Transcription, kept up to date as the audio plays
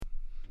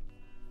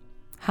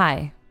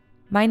Hi,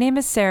 my name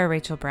is Sarah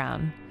Rachel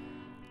Brown.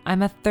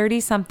 I'm a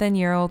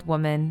 30-something-year-old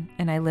woman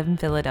and I live in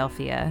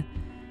Philadelphia.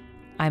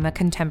 I'm a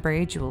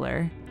contemporary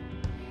jeweler.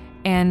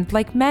 And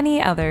like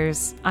many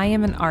others, I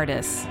am an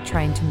artist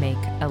trying to make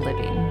a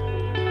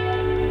living.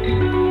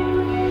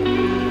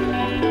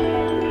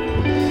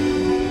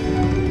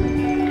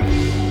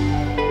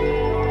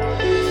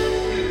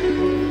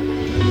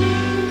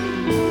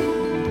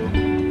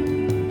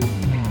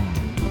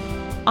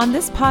 On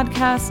this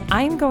podcast,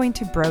 I'm going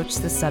to broach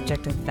the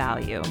subject of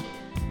value.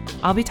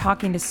 I'll be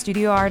talking to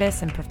studio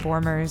artists and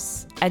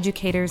performers,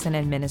 educators and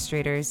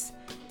administrators,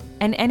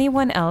 and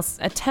anyone else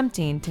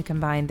attempting to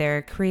combine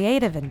their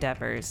creative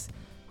endeavors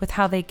with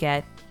how they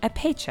get a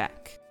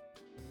paycheck.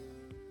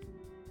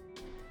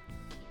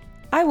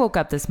 I woke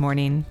up this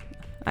morning.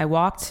 I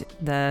walked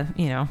the,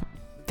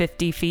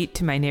 50 feet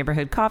to my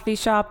neighborhood coffee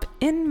shop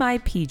in my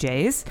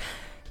PJs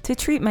to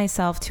treat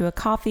myself to a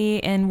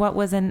coffee and what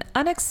was an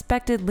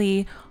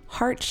unexpectedly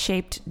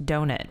heart-shaped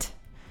donut.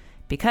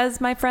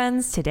 Because, my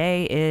friends,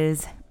 today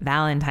is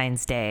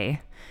Valentine's Day,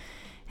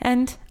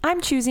 and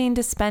I'm choosing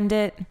to spend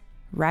it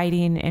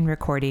writing and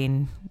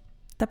recording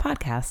the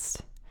podcast.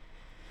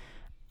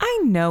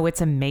 I know it's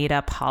a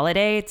made-up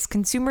holiday, it's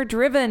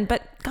consumer-driven,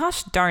 but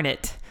gosh darn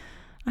it,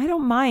 I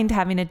don't mind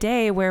having a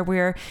day where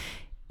we're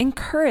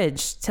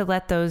encouraged to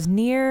let those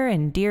near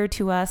and dear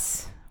to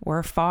us,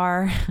 or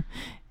far,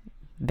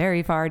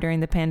 very far during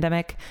the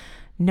pandemic,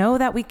 know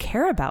that we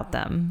care about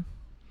them.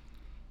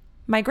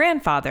 My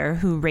grandfather,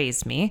 who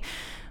raised me,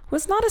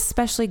 was not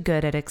especially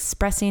good at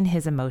expressing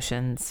his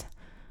emotions.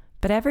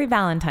 But every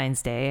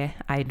Valentine's Day,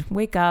 I'd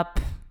wake up,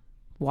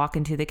 walk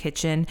into the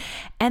kitchen,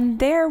 and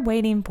there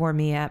waiting for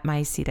me at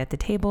my seat at the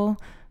table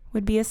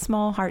would be a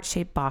small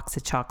heart-shaped box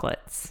of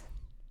chocolates.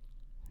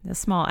 The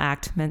small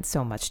act meant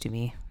so much to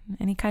me,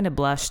 and he kind of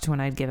blushed when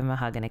I'd give him a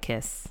hug and a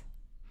kiss.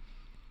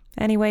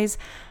 Anyways,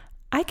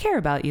 I care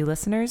about you,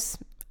 listeners,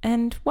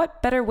 and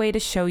what better way to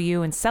show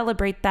you and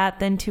celebrate that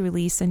than to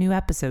release a new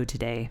episode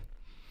today?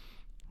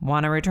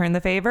 Want to return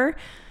the favor?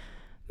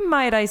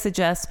 Might I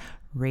suggest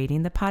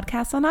rating the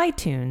podcast on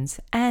iTunes,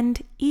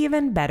 and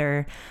even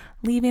better,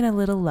 leaving a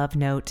little love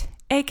note,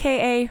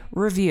 aka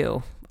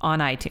review, on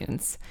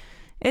iTunes.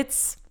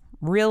 It's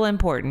real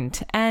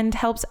important and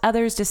helps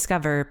others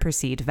discover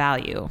perceived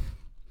value.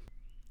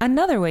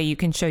 Another way you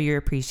can show your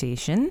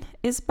appreciation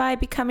is by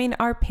becoming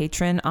our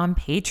patron on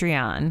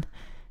Patreon.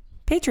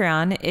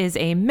 Patreon is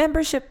a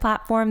membership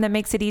platform that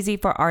makes it easy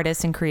for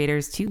artists and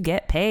creators to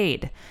get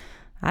paid.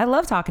 I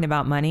love talking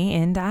about money,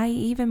 and I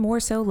even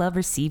more so love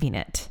receiving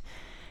it.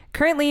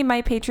 Currently,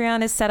 my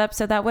Patreon is set up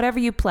so that whatever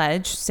you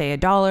pledge, say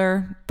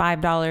 $1,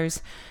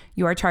 $5,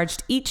 you are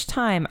charged each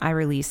time I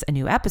release a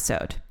new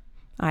episode.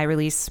 I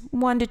release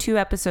 1 to 2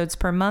 episodes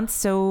per month,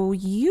 so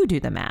you do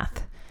the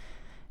math.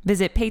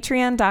 Visit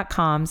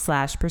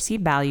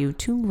patreon.com/perceived value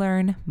to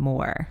learn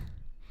more.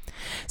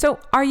 So,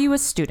 are you a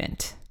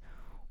student?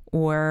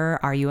 Or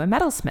are you a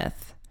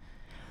metalsmith?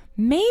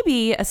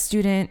 Maybe a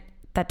student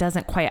that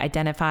doesn't quite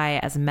identify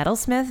as a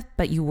metalsmith,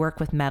 but you work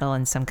with metal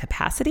in some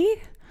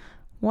capacity?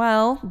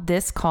 Well,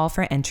 this call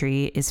for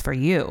entry is for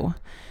you.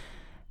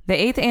 The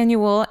 8th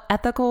annual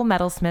Ethical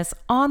Metalsmiths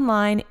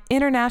Online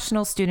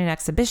International Student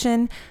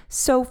Exhibition,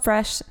 So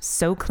Fresh,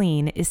 So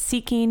Clean, is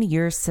seeking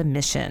your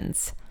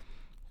submissions.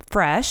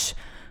 Fresh,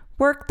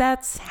 work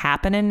that's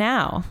happening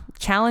now,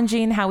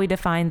 challenging how we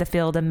define the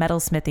field of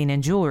metalsmithing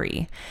and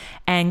jewelry.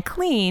 And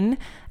clean,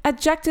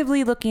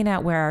 objectively looking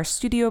at where our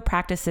studio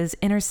practices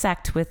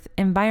intersect with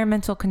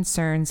environmental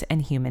concerns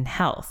and human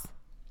health.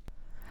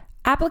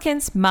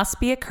 Applicants must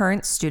be a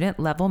current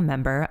student-level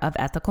member of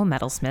Ethical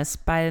Metalsmiths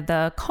by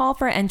the call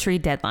for entry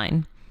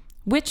deadline,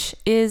 which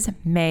is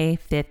May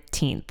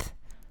 15th.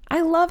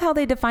 I love how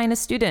they define a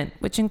student,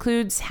 which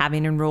includes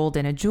having enrolled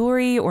in a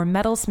jewelry or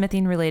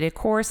metalsmithing-related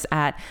course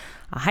at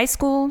a high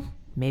school,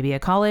 maybe a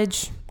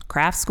college,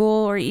 craft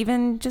school, or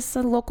even just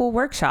a local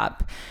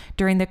workshop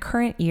during the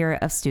current year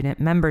of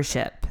student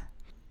membership.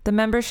 The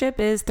membership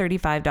is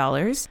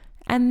 $35,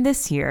 and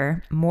this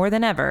year, more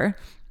than ever,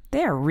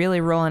 they are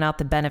really rolling out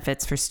the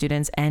benefits for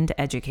students and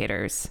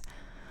educators.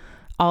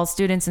 All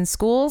students in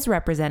schools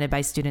represented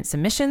by student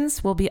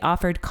submissions will be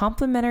offered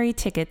complimentary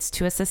tickets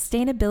to a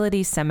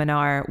sustainability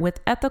seminar with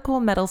Ethical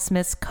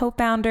Metalsmiths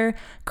co-founder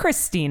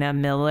Christina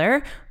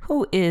Miller,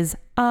 who is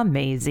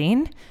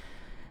amazing.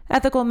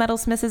 Ethical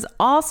Metalsmiths is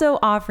also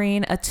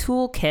offering a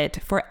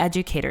toolkit for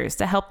educators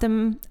to help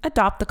them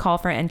adopt the call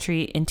for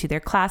entry into their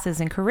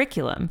classes and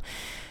curriculum.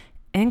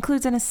 It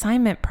includes an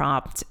assignment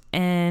prompt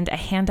and a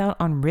handout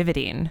on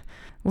riveting.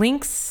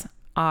 Links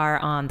are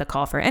on the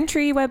call for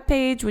entry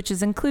webpage, which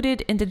is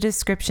included in the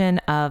description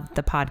of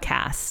the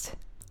podcast.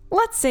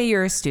 Let's say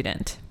you're a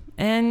student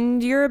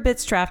and you're a bit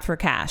strapped for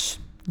cash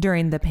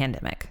during the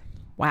pandemic.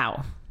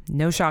 Wow,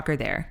 no shocker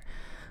there.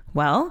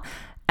 Well,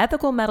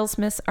 Ethical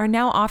Metalsmiths are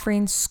now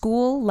offering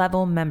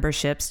school-level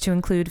memberships to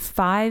include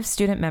 5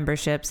 student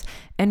memberships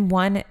and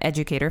 1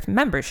 educator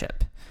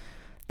membership.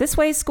 This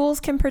way, schools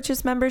can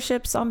purchase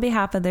memberships on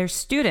behalf of their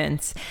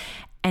students,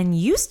 And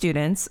you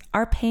students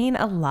are paying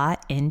a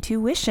lot in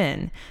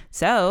tuition.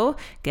 So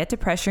get to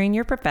pressuring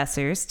your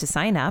professors to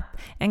sign up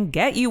and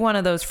get you one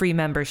of those free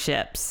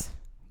memberships.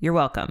 You're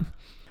welcome.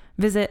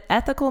 Visit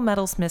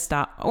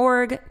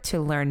ethicalmetalsmiths.org to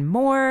learn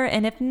more.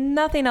 And if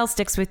nothing else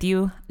sticks with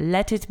you,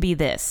 let it be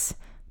this.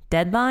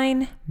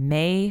 Deadline,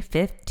 May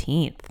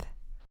 15th.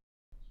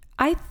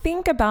 I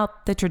think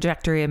about the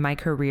trajectory of my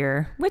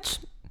career, which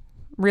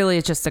really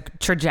is just a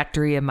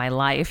trajectory of my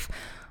life,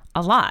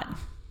 a lot.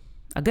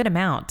 A good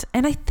amount.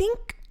 And I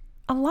think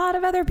a lot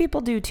of other people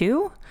do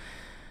too.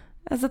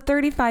 As a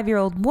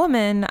 35-year-old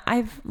woman,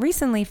 I've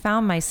recently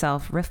found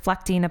myself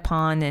reflecting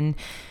upon and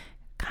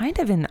kind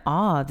of in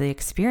awe of the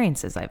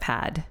experiences I've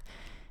had.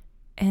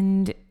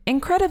 And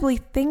incredibly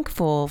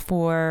thankful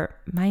for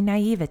my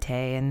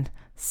naivete and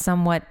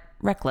somewhat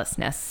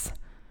recklessness.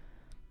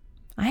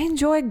 I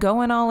enjoy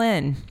going all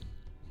in.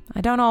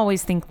 I don't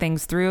always think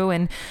things through,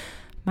 and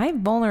my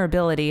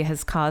vulnerability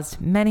has caused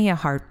many a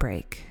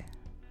heartbreak.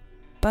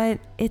 But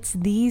it's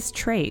these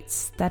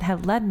traits that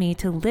have led me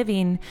to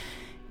living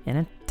in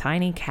a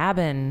tiny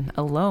cabin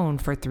alone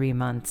for 3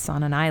 months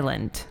on an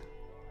island,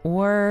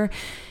 or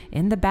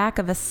in the back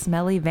of a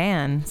smelly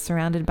van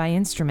surrounded by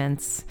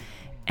instruments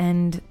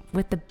and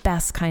with the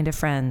best kind of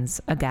friends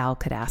a gal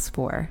could ask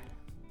for.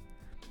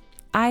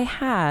 I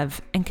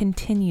have and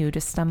continue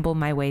to stumble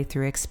my way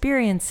through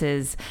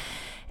experiences,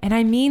 and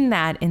I mean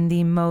that in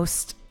the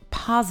most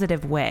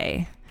positive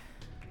way.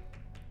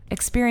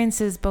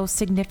 Experiences both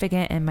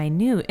significant and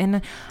minute,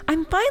 and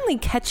I'm finally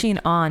catching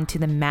on to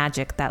the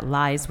magic that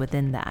lies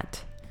within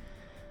that.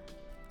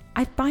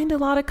 I find a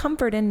lot of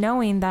comfort in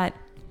knowing that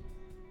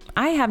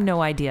I have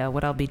no idea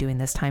what I'll be doing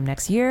this time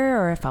next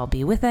year or if I'll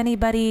be with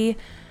anybody,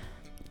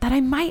 that I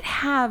might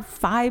have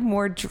 5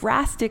 more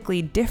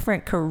drastically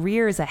different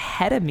careers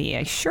ahead of me.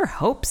 I sure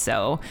hope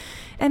so.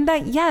 And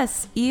that,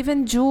 yes,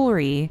 even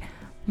jewelry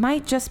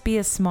might just be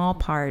a small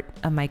part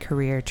of my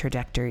career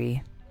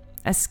trajectory,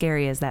 as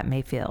scary as that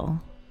may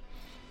feel.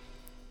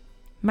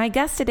 My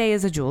guest today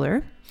is a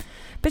jeweler,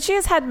 but she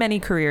has had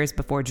many careers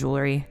before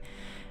jewelry.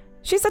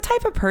 She's the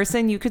type of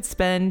person you could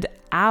spend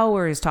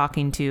hours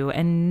talking to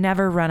and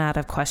never run out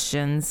of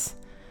questions.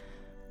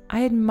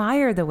 I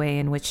admire the way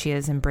in which she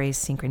has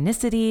embraced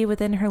synchronicity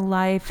within her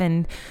life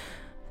and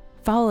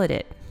followed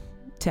it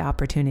to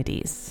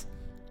opportunities.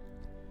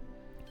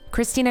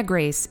 Christina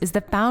Grace is the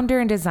founder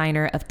and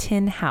designer of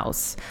Tin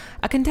House,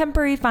 a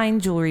contemporary fine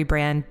jewelry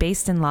brand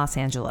based in Los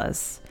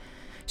Angeles.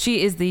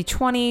 She is the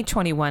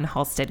 2021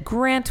 Halstead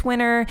Grant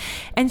winner,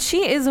 and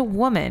she is a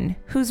woman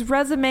whose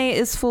resume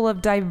is full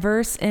of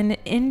diverse and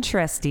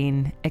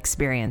interesting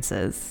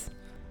experiences.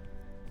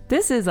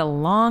 This is a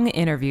long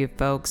interview,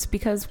 folks,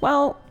 because,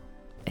 well,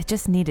 it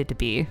just needed to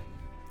be.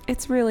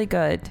 It's really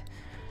good.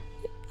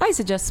 I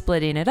suggest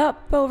splitting it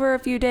up over a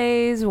few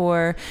days,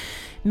 or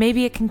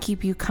maybe it can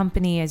keep you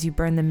company as you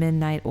burn the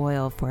midnight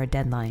oil for a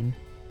deadline.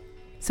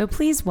 So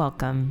please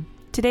welcome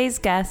today's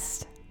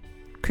guest,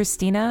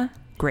 Christina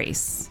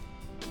Grace.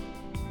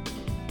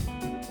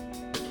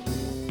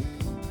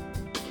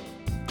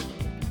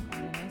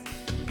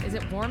 Is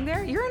it warm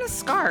there? You're in a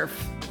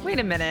scarf. Wait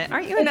a minute.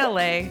 Aren't you in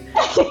LA?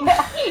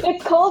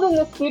 It's cold in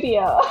the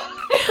studio.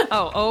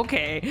 Oh,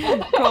 okay.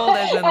 Cold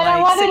as in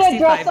like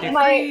 65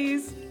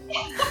 degrees.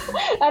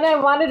 And I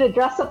wanted to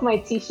dress up my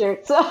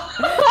t-shirt. So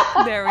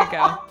there we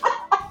go.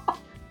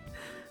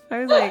 I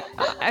was like,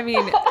 I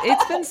mean,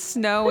 it's been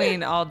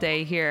snowing all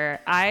day here.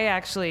 I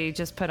actually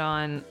just put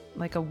on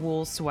like a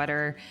wool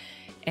sweater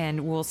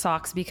and wool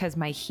socks because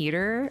my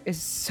heater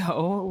is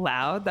so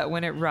loud that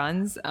when it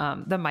runs,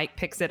 the mic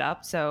picks it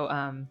up.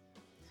 So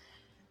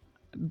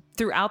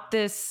throughout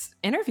this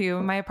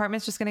interview, my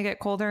apartment's just going to get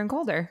colder and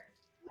colder.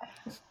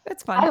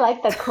 It's fun. I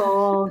like the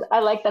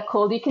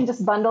cold. You can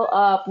just bundle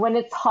up. When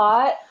it's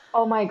hot,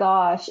 oh my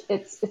gosh,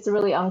 it's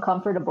really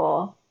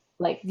uncomfortable.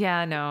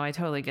 Yeah, no, I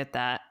totally get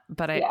that.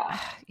 But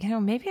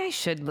maybe I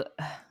should.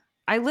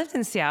 I lived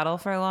in Seattle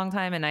for a long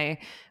time, and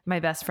my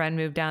best friend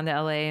moved down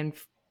to LA,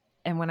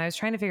 and when I was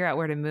trying to figure out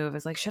where to move, I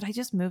was like, should I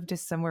just move to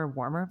somewhere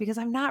warmer? Because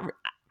I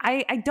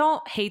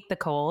don't hate the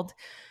cold.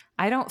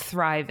 I don't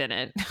thrive in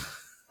it.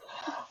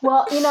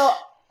 Well,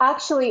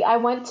 actually, I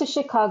went to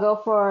Chicago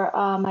for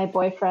my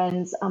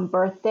boyfriend's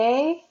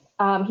birthday.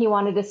 He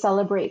wanted to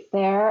celebrate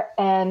there.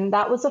 And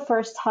that was the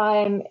first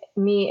time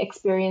me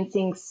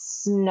experiencing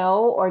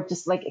snow or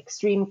just like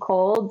extreme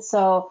cold.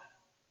 So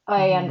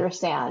I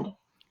understand.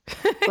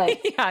 Yeah.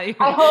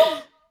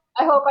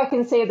 I hope I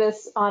can say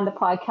this on the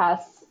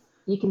podcast.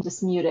 You can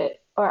just mute it.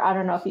 Or I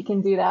don't know if you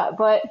can do that.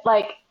 But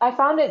I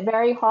found it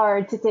very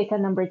hard to take a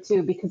number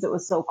 2 because it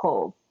was so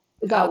cold.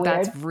 Is that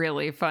weird? That's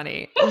really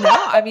funny. No,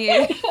 I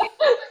mean,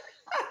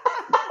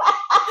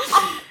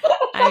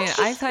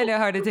 I find it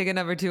hard to take a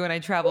number 2 when I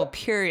travel,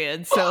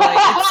 period. So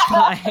it's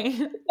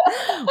fine.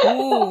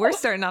 Ooh, we're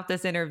starting off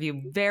this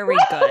interview very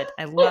good.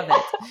 I love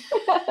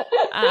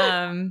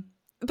it.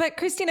 But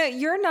Christina,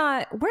 you're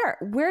not,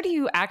 where do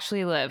you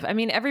actually live? I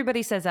mean,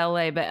 everybody says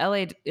LA, but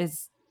LA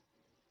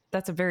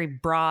that's a very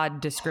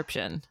broad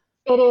description.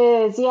 It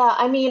is, yeah.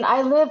 I mean,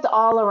 I lived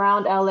all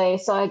around LA,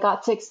 so I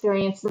got to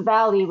experience the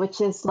Valley, which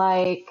is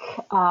like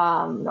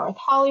North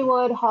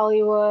Hollywood,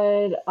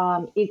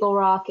 Eagle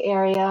Rock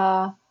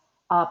area,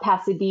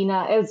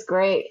 Pasadena. It was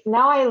great.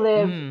 Now I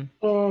live Mm.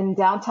 in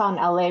downtown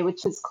LA,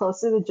 which is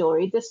close to the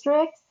Jewelry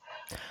District.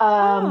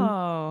 Um,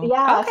 Oh,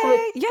 yeah, so okay.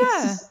 it's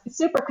Yeah. just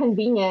super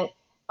convenient.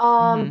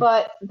 Hmm.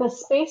 But the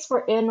space we're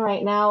in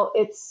right now,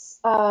 it's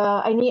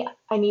I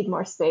need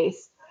more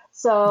space.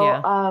 So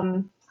Yeah.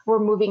 we're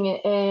moving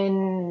it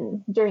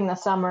in during the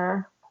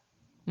summer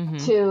Hmm.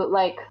 to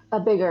like a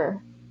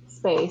bigger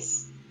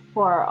space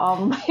for all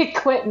my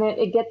equipment.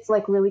 It gets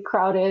like really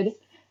crowded.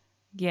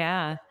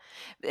 Yeah.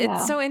 It's Yeah.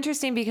 so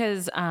interesting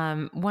because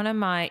one of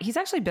my he's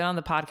actually been on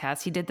the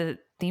podcast. He did the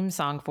theme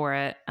song for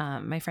it.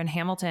 My friend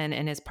Hamilton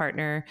and his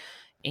partner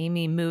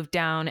Amy moved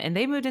down, and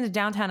they moved into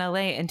downtown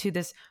LA into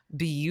this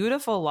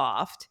beautiful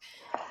loft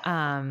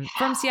from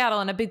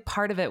Seattle. And a big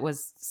part of it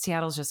was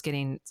Seattle's just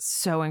getting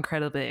so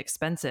incredibly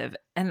expensive.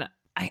 And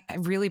I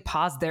really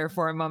paused there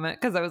for a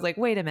moment because I was like,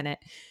 wait a minute,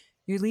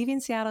 you're leaving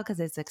Seattle because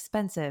it's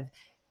expensive,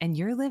 and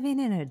you're living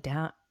in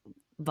the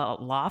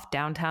loft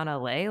downtown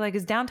LA? Like,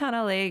 is downtown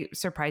LA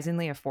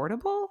surprisingly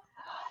affordable?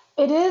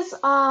 It is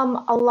a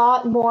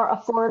lot more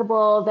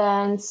affordable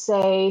than,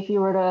 say, if you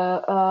were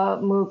to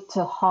move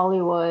to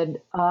Hollywood.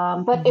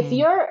 But Hmm. if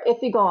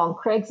you go on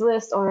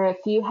Craigslist or if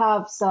you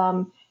have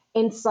some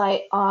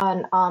insight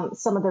on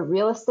some of the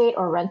real estate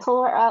or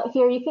rental out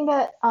here, you can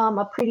get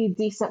a pretty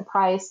decent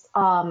priced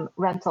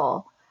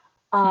rental.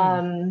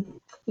 Hmm.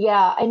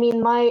 Yeah, I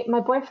mean, my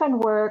boyfriend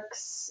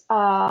works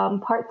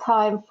part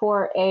time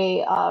for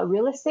a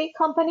real estate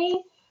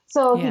company,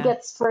 so he Yeah.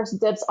 gets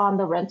first dibs on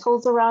the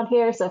rentals around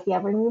here. So if you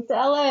ever move to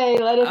LA,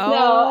 let us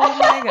know. Oh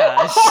my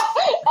gosh.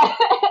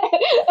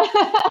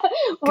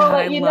 We'll God, I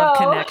let you love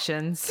know.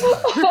 connections.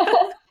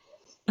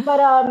 But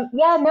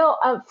yeah, no.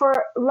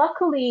 For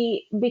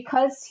luckily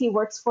because he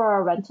works for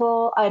a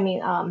rental,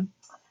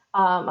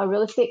 a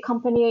real estate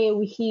company,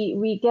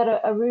 we get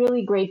a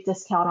really great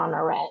discount on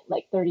our rent,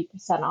 like 30%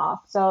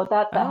 off. So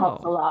that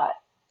helps a Oh, lot.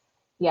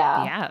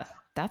 Yeah. yeah.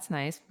 That's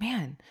nice.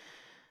 Man,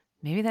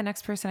 maybe the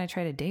next person I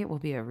try to date will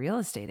be a real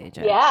estate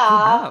agent. Who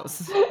Yeah.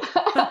 knows?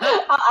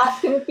 I'll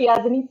ask him if he has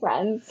any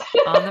friends.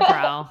 On the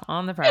prowl,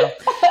 on the prowl.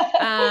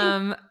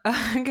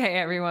 Okay,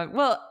 everyone.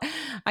 Well,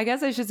 I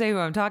guess I should say who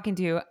I'm talking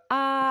to.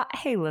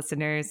 Hey,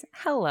 listeners.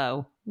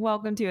 Hello.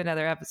 Welcome to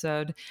another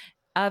episode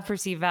of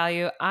Perceived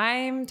Value.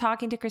 I'm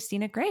talking to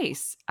Christina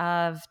Grace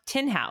of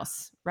Tin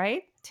House,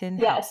 right? Tin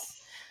House.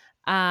 Yes.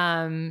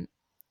 Um,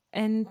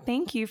 and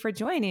thank you for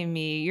joining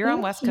me. You're on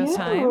Thank West Coast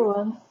time.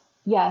 you.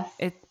 Yes.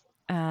 It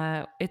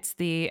it's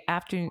the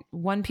after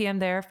 1 p.m.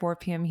 there, 4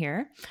 p.m.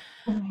 here.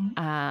 Mhm.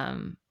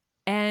 Um,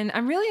 and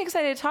I'm really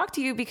excited to talk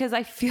to you because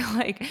I feel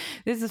like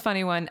this is a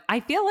funny one. I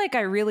feel like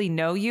I really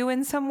know you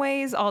in some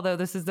ways, although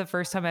this is the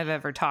first time I've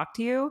ever talked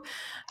to you.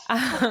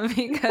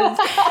 Because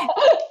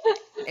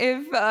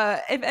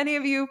if any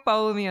of you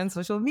follow me on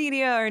social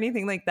media or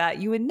anything like that,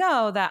 you would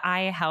know that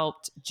I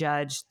helped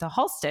judge the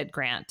Halstead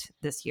grant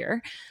this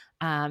year.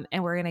 And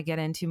we're going to get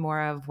into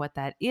more of what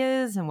that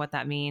is and what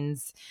that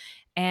means.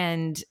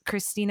 And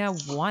Christina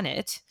won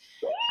it.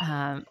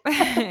 Yeah,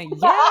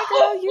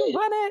 girl, you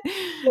won it.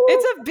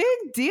 It's a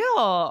big deal.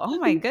 Oh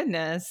my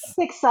goodness. It's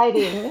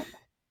exciting.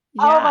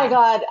 Oh my Yeah.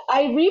 God.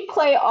 I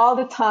replay all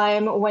the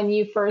time when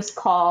you first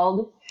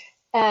called.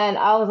 And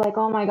I was like,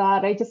 oh my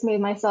God, I just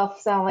made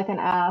myself sound like an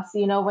ass.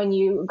 You know, when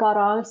you got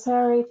on,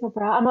 sorry for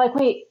Brown. I'm like,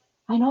 wait,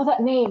 I know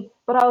that name.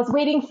 But I was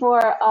waiting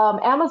for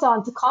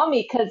Amazon to call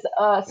me because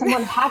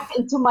someone hacked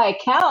into my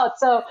account.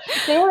 So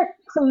they were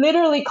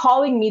literally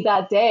calling me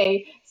that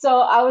day.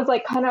 So I was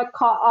like kind of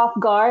caught off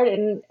guard.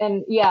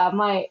 And yeah,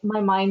 my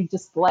mind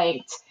just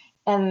blanked.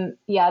 And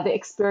yeah, the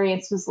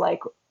experience was like,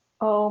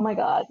 oh my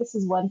God, this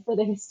is one for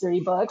the history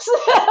books.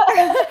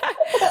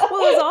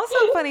 Well, it was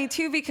also funny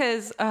too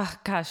because, oh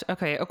gosh,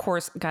 okay, of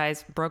course,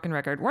 guys, broken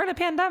record. We're in a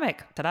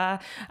pandemic.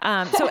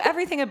 Ta-da! So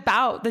everything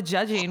about the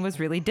judging was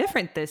really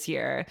different this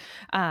year.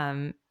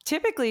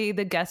 Typically,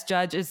 the guest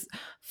judge is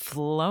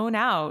flown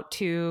out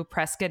to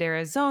Prescott,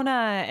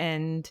 Arizona,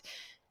 and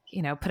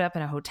put up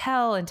in a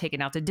hotel and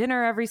taken out to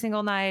dinner every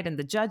single night. And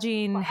the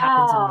judging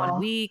happens in one Wow.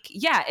 week.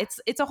 Yeah,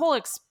 it's a whole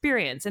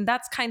experience, and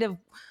that's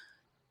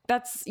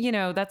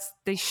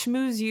they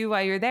schmooze you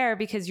while you're there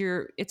because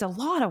it's a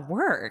lot of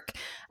work.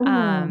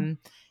 Mhm.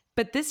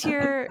 But this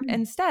year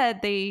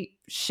instead they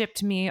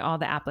shipped me all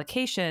the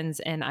applications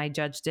and I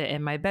judged it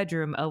in my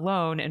bedroom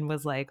alone and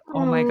was like,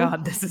 oh my Mm.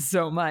 god, this is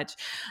so much.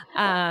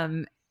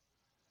 Um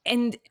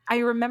and I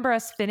remember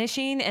us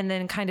finishing and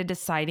then kind of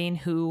deciding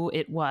who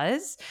it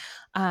was.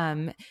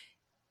 um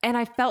and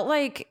I felt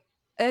like,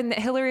 and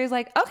Hillary was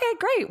like, okay,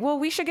 great. Well,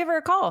 we should give her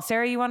a call.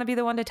 Sarah, you want to be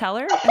the one to tell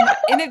her?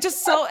 And it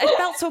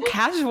felt so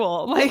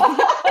casual. Like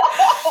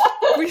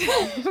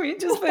we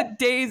just put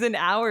days and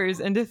hours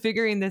into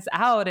figuring this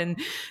out. And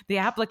the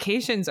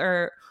applications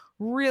are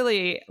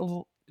really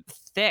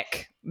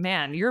thick.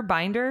 Man, your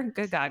binder,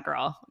 good God,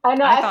 girl. I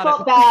know, I I thought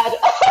it, felt bad.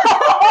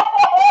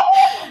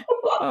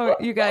 oh,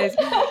 you guys.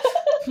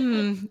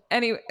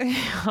 Anyway,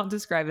 I'll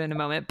describe it in a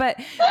moment. But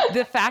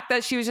the fact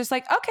that she was just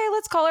like, okay,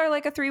 let's call her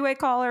like a three-way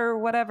call or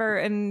whatever.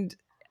 And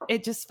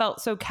it just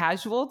felt so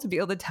casual to be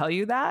able to tell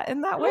you that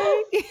in that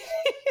way.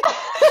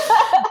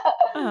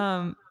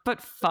 But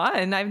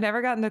fun. I've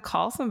never gotten to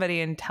call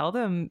somebody and tell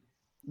them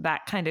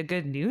that kind of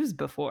good news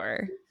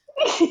before.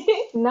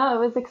 No,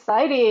 it was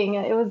exciting.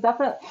 It was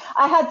definitely,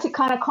 I had to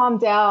kind of calm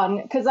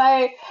down because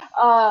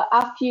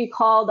after you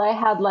called, I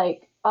had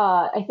like,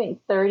 I think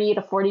 30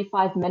 to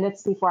 45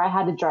 minutes before I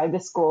had to drive to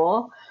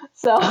school.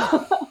 So,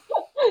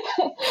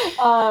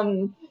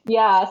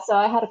 yeah, so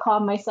I had to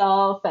calm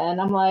myself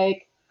and I'm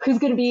like, who's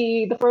going to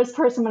be the first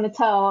person I'm going to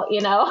tell,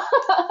 you know?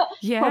 Of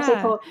course,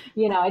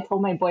 Yeah. I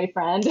told my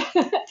boyfriend,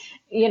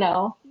 you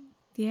know.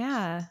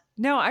 Yeah.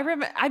 No, I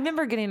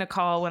remember getting a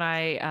call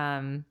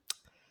when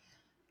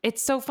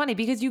it's so funny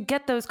because you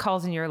get those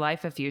calls in your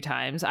life a few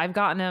times. I've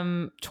gotten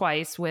them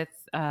twice with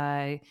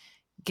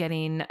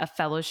getting a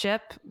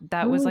fellowship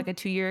that was Mm, like a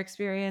 2-year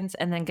experience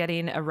and then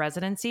getting a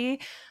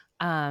residency.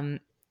 Um,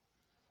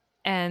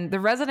 and the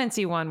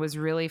residency one was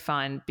really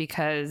fun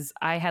because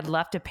I had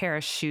left a pair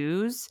of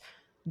shoes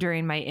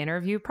during my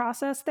interview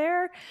process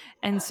there.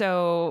 And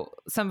so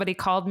somebody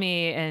called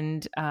me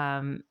and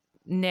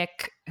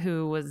Nick,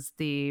 who was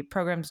the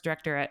programs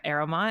director at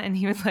Aeromont, and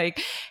he was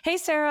like, "Hey,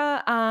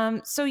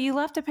 Sarah, so you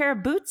left a pair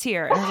of boots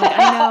here." And I was like,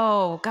 "I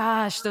know,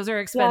 gosh, those are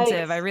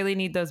expensive. I yikes. really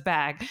need those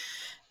back."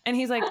 And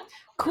he's like,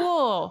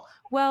 "Cool.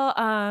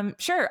 Well,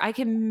 sure, I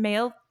can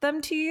mail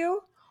them to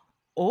you,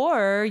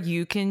 or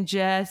you can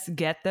just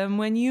get them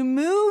when you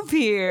move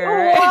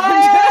here." And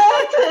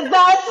What?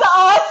 That's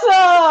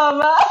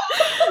awesome.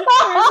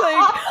 I was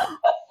like,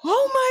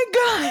 "Oh my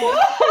god!"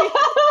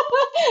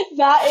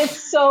 That is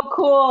so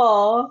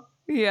cool.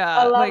 I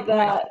Yeah, love like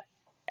that.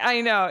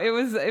 I know it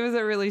was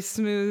a really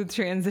smooth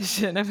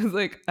transition. I was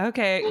like,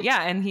 okay,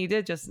 yeah, and he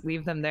did just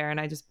leave them there, and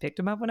I just picked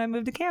them up when I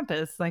moved to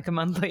campus like a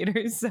month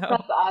later. So,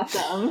 That's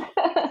awesome.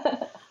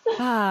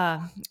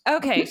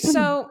 okay,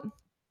 so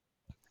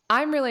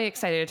I'm really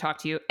excited to talk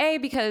to you. A,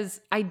 because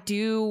I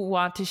do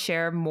want to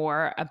share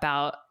more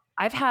about.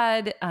 I've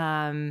had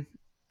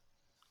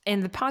in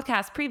the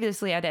podcast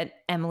previously, I had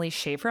Emily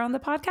Schaefer on the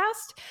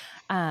podcast,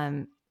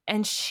 and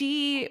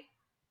she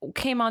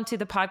came onto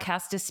the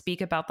podcast to speak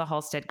about the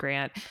Halstead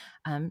grant.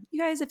 You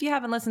guys, if you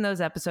haven't listened to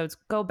those episodes,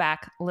 go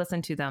back,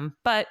 listen to them.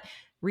 But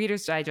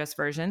Reader's Digest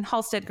version,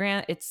 Halstead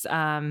grant, it's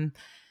a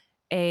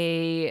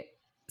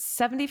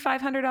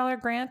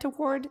 $7,500 grant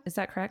award. Is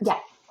that correct? Yeah,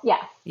 yeah,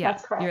 Yeah.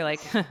 that's You're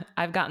correct. like,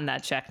 I've gotten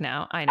that check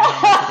now. I know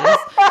how much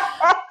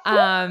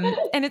it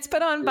is. And it's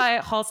put on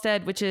by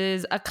Halstead, which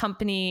is a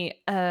company,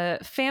 a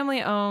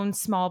family-owned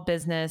small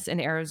business in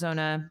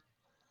Arizona.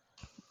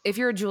 If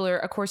you're a jeweler,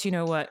 of course, you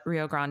know what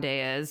Rio Grande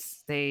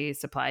is. They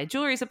supply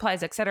jewelry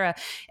supplies, etc.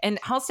 And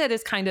Halstead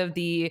is kind of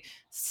the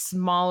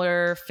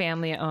smaller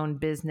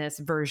family-owned business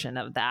version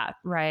of that,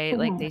 right?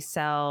 Like Mhm. they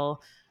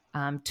sell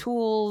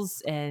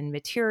tools and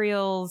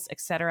materials,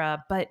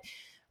 etc. But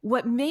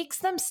what makes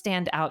them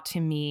stand out to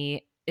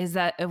me is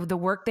that the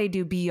work they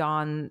do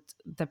beyond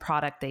the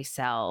product they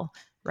sell,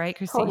 right?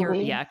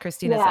 Totally.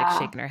 Christina's like Yeah.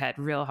 shaking her head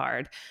real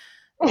hard.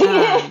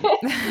 um,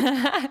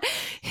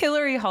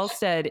 Hillary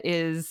Halstead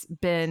is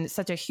been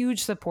such a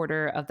huge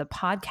supporter of the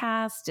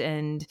podcast,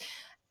 and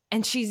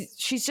she's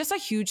just a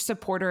huge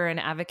supporter and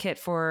advocate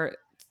for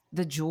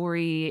the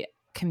jewelry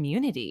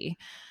community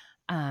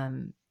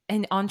and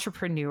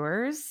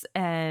entrepreneurs,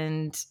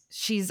 and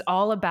she's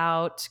all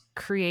about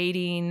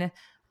creating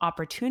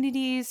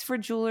opportunities for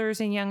jewelers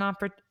and young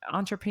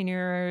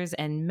entrepreneurs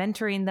and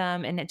mentoring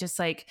them and it just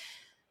like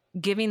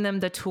giving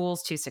them the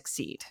tools to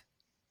succeed,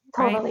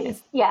 right? Totally.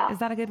 Is Yeah.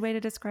 that a good way to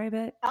describe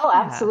it? Oh,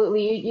 Yeah.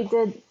 absolutely. You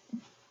did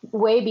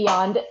way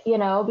beyond,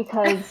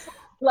 because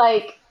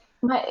like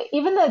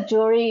even the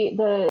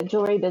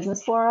jewelry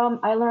business forum,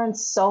 I learned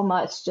so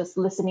much just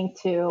listening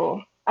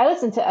to I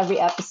listen to every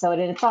episode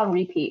and it's on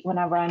repeat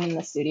whenever I'm in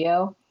the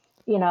studio,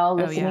 Oh yeah.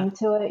 listening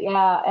to it.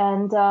 Yeah.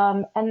 And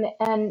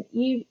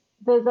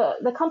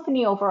the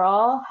company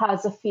overall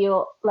has a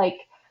feel like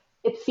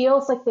it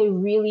feels like they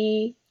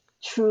really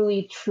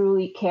truly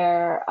truly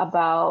care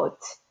about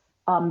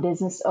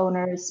business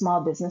owners,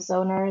 small business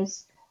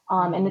owners.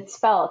 And Mm-hmm. it's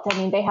felt. I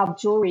mean, they have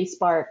Jewelry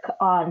Spark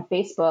on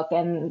Facebook,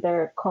 and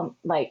they're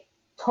like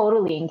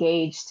totally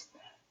engaged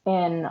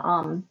in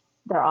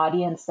their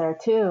audience there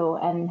too,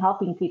 and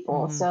helping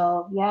people. Mm-hmm.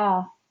 So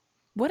yeah,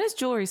 What is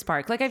Jewelry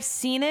Spark? Like I've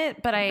seen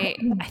it, but I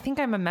think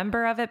I'm a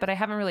member of it, but I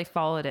haven't really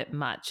followed it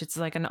much. It's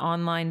like an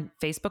online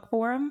Facebook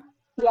forum.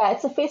 yeah,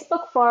 it's a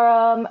Facebook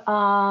forum.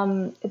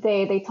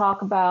 They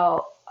talk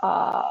about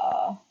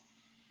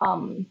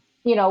um,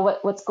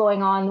 what's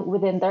going on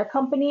within their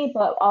company,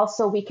 but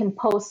also we can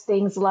post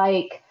things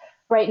like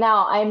right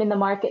now I'm in the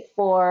market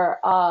for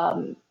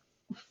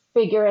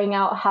figuring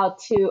out how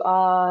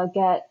to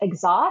get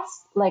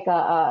exhaust, like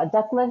a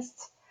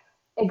ductless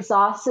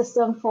exhaust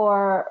system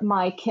for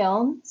my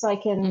kiln, so I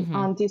can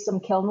Mm-hmm. do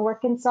some kiln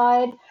work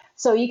inside.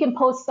 So you can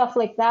post stuff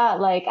like that,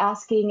 like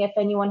asking if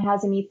anyone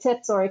has any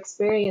tips or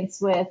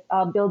experience with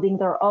building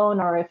their own,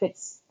 or if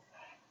it's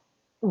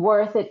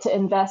worth it to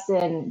invest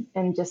in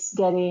just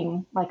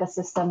getting like a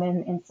system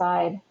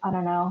inside. I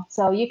don't know.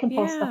 So you can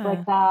post stuff Yeah.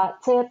 like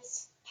that,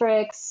 tips,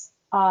 tricks.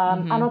 I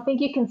Mm-hmm. don't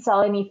think you can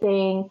sell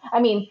anything. I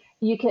mean,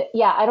 you can,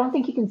 yeah, I don't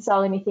think you can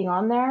sell anything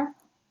on there.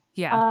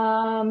 Yeah.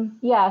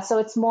 Yeah, so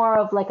it's more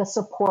of like a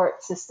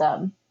support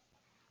system.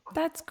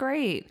 That's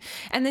great.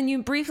 And then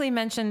you briefly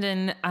mentioned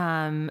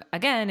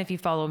again, if you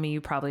follow me, you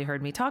probably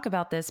heard me talk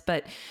about this,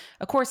 but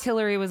of course,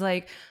 Hillary was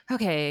like,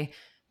 okay,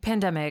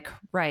 pandemic,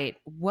 right.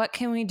 What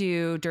can we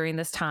do during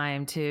this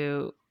time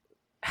to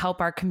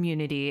help our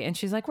community? And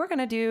she's like, we're going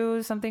to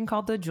do something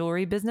called the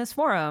Jewelry Business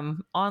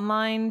Forum,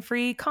 online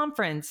free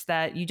conference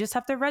that you just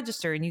have to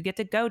register and you get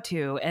to go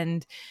to.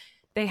 And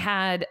they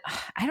had,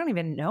 I don't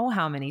even know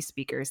how many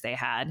speakers they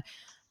had,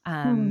 Hmm.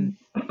 um,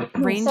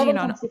 ranging Seven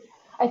on, times,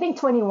 I think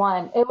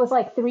 21. It was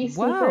like three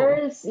whoa.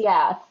 speakers.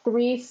 Yeah,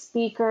 three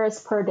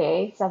speakers per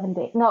day, 7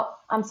 days. No,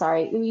 I'm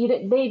sorry.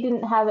 They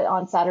didn't have it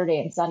on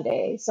Saturday and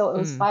Sunday. So it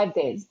was Mm, 5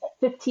 days,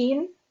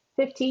 15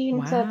 to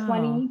wow.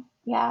 20.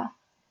 Yeah.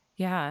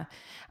 Yeah.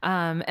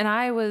 And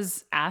I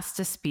was asked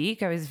to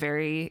speak. I was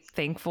very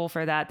thankful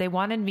for that. They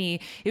wanted me,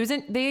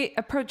 they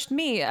approached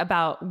me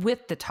about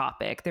with the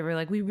topic. They were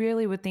like, we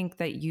really would think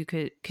that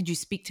could you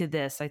speak to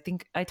this? I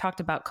think I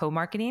talked about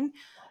co-marketing,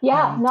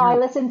 Yeah. No, I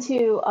through, listened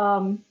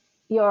to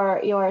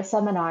your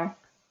seminar.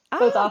 It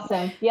was oh,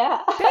 awesome.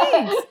 Yeah.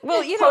 thanks.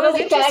 Well, it was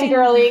Totally interesting.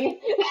 fangirling.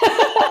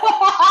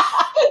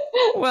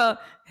 Well,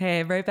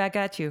 hey, right back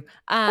at you.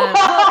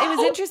 Well, it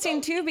was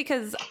interesting too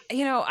because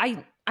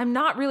I'm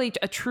not really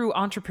a true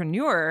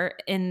entrepreneur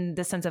in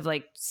the sense of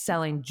like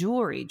selling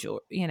jewelry.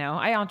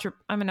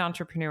 I'm an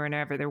entrepreneur in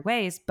every other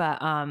ways, but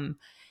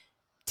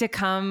to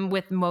come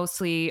with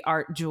mostly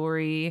art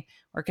jewelry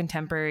or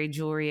contemporary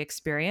jewelry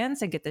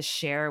experience and get to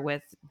share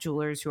with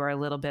jewelers who are a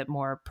little bit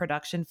more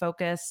production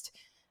focused.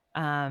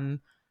 Um,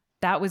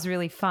 that was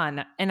really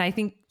fun. And I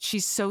think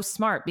she's so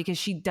smart because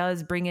she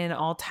does bring in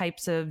all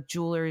types of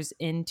jewelers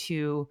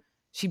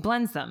she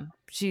blends them.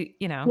 Yeah.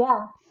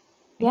 Yeah,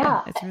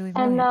 Yeah. it's really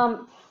And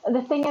brilliant.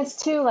 the thing is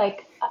too,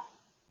 like,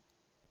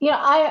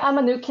 I'm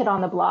a new kid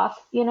on the block,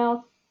 Mm-hmm.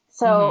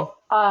 so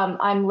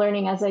I'm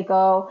learning as I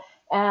go.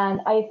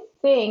 And I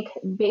think,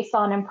 based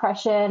on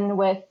impression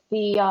with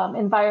the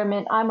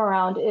environment I'm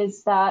around,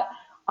 is that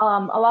a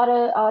lot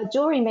of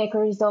jewelry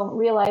makers don't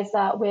realize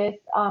that with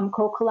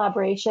co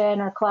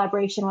collaboration or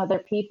collaboration with other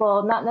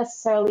people, not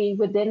necessarily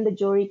within the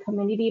jewelry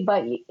community,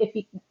 but if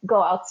you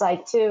go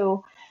outside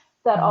too,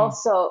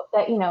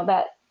 Mm-hmm.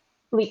 that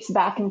leaks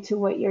back into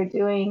what you're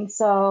doing.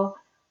 So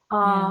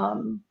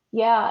Yeah.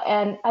 yeah,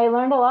 and I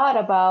learned a lot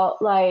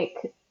about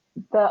like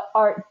the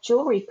art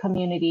jewelry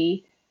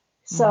community.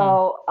 Mm-hmm.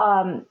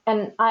 So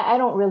and I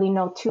don't really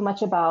know too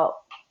much about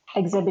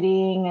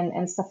exhibiting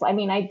and stuff. I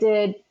mean, I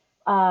did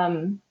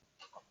um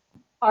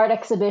art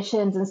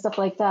exhibitions and stuff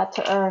like that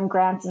to earn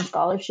grants and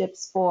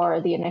scholarships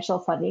for the initial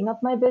funding of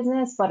my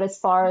business. But as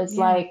far as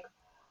Yeah. like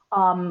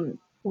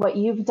what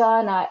you've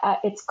done,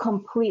 it's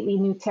completely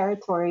new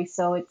territory.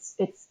 So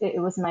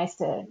it was nice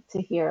to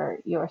hear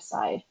your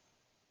side.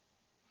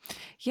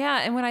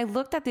 Yeah. And when I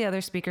looked at the other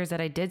speakers that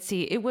I did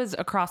see, it was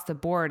across the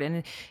board.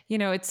 And,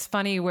 it's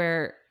funny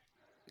where,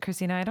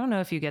 Christina, I don't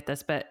know if you get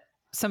this, but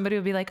somebody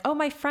would be like, oh,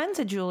 my friend's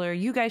a jeweler.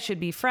 You guys should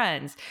be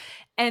friends.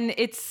 And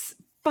it's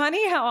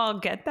funny how I'll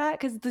get that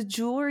because the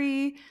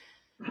jewelry,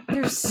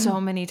 there's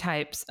so many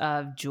types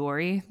of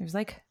jewelry. There's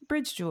like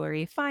bridge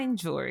jewelry, fine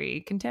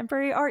jewelry,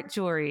 contemporary art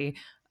jewelry,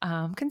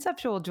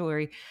 conceptual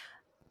jewelry.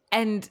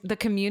 And the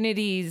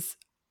communities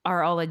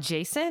are all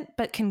adjacent,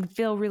 but can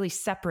feel really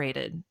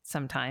separated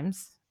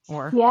sometimes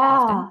or often.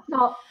 Yeah,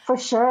 no, for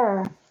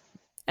sure.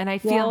 And I Yeah,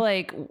 feel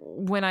like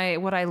what I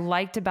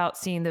liked about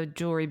seeing the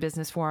Jewelry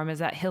Business Forum is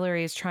that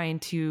Hillary is trying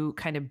to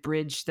kind of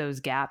bridge those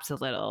gaps a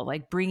little,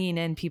 like bringing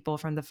in people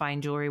from the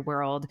fine jewelry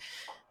world,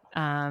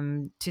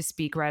 to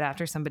speak right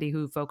after somebody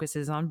who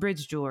focuses on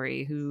bridge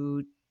jewelry,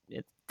 who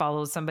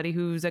follows somebody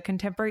who's a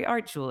contemporary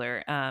art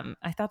jeweler.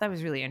 I thought that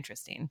was really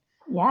interesting.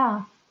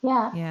 yeah,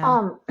 yeah.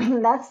 Yeah.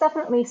 That's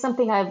definitely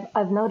something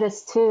I've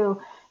noticed too,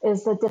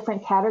 is the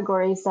different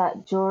categories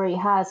that jewelry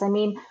has. I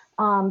mean,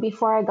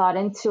 before I got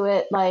into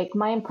it, like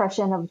my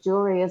impression of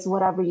jewelry is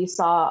whatever you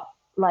saw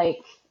like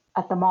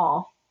at the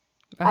mall.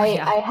 Oh I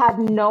yeah. had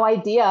no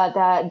idea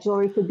that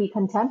jewelry could be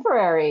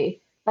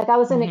contemporary. Like I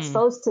wasn't Hmm.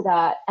 exposed to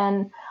that,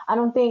 and I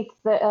don't think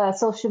the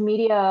social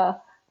media.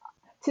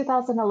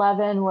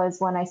 2011 was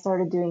when I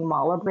started doing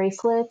mala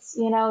bracelets,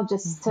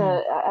 just to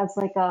Hmm. as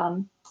like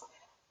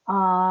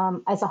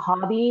as a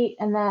hobby,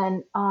 and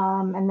then a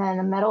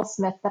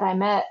metalsmith that I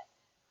met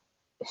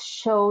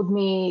showed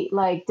me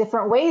like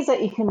different ways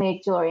that you can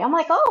make jewelry. I'm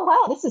like, oh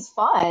wow, this is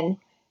fun.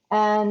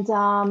 And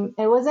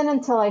it wasn't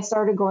until I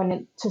started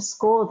going to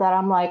school that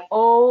I'm like,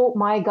 oh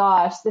my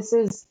gosh, this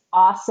is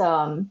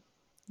awesome.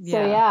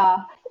 So Yeah. yeah,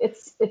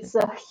 it's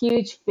a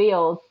huge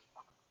field.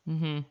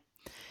 Hmm.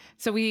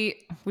 So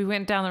we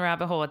went down the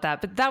rabbit hole with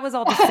that, but that was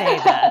all to say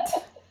that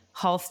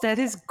Halstead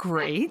is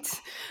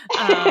great,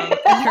 and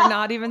they're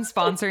not even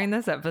sponsoring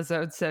this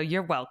episode, so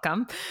you're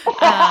welcome.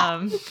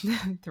 Um,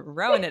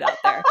 throwing it out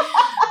there.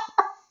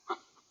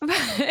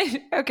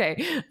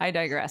 Okay, I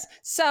digress.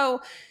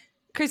 So,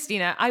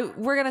 Christina,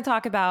 we're going to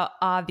talk about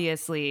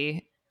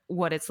obviously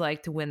what it's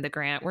like to win the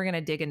grant. We're going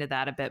to dig into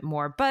that a bit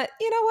more. But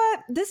you know what?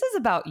 This is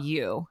about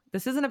you.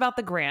 This isn't about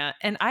the grant.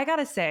 And I got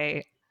to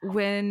say,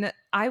 when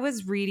I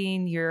was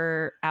reading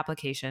your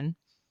application,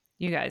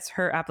 you guys,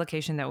 her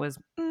application that was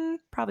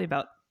probably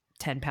about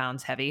 10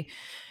 pounds heavy.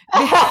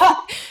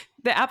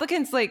 The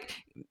applicants, like,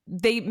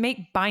 they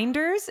make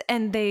binders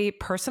and they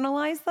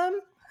personalize them.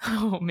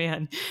 Oh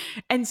man.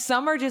 And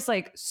some are just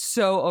like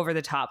so over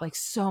the top, like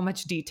so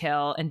much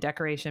detail and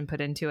decoration put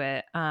into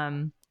it.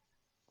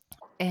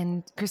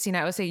 And Christina,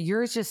 I would say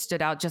yours just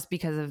stood out just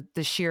because of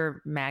the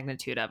sheer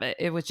magnitude of it.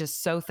 It was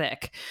just so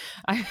thick.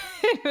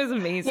 It was Yeah,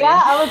 amazing.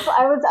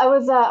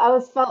 I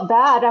was felt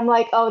bad. I'm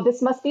like, oh,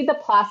 this must be the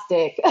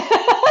plastic,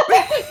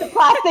 the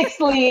plastic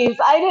sleeves.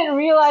 I didn't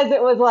realize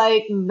it was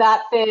like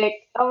that thick.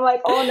 I'm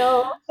like, oh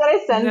no, should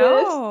I send this?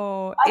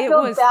 No, I it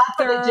feel was bad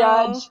for the thorough.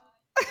 judge.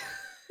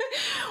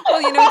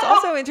 Well, it's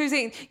also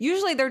interesting.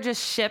 Usually they're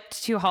just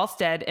shipped to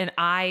Halstead, and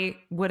I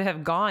would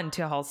have gone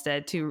to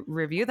Halstead to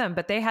review them,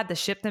 but they had to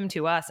ship them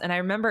to us. And I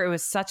remember it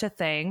was such a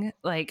thing.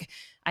 Like,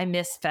 I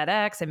missed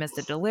FedEx, I missed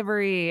a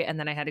delivery, and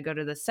then I had to go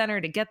to the center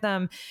to get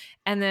them.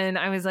 And then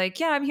I was like,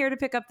 yeah, I'm here to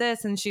pick up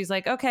this. And she's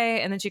like,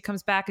 okay. And then she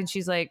comes back and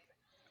she's like,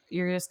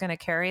 you're just going to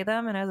carry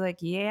them? And I was like,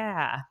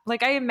 yeah.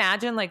 Like, I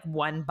imagine like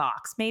one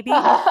box maybe.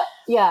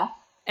 Yeah.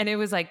 And it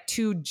was like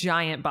two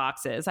giant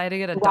boxes. I had to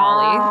get a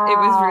dolly. It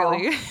was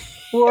really,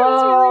 Wow. it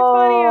was really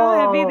funny how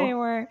heavy they Whoa.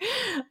 were.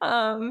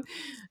 Um,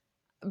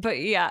 but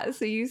yeah,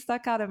 so you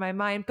stuck out in my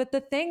mind. But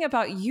the thing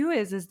about you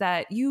is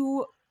that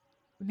you,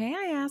 may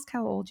I ask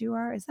how old you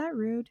are? Is that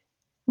rude?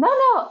 No,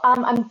 no.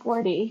 I'm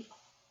 40.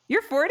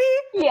 You're 40?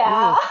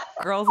 Yeah.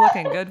 Ooh, girl's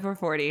looking good for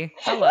 40.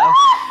 Hello.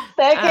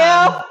 Thank Um,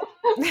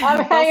 you. I'm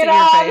they'll hanging see your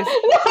on.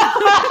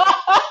 face.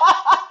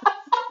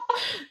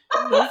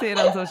 They'll see it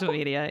on social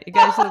media. You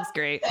guys, she looks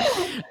great.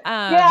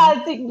 Um,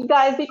 Yeah, you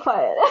guys be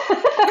quiet.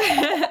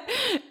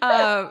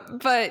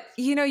 but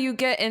you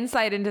get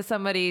insight into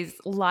somebody's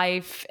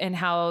life and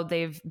how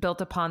they've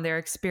built upon their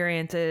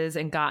experiences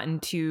and gotten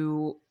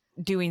to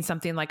doing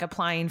something like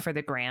applying for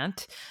the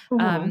grant. Hmm.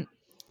 Um,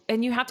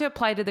 and you have to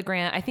apply to the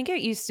grant. I think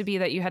it used to be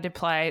that you had to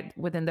apply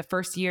within the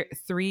first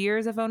 3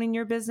 years of owning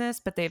your business,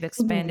 but they've Hmm.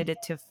 expanded it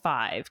to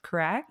 5,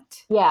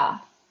 correct? Yeah,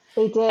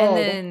 they And did.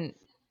 then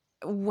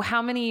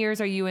how many years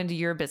are you into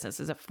your business?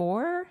 Is it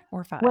 4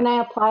 or When 5?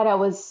 I applied, I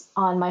was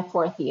on my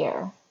fourth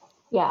year.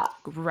 Yeah,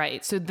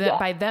 Right. So that yeah,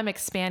 by them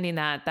expanding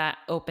that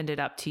opened it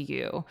up to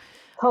you.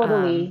 Um,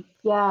 totally.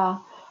 Yeah.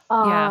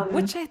 yeah, Um,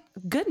 which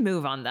good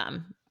move on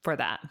them for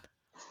that.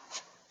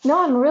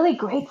 no, I'm really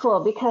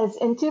grateful because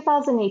in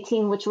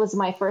 2018, which was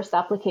my first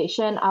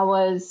application,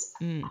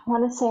 Mm, I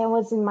want to say I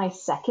was in my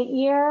second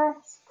year,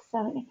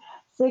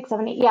 6,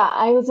 7, 8. Yeah,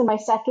 I was in my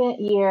second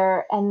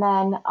year, and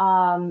then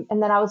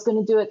I was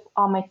going to do it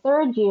on my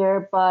third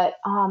year, but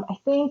I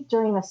think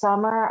during the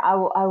summer,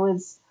 I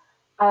was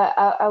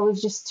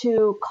just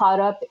too caught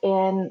up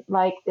in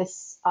like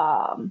this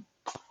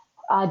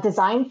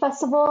design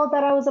festival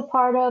that I was a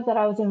part of, that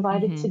I was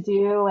invited to hmm.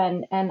 do,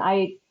 and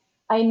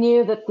I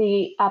knew that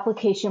the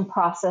application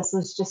process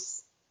was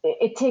just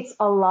it takes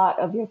a lot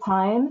of your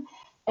time,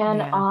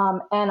 Yeah.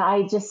 and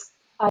I just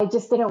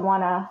didn't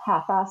want to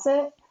half-ass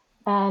it.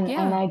 And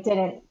Yeah. I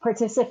didn't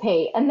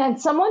participate. And then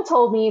someone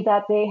told me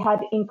that they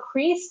had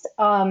increased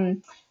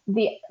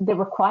the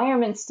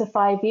requirements to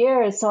 5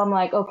 years. So I'm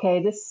like,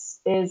 okay,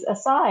 this is a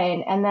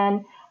sign. And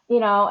then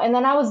and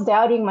then I was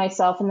doubting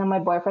myself. And then my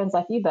boyfriend's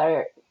like, you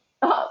better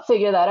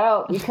figure that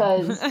out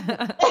because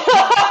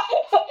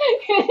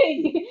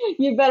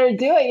you better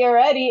do it. You're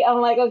ready. I'm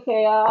like,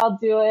 okay, I'll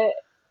do it.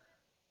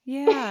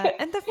 Yeah.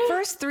 And the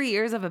first 3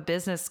 years of a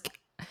business,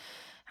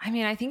 I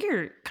mean, I think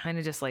you're kind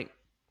of just like,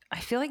 I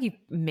feel like you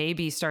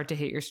maybe start to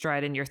hit your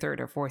stride in your third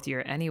or fourth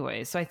year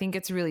anyway. So I think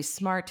it's really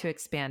smart to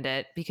expand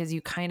it because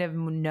you kind of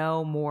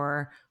know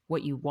more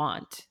what you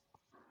want.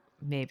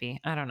 Maybe.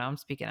 I don't know. I'm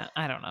speaking.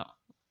 I don't know.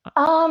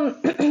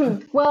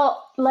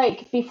 Well,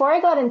 like before I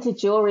got into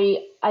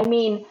jewelry, I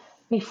mean,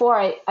 before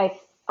I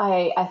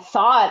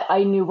thought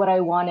I knew what I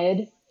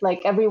wanted.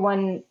 Like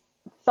everyone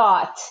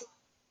thought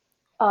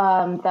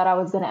that I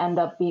was going to end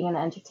up being in the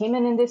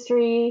entertainment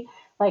industry.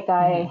 Like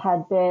I Hmm.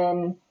 had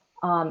been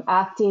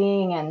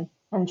acting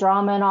and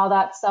drama and all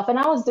that stuff. And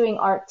I was doing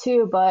art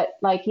too. But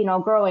like,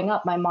 growing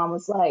up, my mom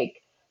was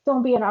like,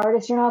 don't be an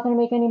artist. You're not going to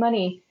make any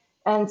money.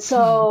 And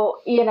so,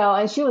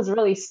 and she was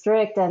really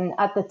strict. And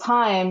at the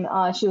time,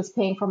 she was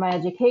paying for my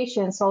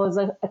education. So I was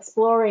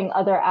exploring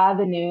other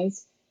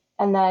avenues.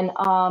 And then,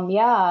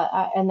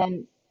 and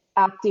then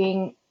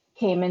acting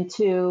came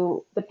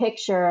into the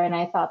picture, and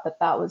I thought that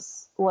that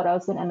was what I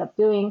was going to end up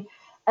doing.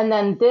 And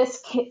then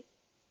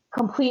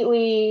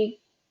completely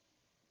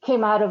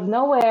came out of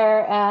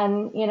nowhere,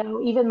 and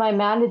even my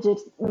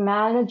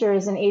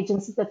managers and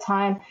agents at the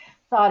time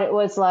thought it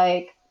was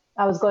like.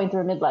 I was going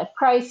through a midlife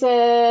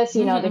crisis.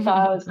 They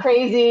thought I was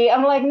crazy.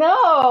 I'm like,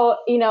 no,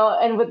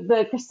 and with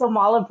the crystal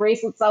mala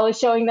bracelets I was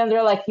showing them,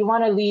 they're like, you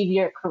want to leave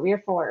your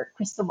career for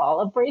crystal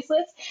mala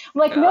bracelets? I'm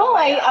like, no, Oh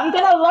my I'm God.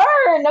 going to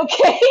learn.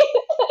 Okay.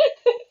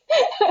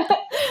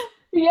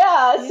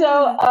 Yeah.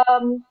 So, Yeah.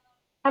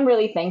 I'm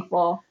really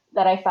thankful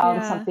that I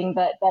found Yeah. something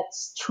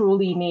that's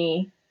truly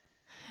me.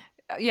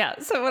 Yeah.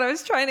 So what I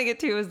was trying to get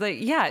to was like,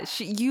 yeah,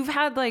 you've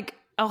had like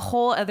a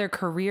whole other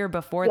career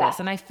before Yes. this.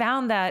 And I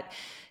found that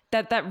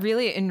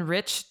really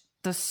enriched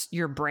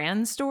your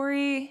brand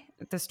story,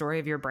 the story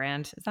of your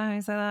brand. Is that how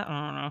you say that?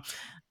 I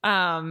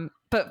don't know.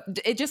 But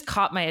it just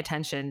caught my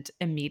attention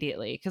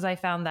immediately because I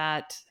found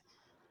that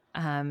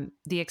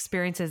the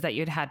experiences that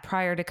you'd had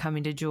prior to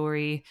coming to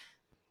jewelry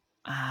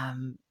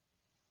um,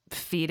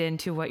 feed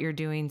into what you're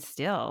doing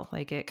still.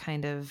 Like it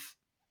kind of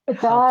It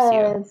helps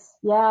you. does.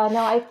 Yeah,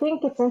 no, I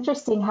think it's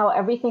interesting how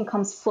everything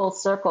comes full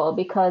circle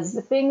because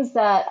the things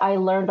that I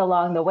learned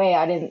along the way,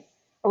 I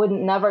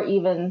wouldn't never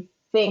even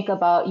think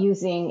about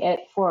using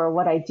it for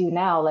what I do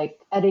now, like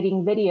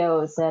editing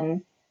videos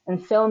and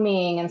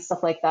filming and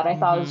stuff like that. I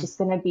thought I was Mm-hmm. just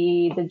going to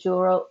be the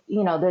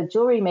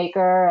jewelry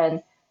maker,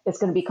 and it's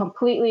going to be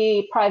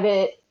completely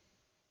private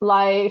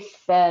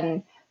life,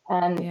 and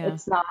Yeah.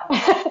 it's not.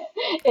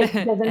 It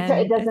And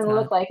it's doesn't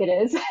look not. like it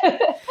is.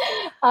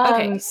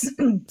 Okay.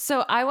 um,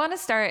 So I want to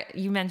start,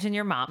 you mentioned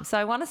your mom. So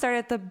I want to start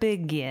at the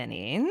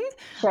beginning.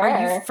 Are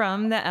you sure.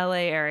 from the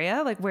LA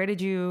area? Like, where did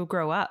you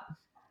grow up?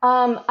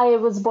 I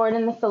was born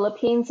in the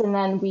Philippines and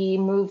then we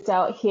moved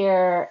out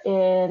here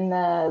in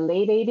the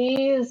late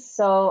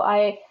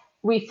 80s.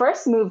 We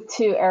first moved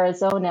to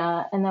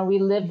Arizona and then we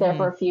lived there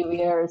for Hmm. a few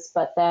years,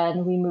 but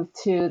then we moved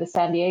to the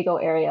San Diego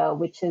area,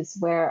 which is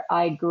where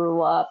I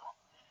grew up.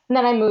 And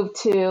then I moved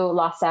to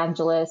Los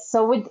Angeles.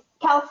 So with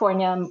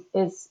California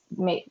is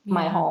my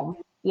Yeah. home.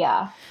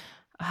 Yeah.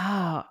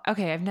 Oh,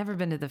 okay. I've never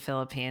been to the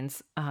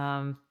Philippines.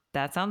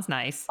 That sounds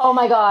nice. Oh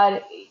my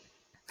God.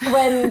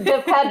 When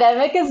the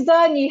pandemic is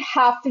done, you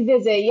have to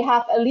visit. You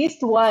have at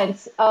least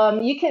once.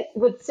 You can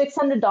with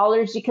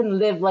 $600, you can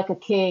live like a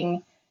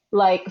king,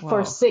 like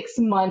for Whoa. 6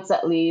 months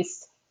at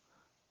least.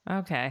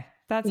 Okay.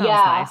 That sounds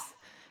Yeah, nice.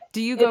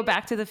 Do you go it's.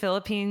 back to the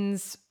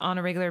Philippines on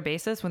a regular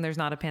basis when there's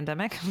not a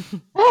pandemic?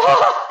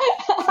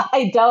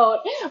 I don't,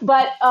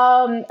 but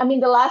I mean,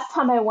 the last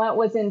time I went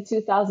was in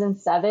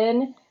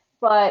 2007.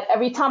 But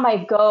every time I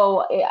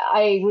go,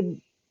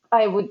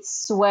 I would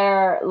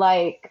swear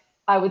like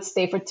I would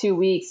stay for 2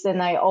 weeks,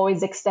 and I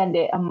always extend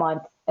it a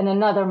month and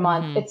another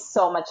month. Hmm. It's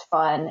so much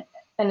fun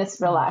and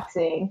it's Oh,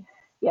 relaxing.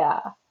 Yeah.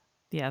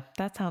 yeah,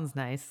 that sounds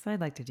nice.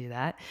 I'd like to do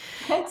that.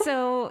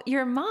 So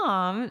your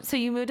mom, so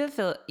you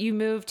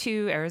moved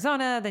to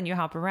Arizona, then you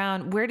hop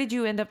around. Where did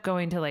you end up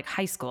going to like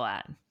high school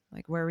at?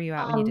 Like where were you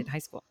at when you did Um, high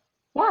school?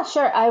 yeah,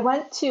 sure. I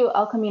went to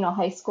El Camino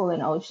High School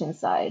in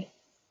Oceanside.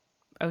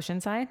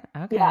 Oceanside?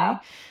 Yeah. Okay.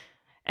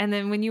 And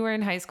then when you were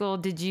in high school,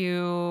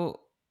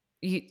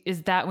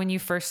 is that when you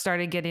first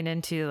started getting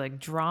into like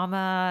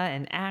drama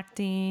and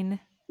acting?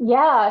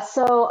 Yeah,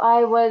 so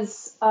I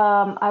was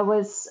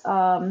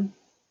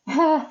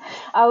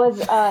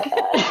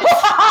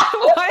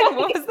Why?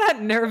 What was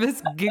that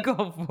nervous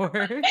giggle for?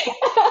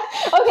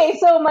 okay,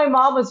 so my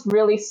mom was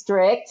really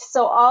strict.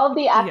 So all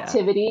the Yeah.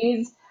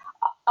 activities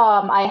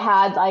I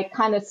had like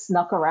kind of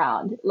snuck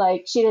around.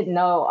 Like she didn't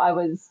know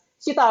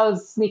she thought I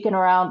was sneaking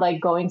around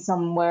like going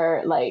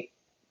somewhere like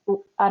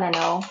I don't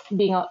know,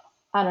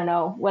 I don't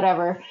know,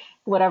 whatever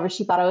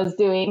she thought I was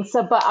doing.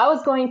 So, but I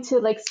was going to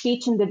like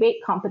speech and debate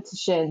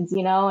competitions,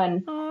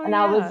 Oh and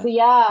I was, yeah.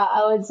 yeah,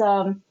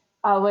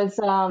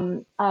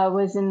 I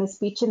was in the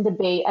speech and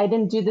debate. I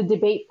didn't do the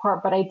debate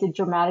part, but I did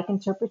dramatic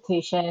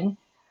interpretation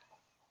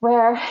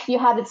where you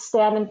had to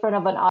stand in front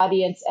of an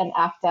audience and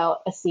act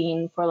out a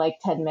scene for like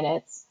 10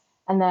 minutes.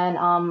 And then,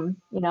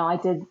 I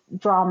did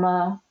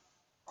drama,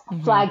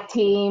 Hmm. flag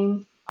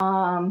team,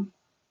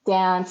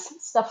 dance,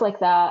 stuff like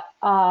that.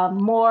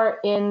 More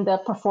in the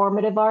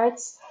performative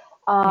arts.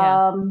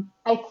 Yeah.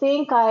 I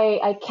think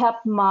I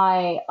kept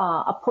my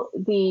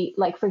the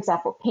like for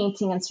example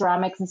painting and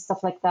ceramics and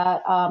stuff like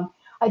that.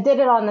 I did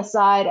it on the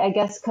side, I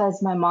guess,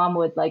 because my mom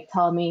would like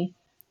tell me,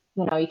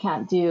 you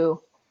can't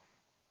do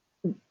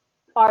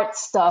art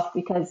stuff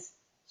because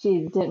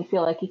she didn't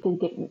feel like you could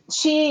get.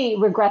 She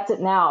regrets it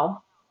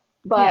now,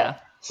 but Yeah.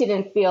 she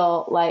didn't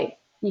feel like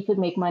you could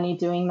make money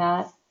doing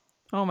that.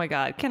 Oh my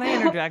God. Can I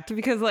interject?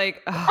 Because,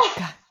 like, oh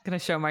God, I'm going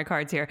to show my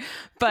cards here.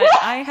 But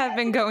I have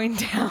been going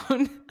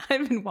down,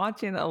 I've been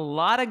watching a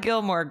lot of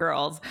Gilmore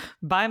Girls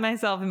by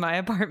myself in my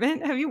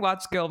apartment. Have you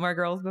watched Gilmore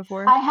Girls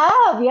before? I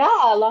have,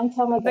 yeah, a long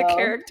time The ago.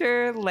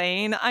 character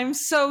Lane, I'm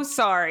so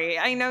sorry.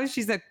 I know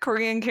she's a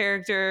Korean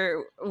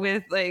character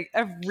with like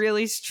a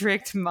really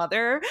strict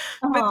mother,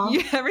 but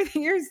Uh-huh.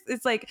 everything you're,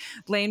 it's like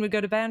Lane would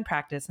go to band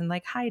practice and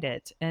like hide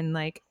it and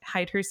like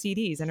hide her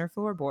CDs in her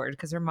floorboard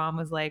because her mom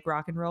was like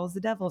rock and roll is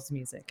the devil's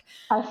music.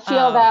 I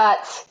feel Um,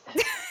 that.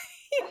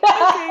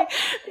 okay,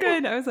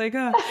 good. I was like,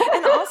 oh.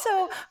 And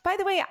also, by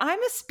the way,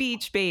 I'm a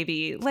speech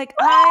baby. Like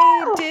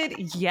I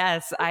did,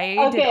 yes,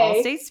 I did all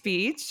Okay, state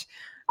speech.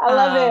 I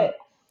love Um, it.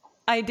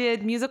 I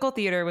did musical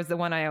theater was the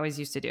one I always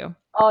used to do.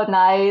 Oh,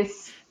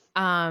 nice.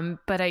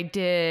 But I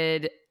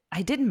did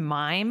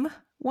mime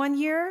one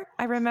year.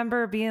 I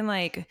remember being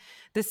like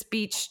the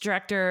speech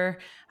director,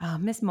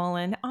 Miss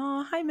Mullen.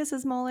 Oh, hi,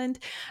 Mrs. Mullen.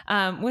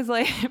 Was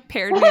like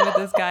paired me with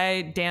this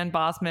guy, Dan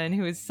Bossman,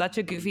 who is such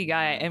a goofy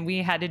guy, and we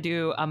had to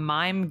do a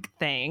mime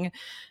thing.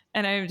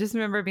 And I just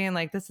remember being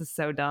like, "This is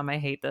so dumb. I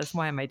hate this.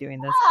 Why am I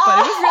doing this?" But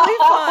it was really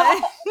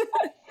fun.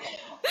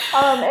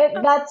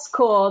 That's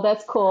cool.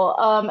 That's cool.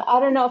 I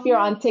don't know if you're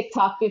Yeah. on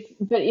TikTok,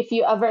 but if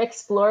you ever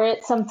explore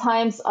it,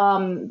 sometimes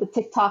the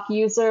TikTok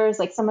users,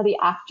 like some of the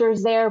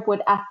actors there,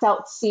 would act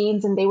out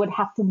scenes and they would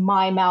have to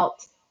mime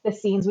out the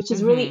scenes, which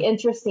is really Hmm.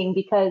 interesting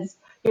because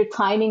your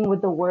timing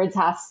with the words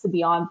has to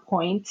be on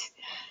point.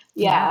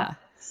 Yeah. Yeah. Oh,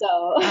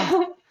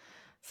 So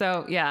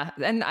so yeah,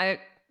 and I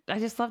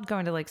just loved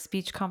going to like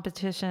speech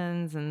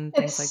competitions and it's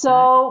things like that.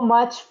 so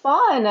much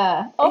fun.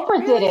 It Oprah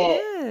did really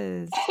it.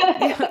 is.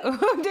 Yeah.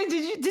 Did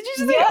you just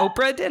say Yeah.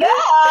 Oprah did Yeah. it?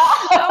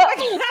 Oh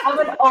my I'm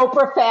an god.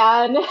 Oprah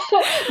fan.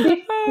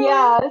 Oh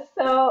Yeah.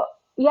 So,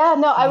 yeah,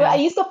 no, my. I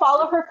Yeah. used to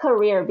follow her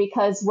career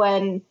because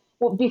well,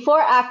 before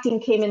acting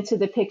came into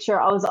the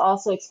picture, I was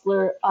also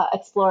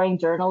exploring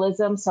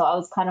journalism. So I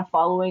was kind of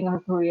following her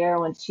career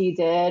when she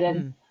did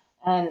Mm,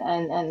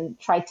 and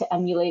tried to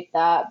emulate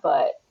that.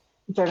 But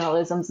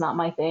journalism's not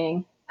my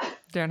thing.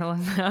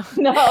 journalism.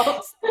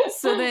 No.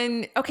 So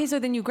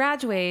then you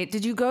graduate.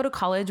 Did you go to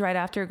college right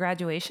after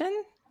graduation?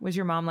 Was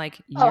your mom like,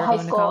 Oh, "You're high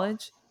going to school.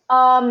 college?"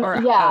 Or oh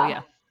Yeah.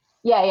 yeah.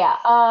 Yeah,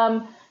 yeah.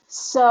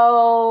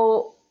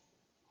 So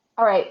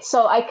all right,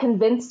 so I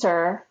convinced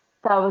her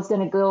that I was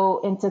going to go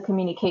into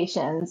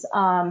communications.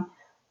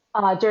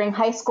 During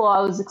high school,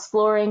 I was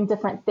exploring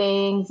different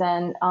things,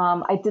 and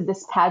I did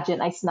this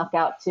pageant. I snuck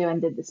out to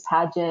and did this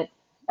pageant,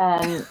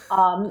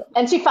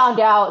 and she found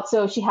out,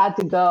 so she had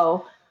to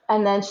go.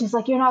 And then she's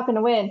like, "You're not going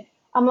to win."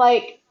 I'm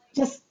like,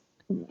 "Just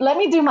let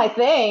me do my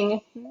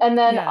thing."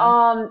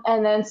 Yeah.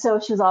 And then so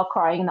she was all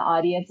crying in the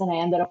audience, and I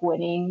ended up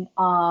winning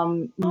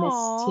Miss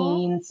Aw.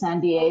 Teen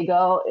San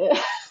Diego.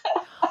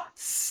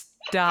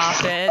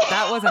 Stop it.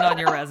 That wasn't on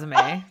your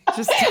resume.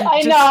 Just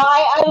I know.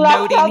 just I left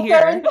noting out here.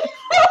 certain.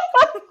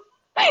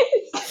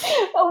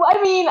 I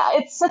mean,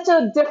 it's such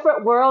a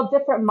different world,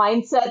 different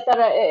mindset that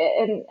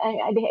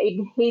I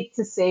hate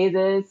to say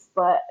this,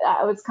 but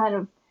I was kind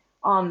of,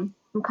 I'm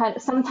kind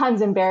of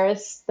sometimes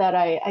embarrassed that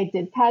I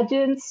did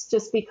pageants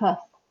just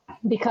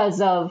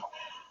because of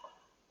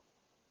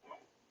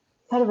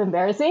kind of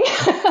embarrassing.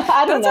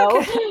 I don't That's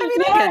okay. know. I mean, You I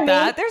know what I get mean?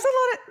 that.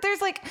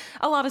 There's like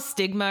a lot of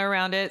stigma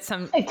around it.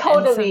 And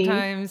Totally.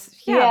 sometimes,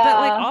 yeah, but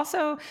like Yeah.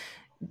 also,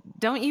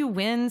 don't you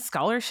win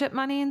scholarship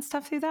money and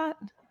stuff through that?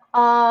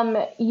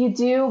 You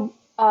do,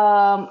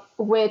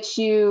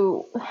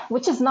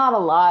 which is not a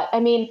lot. I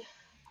mean,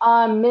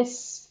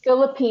 Miss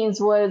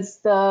Philippines was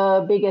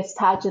the biggest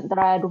pageant that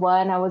I had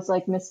won. I was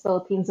like Miss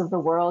Philippines of the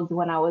world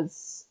when I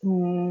was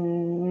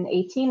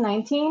 18,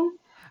 19.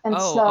 And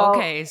Oh, so,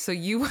 okay. So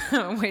you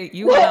wait,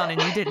 you went on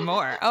and you did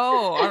more.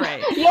 Oh, all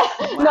right. yeah,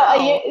 no,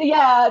 Wow.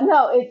 yeah,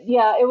 no,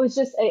 it was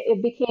just,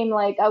 it became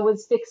like I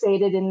was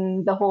fixated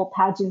in the whole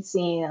pageant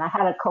scene and I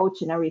had a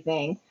coach and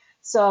everything. Oh,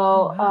 So,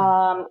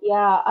 wow.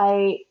 yeah,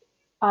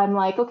 I'm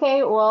like,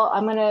 okay, well,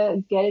 I'm gonna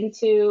get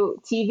into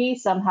TV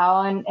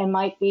somehow, and it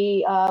might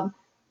be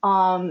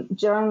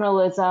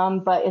journalism,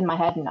 but in my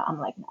head, no, I'm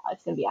like, no,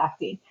 it's gonna be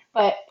acting.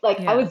 But like,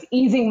 I Yeah. was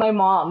easing my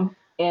mom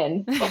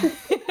in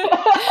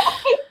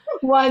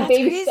one That's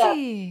baby step.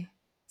 crazy.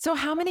 So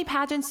how many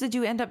pageants did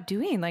you end up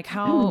doing? Like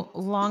how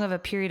long of a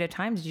period of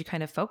time did you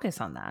kind of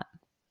focus on that?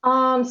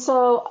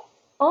 So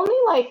only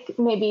like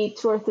maybe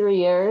 2 or 3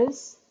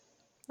 years,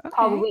 Okay.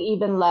 probably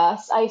even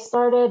less. I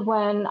started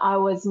when I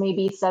was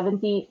maybe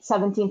 17,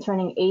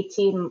 turning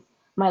 18.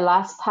 My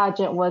last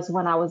pageant was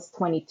when I was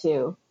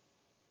 22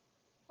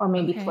 or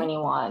maybe Okay.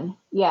 21.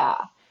 Yeah.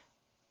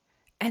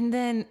 And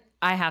then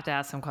I have to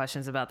ask some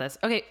questions about this.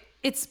 Okay,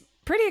 it's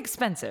pretty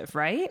expensive,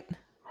 right?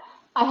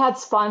 I had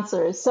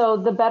sponsors. So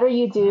the better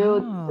you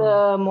do, Oh.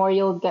 the more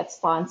you'll get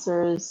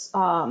sponsors.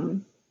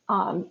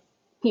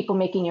 People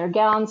making your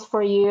gowns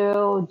for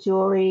you,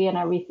 jewelry and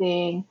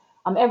everything.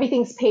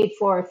 Everything's paid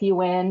for if you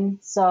win.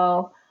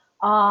 So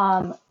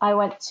I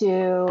went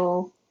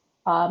to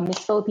Miss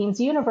Philippines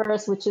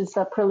Universe, which is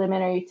the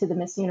preliminary to the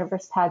Miss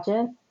Universe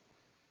pageant.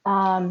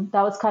 That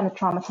was kind of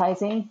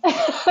traumatizing.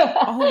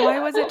 Oh, why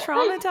was it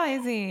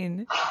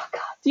traumatizing?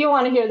 Do you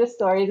want to hear the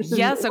story? This is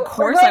Yes, of we're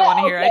course I gonna want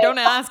to hear. I okay. don't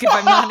ask if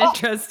I'm not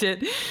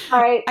interested.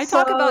 All right. I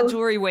talk about So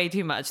jewelry way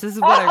too much. This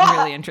is what I'm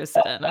really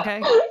interested in,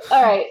 okay?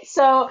 all right.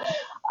 So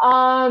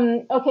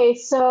okay.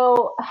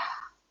 So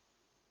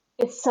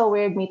it's so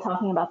weird me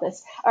talking about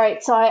this. All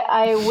right. So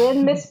I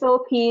win Miss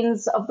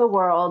Philippines of the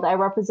world. I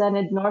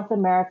represented North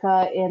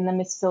America in the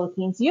Miss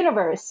Philippines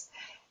universe.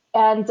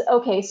 And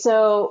okay.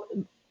 So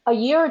a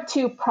year or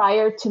two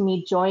prior to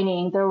me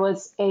joining, there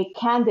was a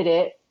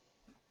candidate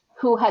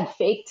who had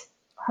faked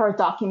her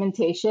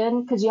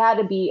documentation because you had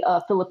to be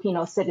a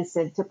Filipino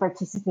citizen to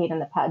participate in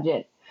the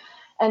pageant.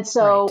 And Right.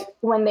 so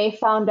when they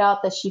found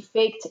out that she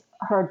faked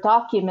her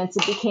documents,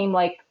 it became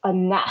like a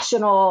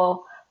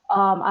national,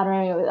 I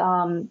don't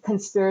know,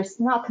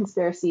 conspiracy, not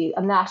conspiracy,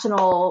 a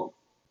national,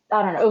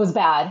 I don't know, it was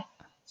bad.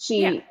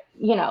 Yeah.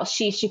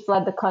 She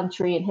fled the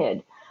country and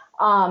hid.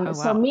 Oh,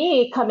 So wow.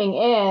 me coming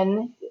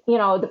in,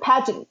 the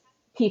pageant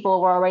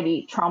people were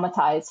already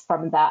traumatized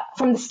from that,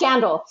 from the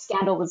scandal.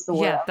 Scandal was the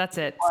word Yeah, I was that's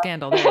looking it.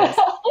 Scandal. There it is.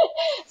 for.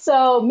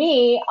 So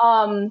me,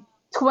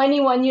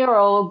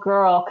 21-year-old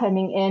girl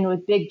coming in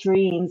with big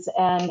dreams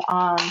and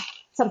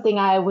something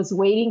I was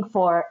waiting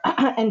for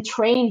and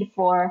trained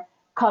for,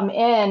 come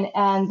in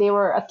and they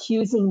were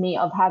accusing me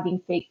of having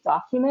fake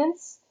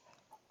documents.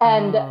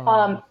 And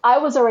Oh. I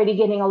was already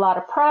getting a lot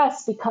of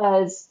press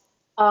because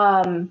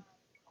um,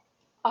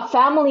 a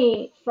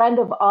family friend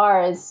of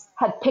ours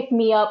had picked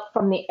me up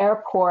from the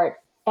airport,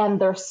 and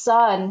their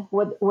son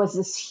was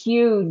this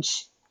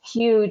huge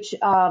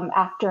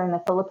actor in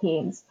the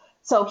Philippines.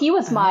 So he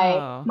was my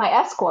Oh. my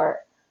escort.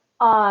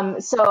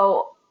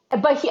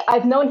 But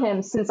I've known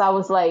him since I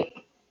was like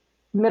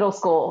middle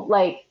school,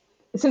 like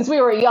since we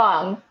were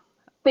young.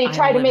 They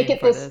try I'm to make living it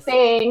for this this.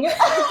 thing.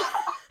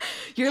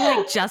 You're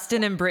like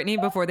Justin and Brittany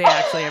before they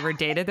actually ever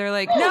dated. They're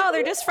like, no,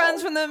 they're just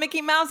friends from the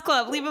Mickey Mouse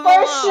Club. Leave them For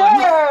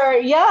alone. sure,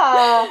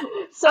 yeah.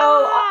 So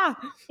Ah.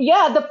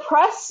 yeah, the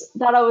press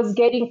that I was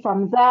getting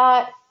from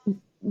that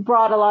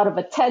brought a lot of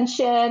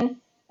attention.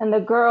 And the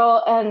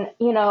girl, and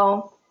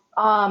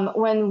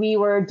when we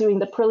were doing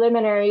the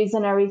preliminaries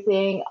and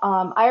everything,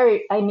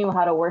 I knew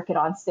how to work it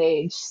on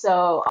stage.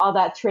 So all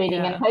that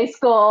training in Yeah. high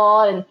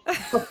school and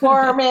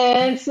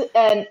performance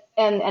and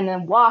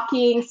then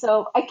walking,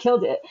 so I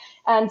killed it.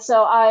 And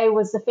so I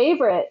was the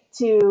favorite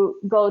to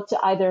go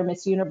to either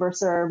Miss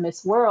Universe or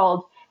Miss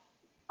World.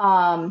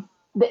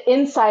 The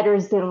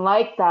insiders didn't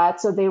like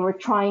that, so they were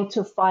trying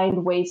to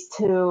find ways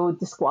to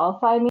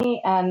disqualify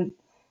me and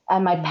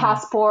my Mm,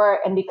 passport.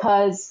 And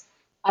because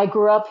I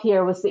grew up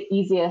here was the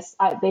easiest,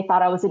 they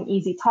thought I was an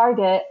easy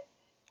target.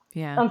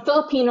 yeah.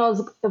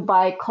 Filipinos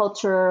by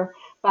culture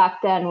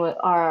back then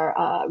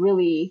are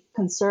really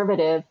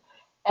conservative.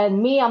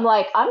 And me, I'm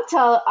like, I'm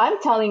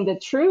telling the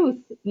truth,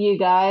 you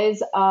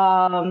guys.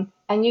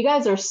 And you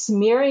guys are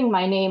smearing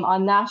my name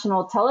on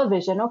national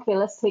television. Okay,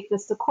 let's take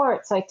this to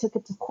court. So I took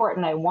it to court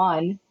and I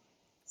won.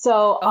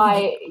 So Oh,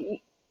 you.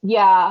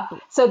 yeah.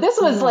 So this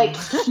was like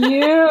Ooh.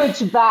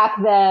 huge back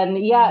then.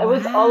 Yeah, it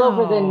was all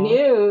over the Wow.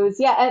 news.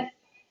 Yeah, and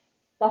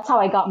that's how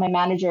I got my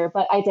manager.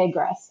 But I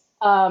digress.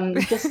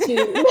 Just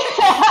to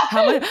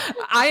How much?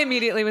 I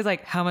immediately was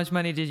like, how much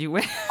money did you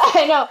win?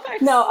 I know. I'm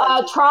No, such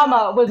a snob.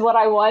 trauma was what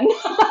I won.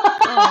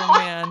 Oh,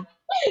 man.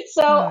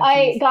 So Oh,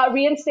 I geez. got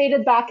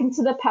reinstated back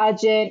into the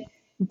pageant,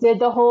 did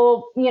the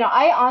whole,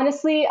 I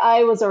honestly,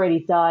 I was already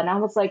done. I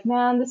was like,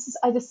 man,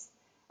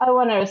 I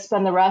want to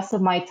spend the rest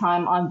of my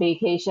time on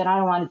vacation. I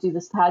don't want to do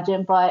this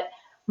pageant. But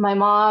my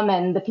mom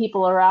and the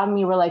people around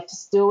me were like,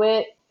 just do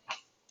it.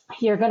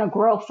 You're going to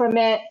grow from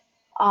it.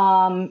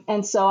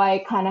 And so I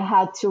kind of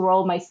had to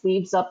roll my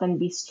sleeves up and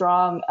be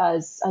strong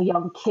as a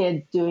young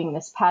kid doing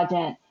this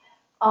pageant.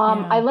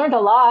 I Yeah. learned a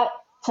lot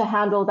to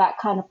handle that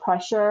kind of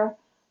pressure.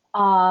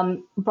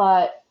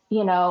 But,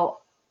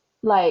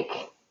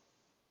 like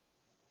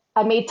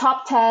I made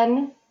top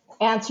 10,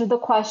 answered the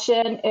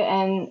question,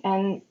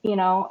 and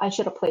I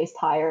should have placed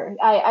higher.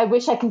 I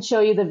wish I could show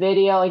you the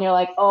video and you're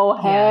like, oh,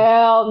 Yeah.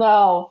 hell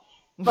no.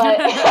 But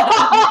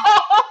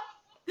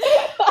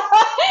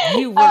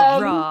You were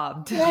um,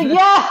 robbed.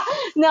 yeah,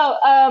 no,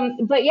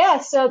 but yeah,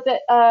 so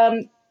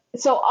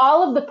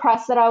all of the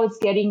press that I was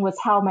getting was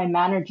how my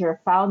manager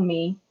found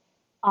me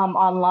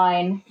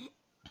online.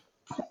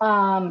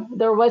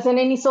 There wasn't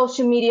any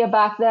social media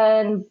back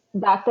then.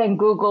 Back then,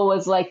 Google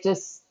was like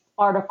just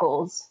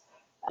articles.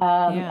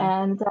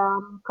 Yeah. And a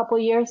couple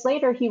of years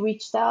later, he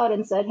reached out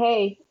and said,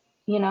 "Hey,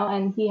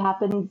 and he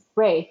happened,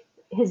 Ray.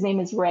 His name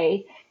is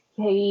Ray.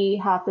 He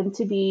happened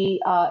to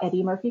be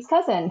Eddie Murphy's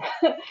cousin."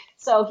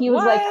 So he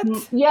was like,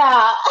 What?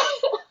 "Yeah."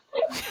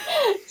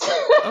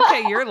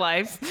 Okay, your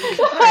life.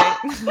 All right.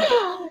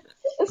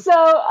 So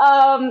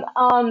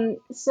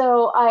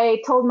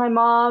I told my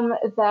mom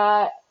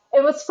that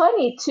it was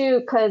funny too,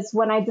 because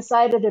when I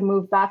decided to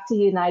move back to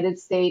the United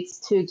States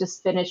to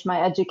just finish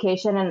my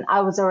education, and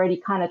I was already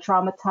kind of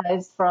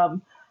traumatized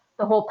from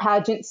the whole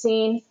pageant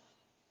scene,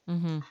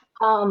 Hmm.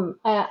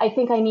 I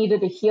think I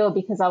needed to heal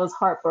because I was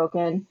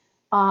heartbroken.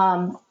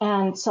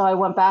 And so I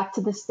went back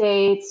to the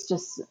States,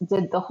 just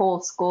did the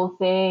whole school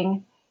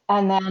thing.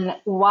 And then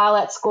while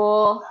at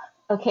school,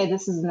 okay,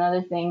 this is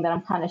another thing that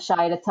I'm kind of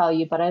shy to tell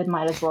you, but I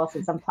might as well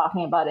since I'm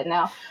talking about it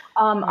now.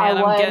 I Man,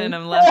 I'm getting won.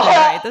 them left and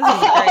right. This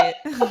is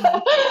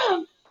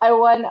great. I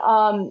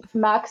won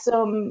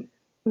Maxim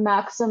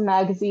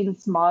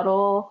magazine's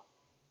model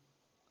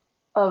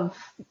of,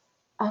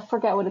 I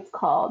forget what it's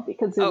called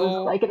because it was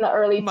Oh like in the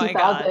early my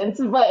God.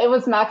 2000s, but it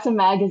was Maxim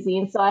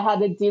magazine, so I had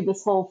to do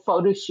this whole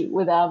photo shoot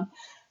with them,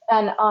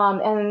 and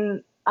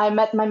I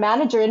met my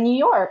manager in New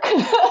York.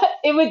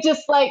 It was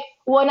just like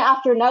one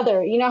after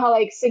another. You know how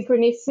like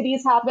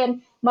synchronicities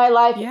happen. My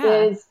life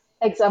Yeah. is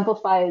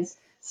exemplifies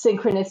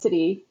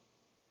synchronicity.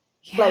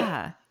 like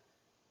Yeah.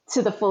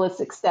 to the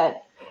fullest extent.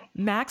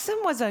 Maxim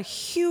was a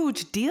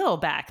huge deal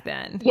back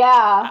then.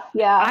 Yeah,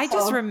 yeah. I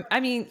just, So I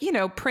mean,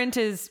 print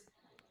is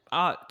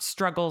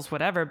struggles,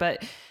 whatever.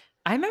 But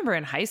I remember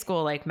in high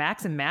school, like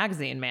Maxim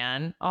magazine,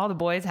 man, all the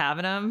boys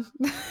having them,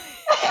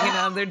 hanging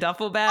out of their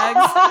duffel bags.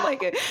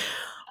 Like,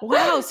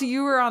 wow. So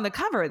you were on the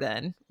cover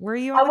then? Were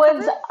you on the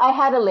cover? I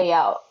had a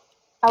layout.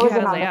 I You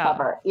had wasn't a on the layout.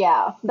 cover.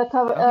 Yeah,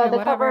 Okay, the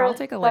whatever. I'll cover.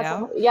 take a That's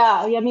layout.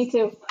 yeah, yeah. Me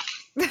too.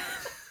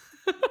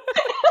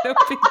 No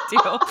big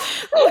deal.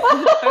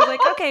 I was like,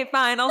 okay,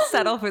 fine. I'll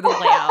settle for the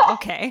layout.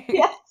 Okay.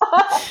 Yeah.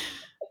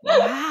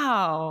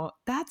 Wow.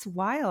 That's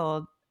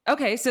wild.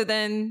 Okay. So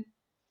then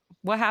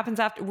what happens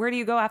after? Where do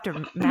you go after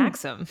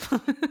Maxim?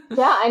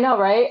 Yeah, I know,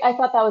 right? I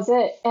thought that was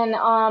it.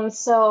 And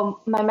so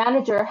my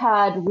manager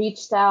had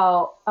reached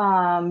out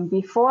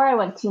before I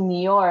went to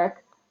New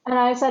York, and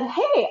I said,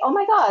 "Hey, oh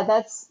my God,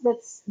 that's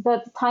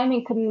the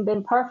timing couldn't have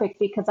been perfect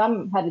because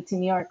I'm headed to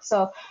New York."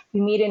 So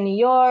we meet in New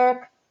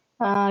York.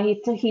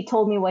 He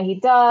told me what he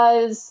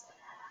does,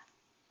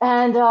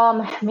 and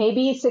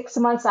maybe 6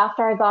 months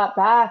after I got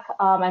back,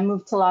 I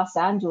moved to Los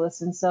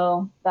Angeles, and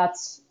so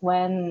that's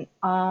when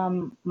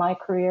my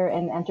career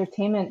in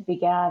entertainment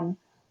began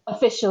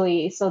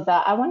officially. So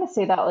that I want to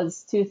say that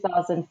was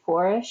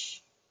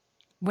 2004-ish.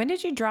 When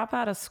did you drop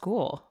out of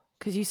school?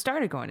 Because you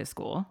started going to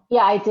school.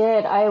 Yeah, I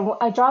did.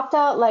 I dropped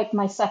out like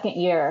my second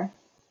year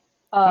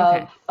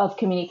Okay. of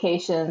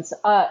communications.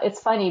 It's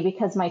funny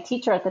because my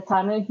teacher at the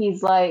time,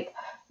 he's like,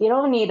 "You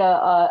don't need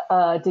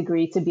a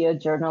degree to be a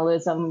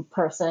journalism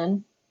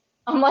person."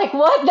 I'm like,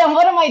 "What? Then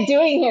what am I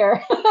doing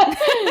here?"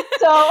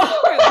 So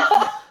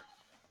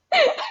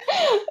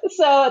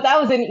so that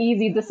was an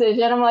easy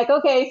decision. I'm like,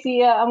 "Okay, see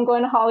ya. I'm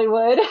going to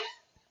Hollywood."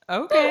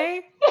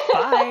 Okay.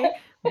 Bye.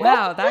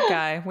 Wow, that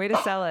guy. Way to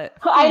sell it.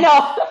 I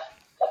know.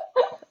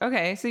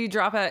 Okay, so you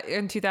drop out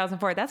in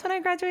 2004. That's when I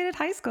graduated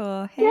high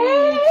school. Hey.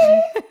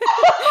 Yay!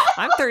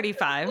 I'm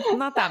 35. I'm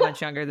not that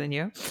much younger than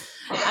you.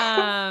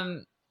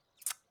 Um,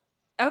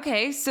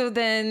 okay, so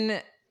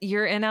then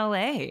you're in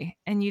LA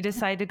and you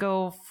decide to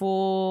go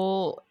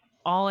full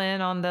all in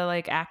on the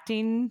like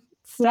acting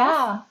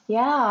stuff.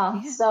 Yeah,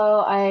 yeah. Yeah.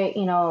 So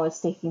was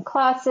taking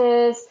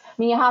classes. I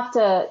mean, you have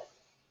to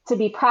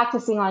be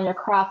practicing on your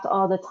craft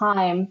all the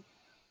time.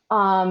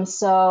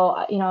 So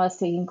I was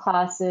taking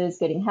classes,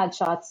 getting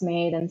headshots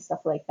made and stuff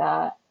like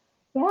that.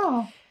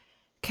 Yeah.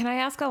 Can I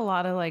ask a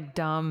lot of like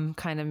dumb,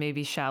 kind of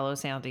maybe shallow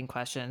sounding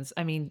questions?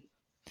 I mean,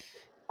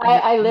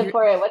 I live you're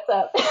for it. What's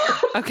up?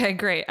 okay,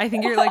 great. I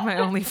think you're like my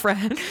only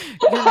friend.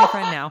 You're my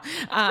friend now.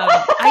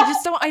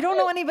 I don't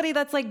know anybody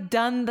that's like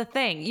done the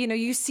thing.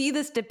 You see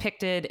this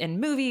depicted in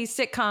movies,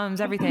 sitcoms,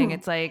 everything.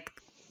 It's like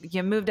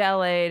you moved to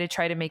LA to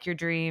try to make your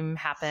dream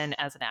happen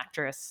as an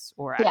actress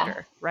or Yeah,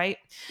 actor, right?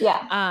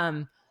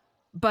 yeah,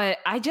 But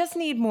I just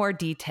need more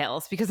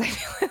details because I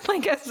feel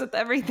like as with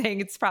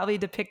everything, it's probably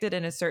depicted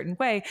in a certain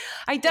way.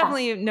 I yeah.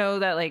 definitely know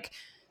that like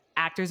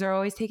actors are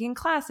always taking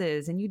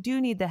classes and you do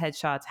need the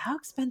headshots. How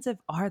expensive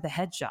are the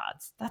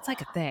headshots? That's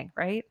like a thing,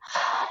 right?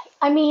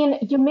 I mean,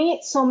 you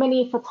meet so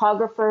many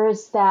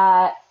photographers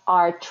that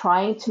are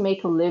trying to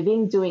make a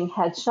living doing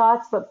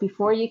headshots, but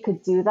before you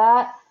could do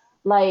that,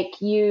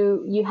 like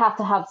you have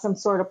to have some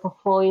sort of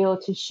portfolio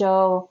to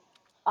show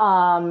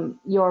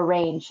your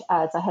range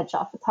as a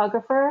headshot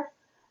photographer.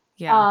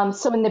 Yeah.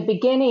 So in the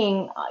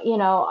beginning,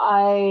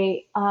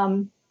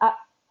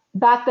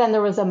 back then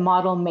there was a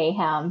model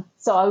mayhem.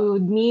 So I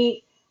would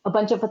meet a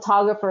bunch of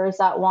photographers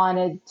that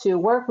wanted to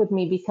work with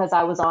me because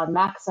I was on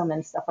Maxim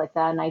and stuff like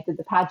that, and I did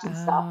the pageant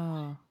stuff.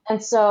 Oh.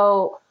 And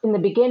so in the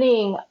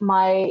beginning,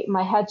 my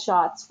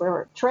headshots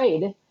were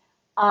trade.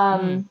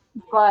 Mm.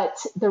 But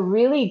the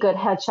really good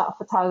headshot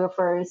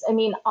photographers, I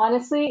mean,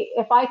 honestly,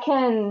 if I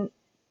can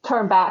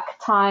turn back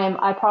time,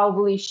 I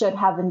probably should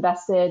have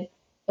invested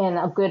in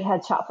a good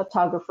headshot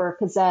photographer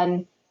because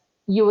then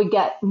you would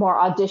get more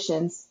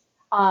auditions.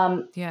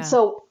 Yeah.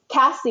 So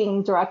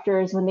casting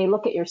directors, when they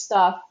look at your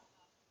stuff,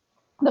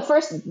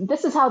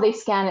 this is how they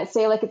scan it.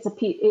 Say like it's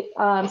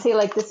say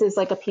like this is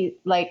like a piece,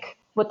 like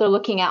what they're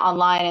looking at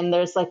online, and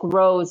there's like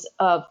rows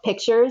of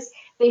pictures.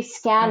 They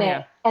scan Oh it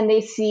yeah. and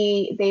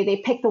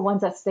they pick the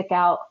ones that stick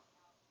out.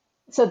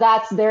 So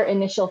that's their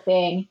initial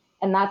thing,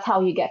 and that's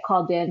how you get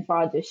called in for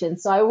auditions.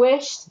 So I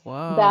wished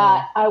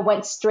that Whoa. I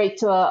went straight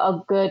to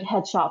a good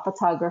headshot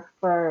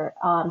photographer.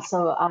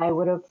 So I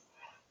would have,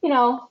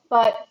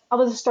 but I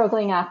was a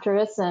struggling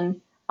actress,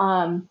 and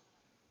um,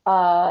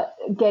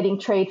 getting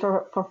trade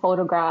for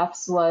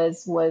photographs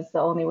was the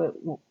only way,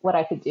 what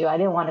I could do. I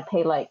didn't want to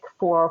pay like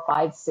 $400 or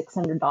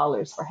 $500,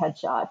 $600 for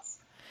headshots.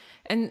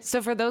 And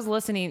so for those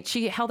listening,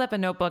 she held up a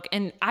notebook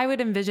and I would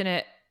envision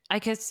it, I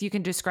guess you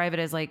can describe it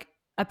as like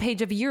a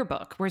page of a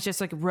yearbook where it's just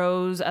like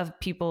rows of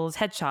people's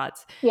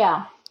headshots.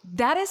 Yeah,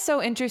 That is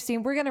so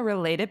interesting. We're going to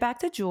relate it back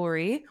to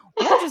jewelry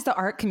or just the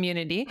art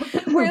community,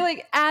 where,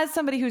 like, as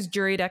somebody who's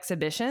juried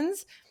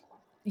exhibitions,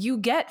 you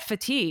get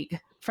fatigue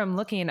from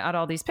looking at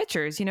all these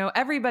pictures.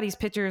 Everybody's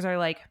pictures are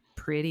like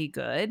pretty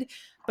good.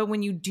 But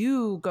when you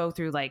do go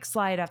through like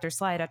slide after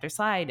slide after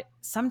slide,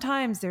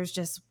 sometimes there's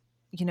just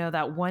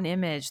that one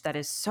image that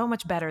is so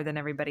much better than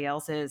everybody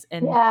else's.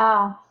 And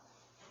Yeah.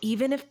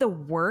 even if the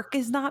work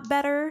is not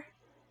better,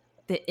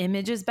 the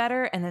image is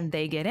better, and then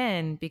they get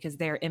in because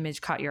their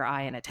image caught your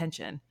eye and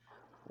attention.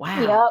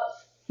 Wow.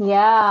 Yep.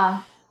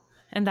 Yeah.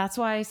 And that's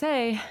why I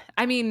say,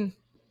 I mean,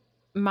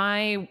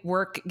 my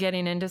work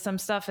getting into some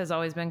stuff has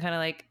always been kind of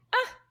like,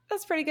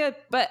 that's pretty good.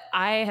 But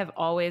I have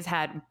always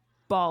had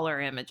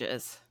baller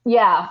images.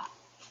 Yeah.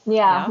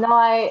 Yeah. Yep. No,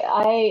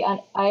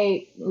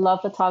 I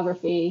love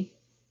photography.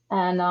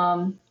 And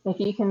if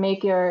you can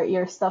make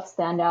your stuff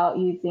stand out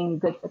using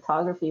good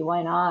photography,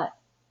 why not?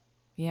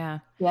 Yeah.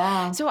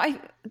 Yeah. So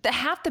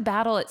half the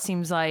battle, it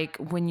seems like,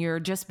 when you're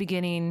just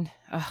beginning,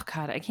 oh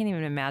God, I can't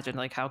even imagine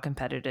like how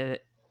competitive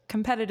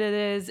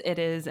it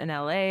is in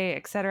LA,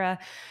 et cetera.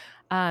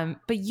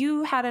 But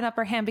you had an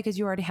upper hand because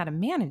you already had a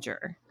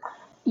manager.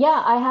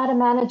 Yeah, I had a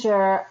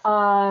manager.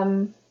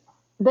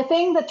 The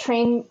thing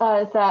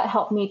that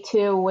helped me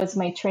too was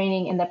my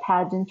training in the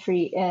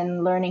pageantry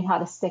in learning how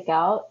to stick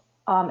out,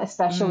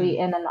 especially Mm,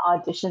 in an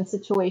audition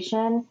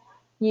situation.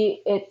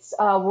 It's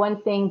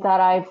one thing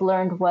that I've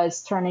learned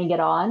was turning it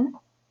on.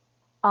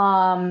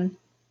 Um,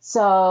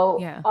 so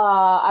yeah.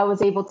 I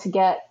was able to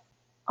get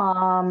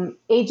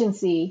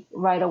agency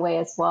right away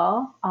as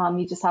well.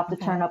 You just have to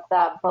turn Okay. up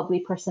that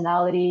bubbly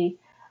personality.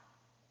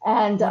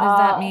 And What does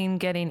that mean,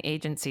 getting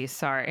agency?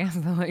 Sorry.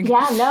 Like,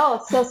 yeah,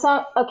 no.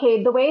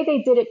 Okay, the way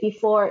they did it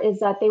before is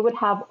that they would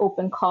have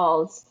open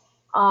calls.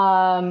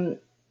 Um,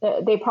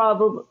 they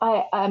probably,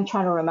 I'm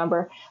trying to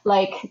remember,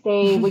 like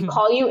they would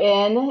call you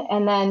in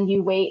and then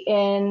you wait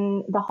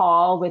in the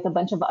hall with a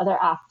bunch of other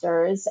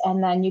actors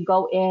and then you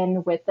go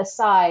in with the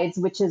sides,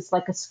 which is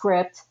like a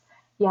script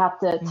you have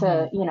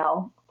hmm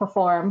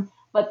perform.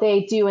 But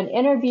they do an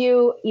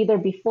interview either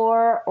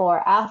before or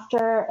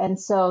after. And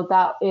so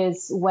that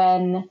is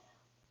when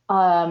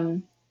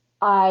um,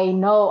 I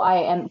know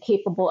I am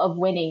capable of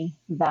winning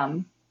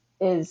them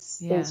is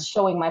Yeah.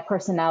 showing my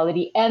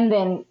personality and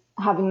then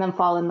having them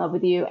fall in love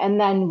with you and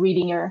then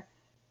reading your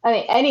I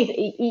mean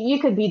anything you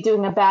could be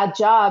doing a bad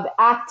job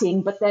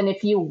acting but then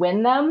if you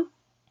win them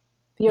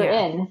you're Yeah.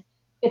 in.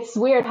 It's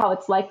weird how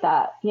it's like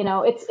that,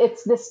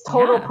 it's this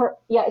Yeah.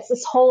 yeah, it's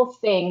this whole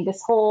thing,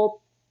 this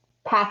whole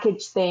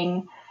package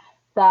thing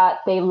that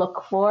they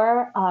look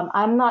for.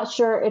 I'm not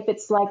sure if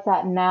it's like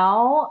that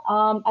now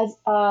as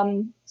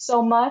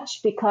so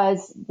much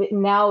because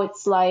now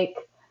it's like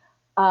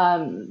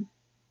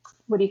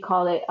what do you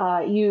call it?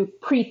 You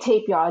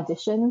pre-tape your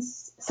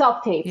auditions,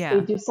 self-tapes.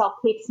 They Yeah. do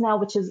self-tapes now,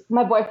 which is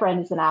my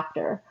boyfriend is an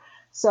actor,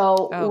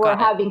 so Oh, we're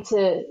got it. having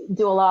to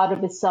do a lot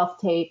of his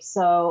self-tapes.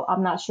 So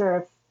I'm not sure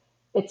if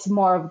it's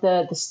more of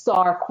the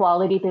star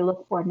quality they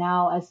look for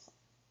now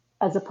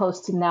as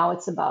opposed to now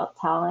it's about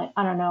talent.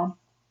 I don't know.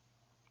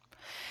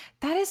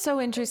 That is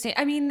so interesting.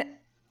 I mean,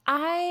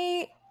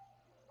 I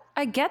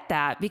I get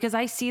that because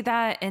I see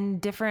that in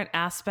different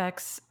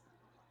aspects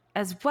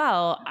as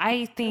well.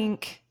 I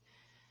think,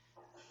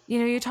 you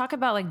talk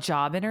about like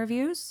job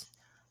interviews.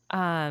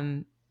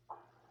 Um,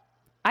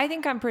 I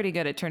think I'm pretty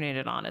good at turning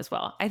it on as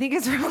well. I think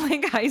it's from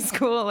like high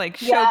school, like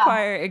show Yeah,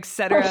 choir,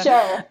 for etc.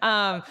 sure.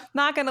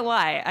 Not gonna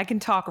lie, I can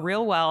talk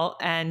real well,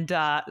 and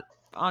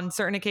on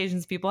certain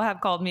occasions, people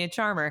have called me a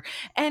charmer.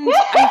 And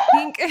I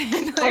think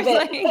I there's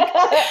bet. like,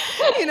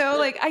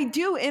 like I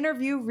do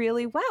interview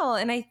really well,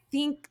 and I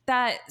think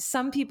that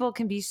some people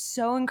can be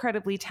so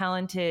incredibly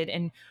talented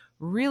and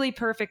really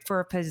perfect for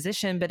a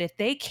position, but if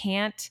they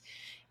can't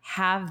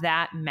have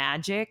that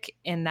magic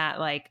in that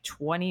like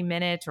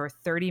 20-minute or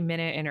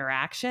 30-minute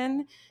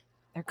interaction,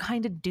 they're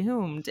kind of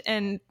doomed.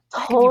 And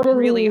that can be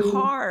really Totally.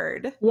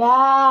 hard.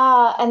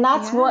 Yeah, and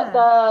that's what Yeah.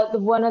 the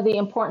one of the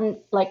important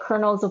like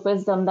kernels of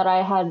wisdom that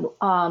I had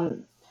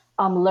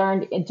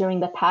learned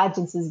during the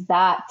pageants is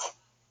that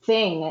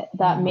thing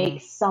that Mm-hmm.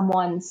 makes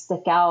someone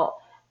stick out.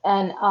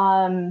 And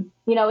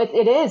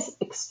it is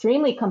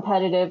extremely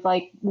competitive.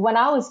 Like when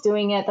I was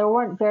doing it, there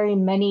weren't very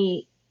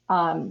many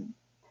um,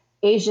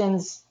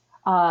 Asians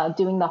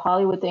doing the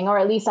Hollywood thing, or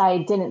at least I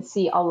didn't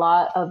see a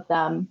lot of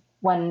them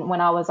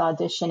when I was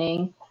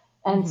auditioning.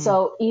 And Mm-hmm.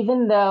 so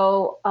even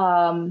though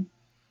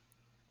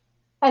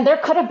and there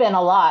could have been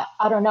a lot,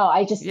 I don't know,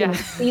 I just Yeah.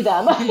 didn't see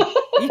them.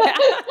 Yeah.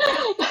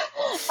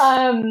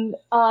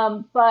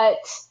 But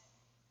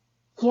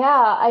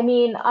yeah, I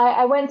mean,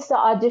 I went to the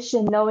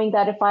audition knowing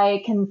that if I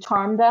can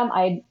charm them,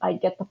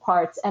 I'd get the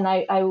parts, and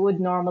I would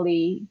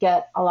normally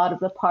get a lot of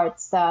the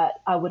parts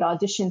that I would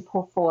audition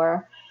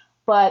for.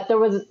 But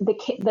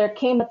there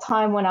came a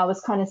time when I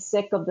was kind of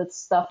sick of the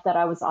stuff that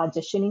I was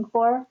auditioning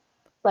for.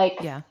 Like,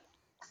 Yeah.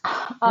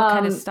 What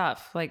kind of um,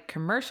 stuff? Like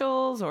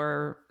commercials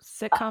or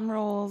sitcom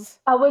roles?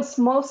 I was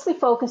mostly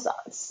focused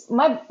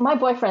on my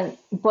boyfriend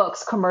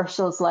books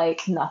commercials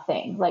like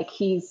nothing. Like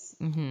he's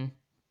Mm-hmm.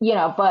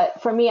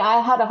 but for me,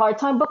 I had a hard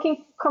time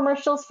booking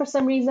commercials for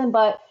some reason,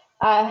 but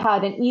I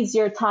had an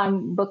easier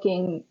time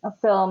booking a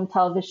film,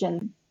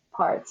 television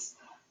parts.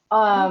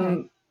 Okay.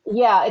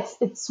 Yeah,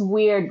 it's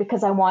weird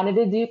because I wanted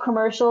to do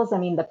commercials. I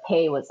mean, the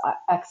pay was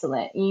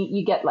excellent.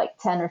 You get like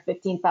 $10,000 or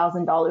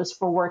 $15,000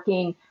 for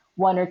working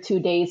 1 or 2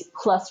 days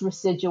plus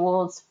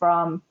residuals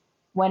from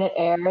when it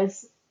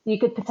airs. You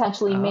could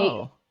potentially make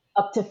Oh,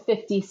 up to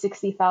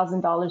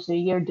 $50,000-$60,000 a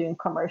year doing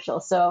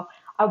commercials. So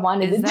I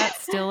wanted is to. that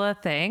still a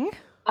thing?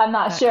 I'm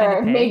not That kind of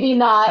sure. pay? Maybe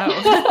not.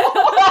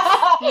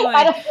 Oh, I'm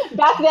like,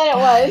 Back then it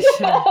gosh.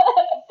 was.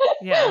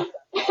 Yeah.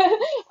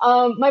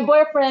 My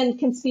boyfriend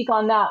can speak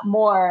on that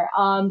more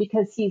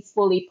because he's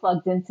fully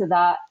plugged into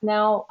that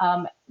now.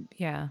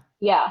 Yeah.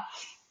 Yeah,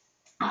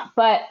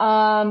 but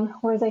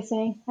what was I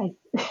saying? Oh,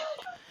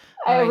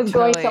 I I was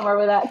going totally. somewhere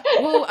with that.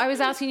 Well, I was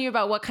asking you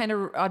about what kind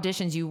of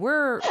auditions you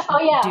were Oh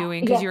yeah,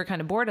 doing because yeah, you were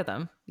kind of bored of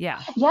them. Yeah.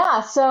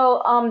 yeah.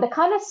 So the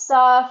kind of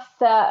stuff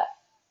that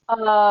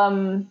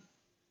um,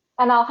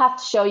 and I'll have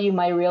to show you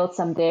my reel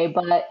someday,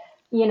 but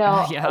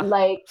Yeah.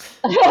 like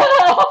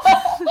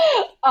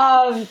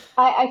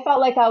I felt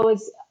like I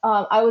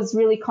was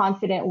really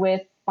confident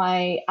with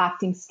my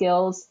acting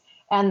skills,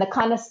 and the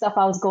kind of stuff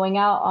I was going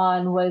out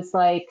on was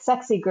like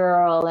sexy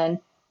girl, and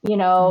you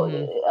know,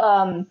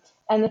 Hmm.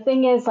 and the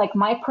thing is, like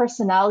my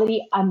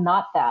personality, I'm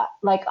not that.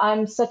 Like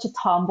I'm such a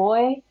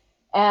tomboy,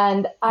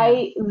 and Yeah.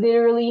 I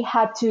literally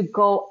had to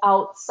go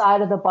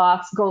outside of the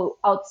box, go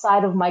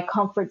outside of my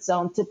comfort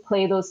zone to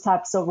play those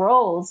types of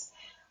roles.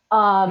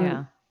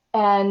 Um,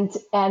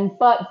 Yeah.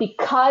 but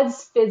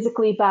because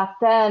physically back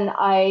then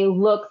I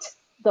looked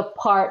the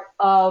part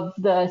of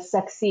the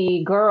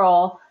sexy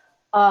girl,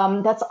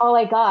 that's all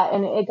I got,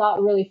 and it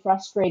got really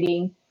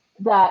frustrating.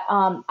 That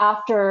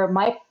after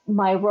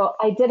my role,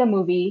 I did a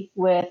movie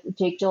with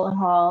Jake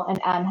Gyllenhaal and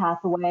Anne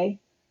Hathaway,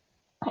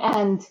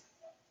 and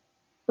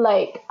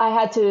like I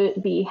had to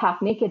be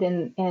half naked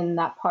in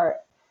that part.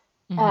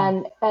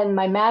 Hmm. And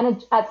my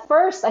manager, at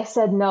first I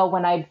said no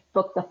when I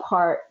booked the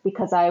part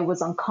because I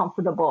was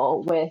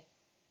uncomfortable with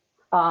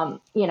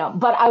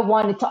but I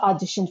wanted to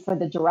audition for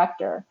the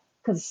director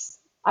because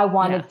I Yeah.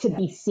 wanted to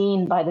be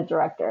seen by the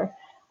director.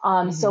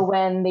 So Hmm.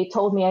 when they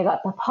told me I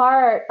got the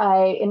part,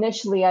 I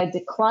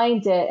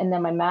declined it, and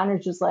then my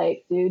manager's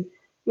like, "Dude,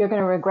 you're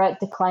gonna regret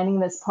declining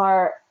this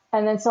part."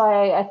 And then so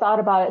I thought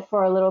about it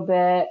for a little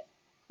bit,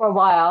 for a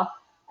while,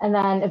 and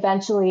then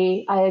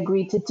eventually I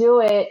agreed to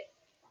do it,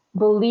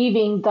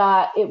 believing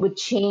that it would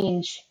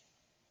change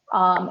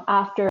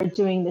after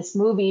doing this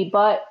movie,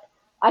 but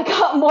I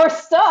got more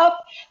stuff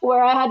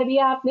where I had to be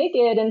half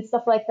naked and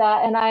stuff like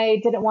that, and I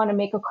didn't want to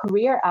make a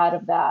career out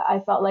of that.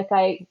 I felt like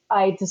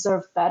I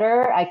deserved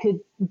better. I could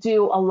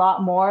do a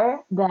lot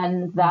more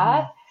than Hmm.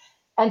 that,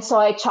 and so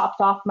I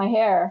chopped off my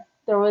hair.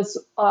 There was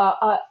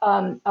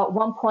at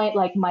one point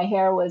like my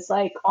hair was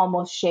like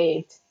almost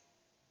shaved.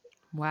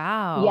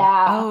 Wow.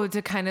 Yeah, Oh,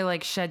 to kind of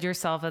like shed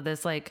yourself of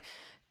this like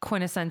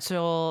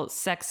quintessential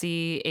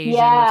sexy Asian with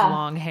yeah,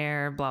 long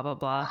hair, blah, blah,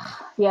 blah.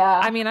 yeah.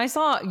 I mean, I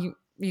saw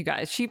you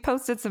guys, she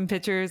posted some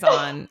pictures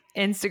on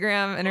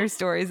Instagram and her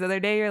stories the other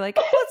day. You're like,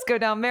 let's go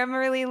down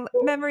memory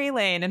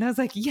lane. And I was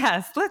like,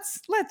 yes, let's,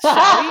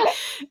 shall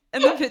we?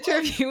 And the picture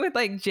of you with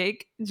like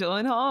Jake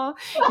Gyllenhaal,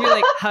 you're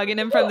like hugging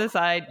him from the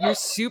side. You're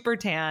super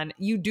tan.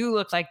 You do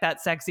look like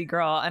that sexy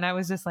girl. And I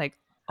was just like,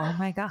 oh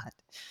my God.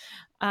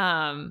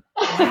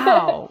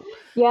 Wow.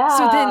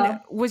 So then Yeah.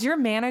 was your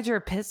manager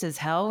pissed as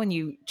hell when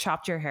you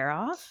chopped your hair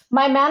off?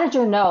 My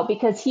manager, no,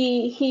 because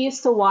he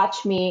used to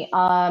watch me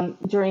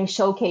during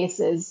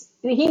showcases.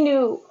 He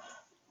knew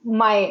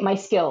my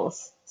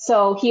skills,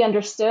 so he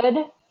understood.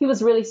 He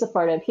was really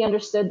supportive. He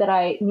understood that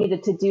I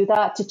needed to do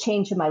that to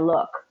change my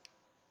look.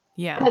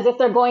 Yeah. Because if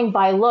they're going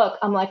by look,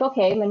 I'm like,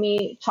 okay, let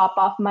me chop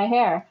off my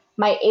hair.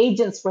 My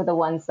agents were the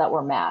ones that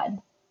were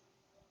mad.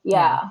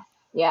 Yeah. Yeah,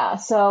 yeah.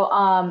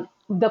 So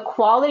the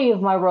quality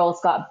of my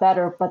roles got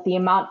better, but the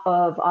amount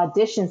of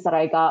auditions that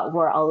I got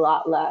were a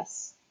lot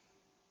less.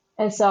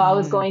 And so I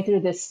was Mm. going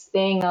through this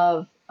thing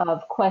of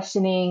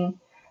questioning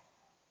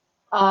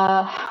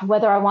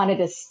whether I wanted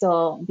to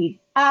still be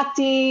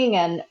acting,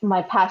 and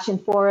my passion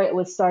for it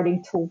was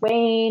starting to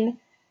wane.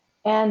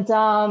 And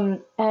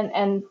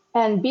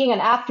being an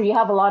actor, you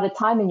have a lot of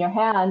time in your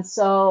hands,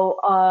 so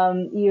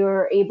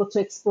you're able to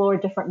explore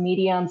different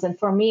mediums. And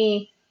for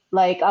me,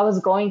 like I was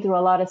going through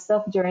a lot of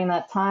stuff during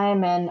that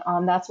time, and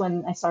that's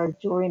when I started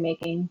jewelry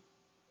making.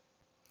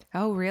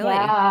 Oh, really?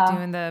 Yeah.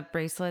 Doing the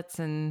bracelets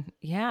and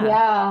yeah.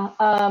 Yeah,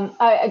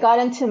 I got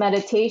into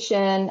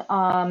meditation,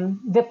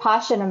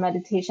 Vipassana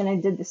meditation. I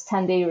did this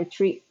 10-day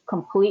retreat,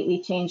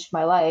 completely changed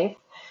my life.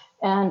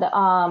 And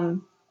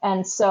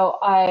so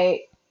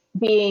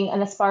being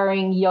an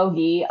aspiring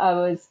yogi, I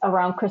was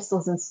around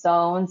crystals and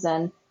stones,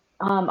 and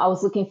I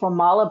was looking for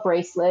mala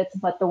bracelets,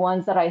 but the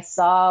ones that I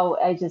saw,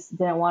 I just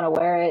didn't want to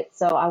wear it.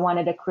 So I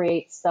wanted to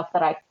create stuff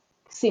that I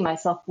see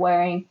myself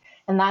wearing.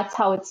 And that's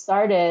how it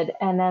started.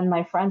 And then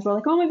my friends were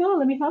like, oh my God,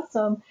 let me have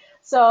some.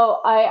 So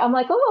I'm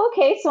like, oh,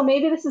 okay. So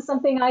maybe this is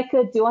something I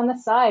could do on the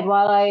side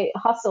while I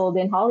hustled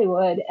in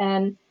Hollywood.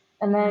 And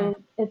Yeah. then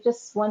it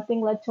just one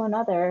thing led to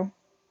another.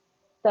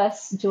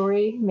 Thus,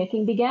 jewelry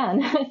making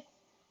began.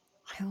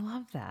 I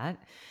love that.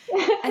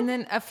 And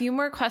then a few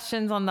more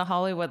questions on the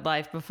Hollywood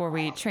life before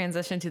we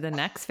transition to the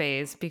next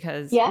phase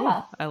because ooh,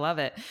 Yeah. I love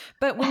it.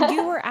 But when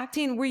you were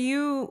acting, were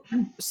you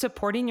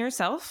supporting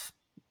yourself?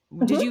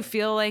 did Mhm. you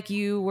feel like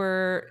you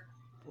were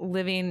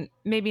living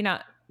maybe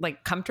not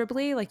like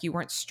comfortably, like you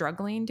weren't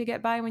struggling to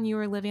get by when you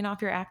were living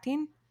off your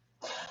acting?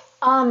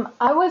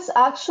 I was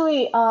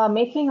actually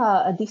making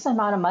a decent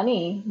amount of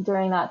money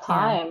during that Yeah.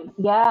 time.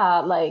 Yeah,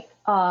 like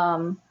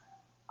um,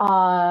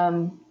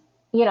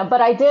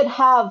 but I did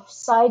have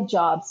side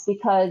jobs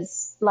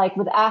because, like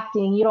with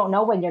acting, you don't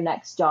know when your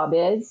next job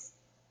is.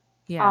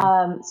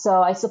 Yeah.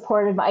 So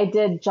I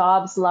did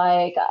jobs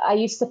like I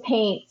used to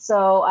paint,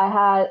 so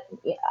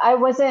I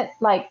wasn't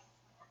like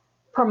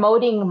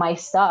promoting my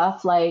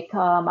stuff. Like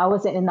I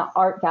wasn't in the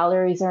art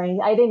galleries or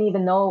anything. I didn't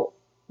even know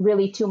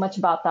really too much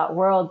about that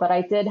world, but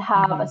I did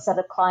have a Hmm. set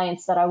of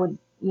clients that I would,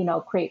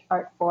 create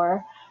art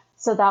for.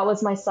 So that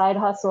was my side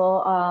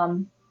hustle,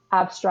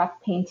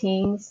 abstract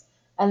paintings.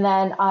 And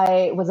then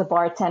I was a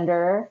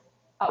bartender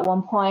at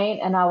one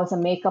point, and I was a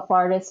makeup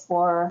artist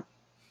for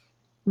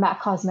MAC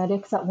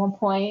Cosmetics at one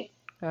point.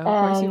 Oh, of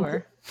course you And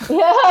were.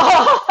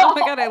 yeah. Oh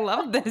my God, I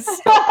love this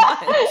so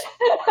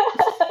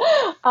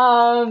much.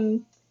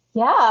 um,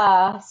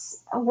 yeah.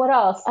 What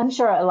else? I'm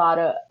sure a lot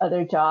of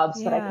other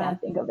jobs, but I Yeah.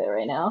 can't think of it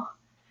right now.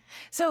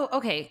 So,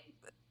 okay,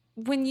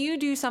 when you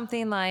do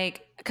something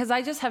like, because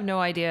I just have no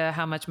idea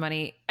how much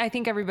money, I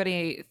think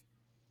everybody,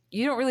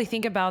 you don't really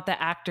think about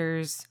the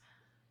actors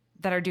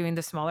that are doing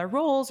the smaller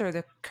roles or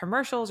the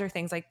commercials or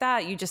things like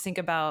that. You just think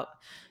about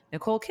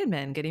Nicole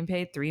Kidman getting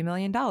paid $3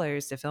 million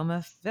to film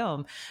a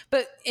film.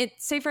 But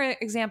say, for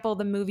example,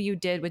 the movie you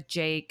did with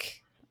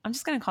Jake, I'm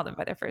just going to call them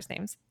by their first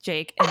names,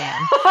 Jake and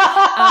Anne.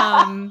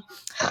 Um,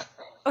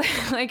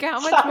 like how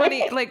much Sorry.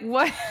 money, like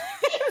what?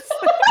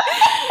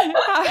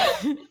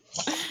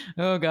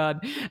 Oh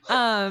God.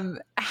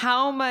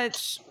 How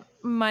much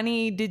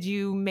money did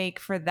you make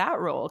for that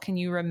role? Can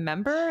you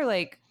remember?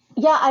 Like,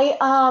 Yeah,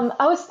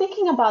 I was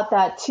thinking about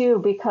that too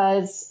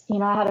because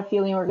I had a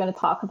feeling we were going to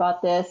talk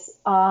about this.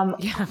 I'm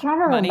yeah, trying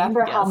to money.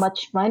 remember how Yes.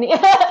 much money.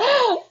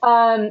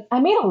 I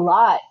made a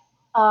lot.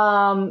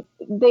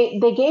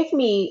 They gave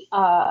me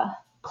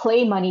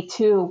play money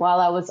too while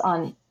I was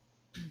on.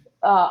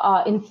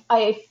 In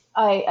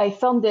I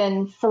filmed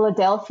in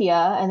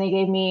Philadelphia, and they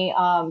gave me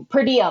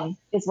per diem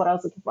is what I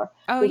was looking for.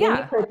 Oh They gave me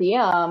yeah. per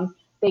diem.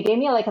 They gave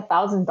me like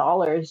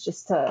 $1,000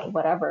 just to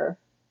whatever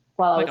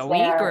while I Like was a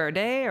week there. or a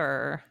day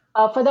or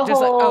For the just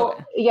like, oh,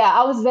 whole, yeah,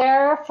 I was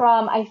there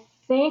from, I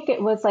think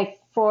it was like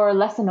for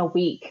less than a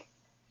week.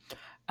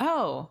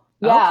 oh,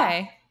 Yeah,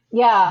 okay.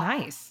 yeah,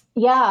 Nice.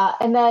 yeah.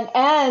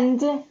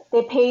 And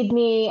they paid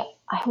me,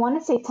 I want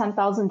to say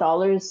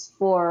 $10,000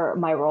 for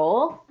my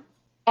role.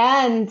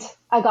 And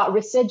I got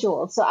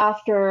residual. So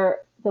after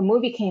the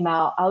movie came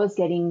out, I was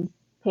getting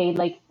paid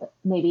like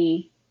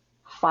maybe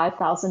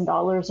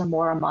 $5,000 or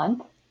more a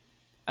month,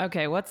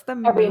 Okay. What's the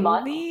every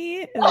month. movie?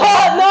 Is it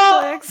on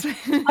No, Netflix?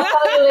 I'll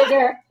tell you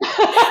later.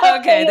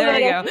 I'll tell Okay, you there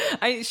we later.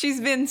 go.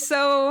 She's been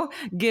so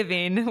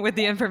giving with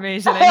the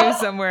information. I knew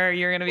somewhere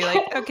you're gonna be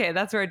like, okay,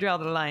 that's where I draw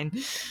the line.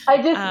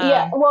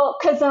 Yeah, Um, well,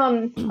 because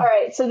all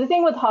right. So the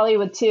thing with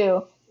Hollywood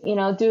too,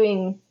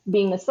 being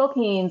Miss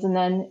Philippines and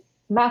then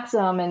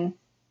Maxim and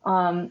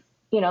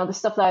the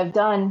stuff that I've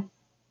done.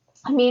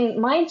 I mean,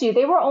 mind you,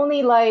 they were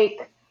only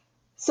like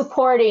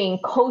supporting,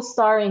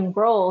 co-starring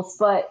roles,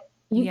 but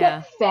you get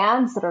yeah.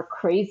 fans that are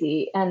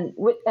crazy and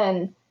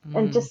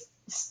Mm. just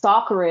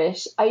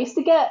stalkerish. I used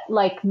to get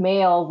like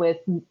mail with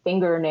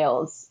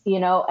fingernails,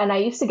 and I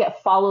used to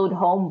get followed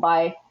home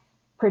by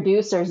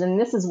producers, and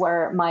this is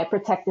where my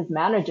protective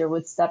manager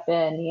would step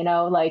in,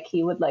 like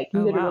he would like Oh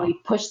wow. literally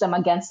push them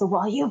against the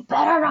wall. You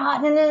better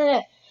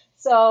not.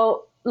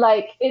 So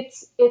like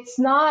it's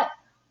not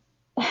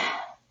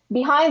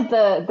behind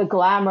the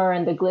glamour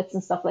and the glitz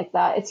and stuff like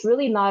that. It's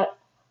really not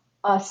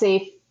a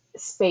safe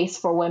space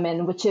for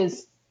women, which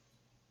is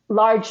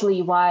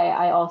largely why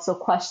I also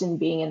question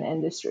being in the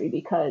industry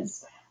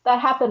because that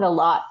happened a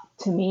lot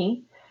to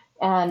me.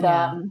 And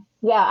Yeah.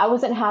 yeah, I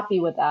wasn't happy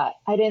with that.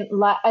 I didn't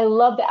like. I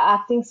love the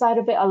acting side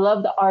of it. I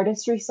love the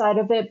artistry side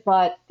of it,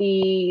 but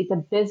the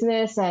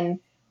business and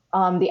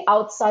the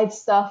outside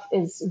stuff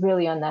is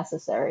really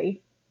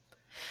unnecessary.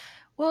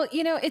 Well,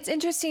 it's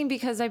interesting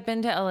because I've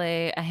been to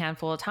LA a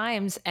handful of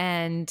times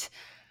and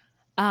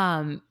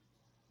um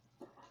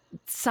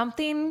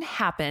something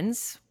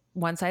happens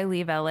once I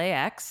leave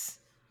LAX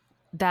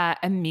that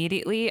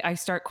immediately I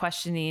start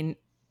questioning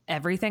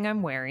everything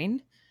I'm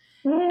wearing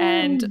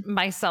and Mm.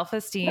 my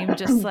self-esteem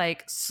just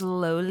like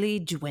slowly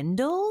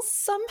dwindles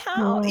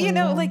somehow.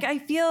 Mm. Like I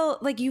feel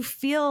like you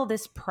feel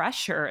this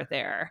pressure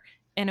there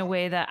in a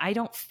way that I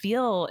don't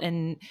feel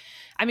in.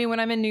 I mean, when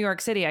I'm in New York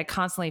City, I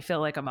constantly feel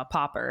like I'm a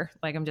pauper.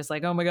 Like I'm just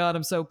like, oh my God,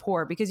 I'm so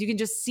poor because you can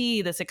just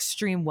see this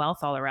extreme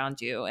wealth all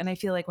around you. And I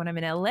feel like when I'm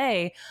in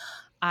LA,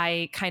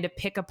 I kind of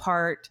pick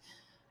apart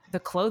the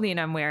clothing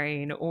I'm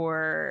wearing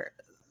or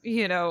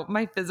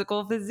my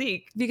physical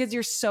physique because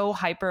you're so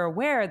hyper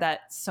aware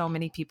that so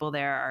many people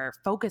there are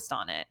focused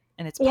on it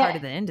and it's Yeah, part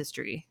of the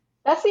industry.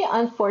 that's the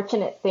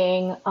unfortunate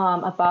thing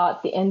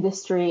about the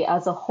industry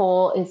as a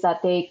whole is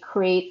that they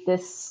create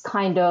this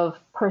kind of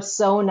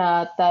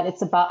persona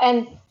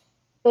and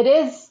it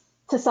is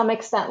to some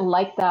extent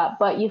like that,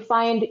 but you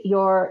find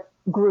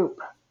group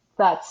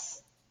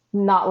that's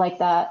not like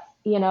that,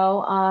 you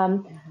know.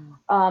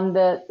 Mm-hmm.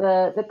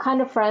 The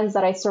kind of friends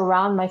that I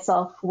surround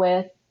myself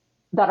with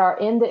that are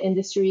in the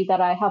industry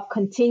that I have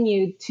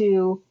continued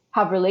to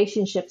have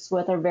relationships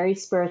with are very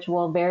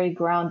spiritual, very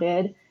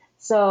grounded.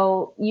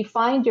 So you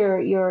find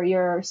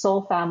your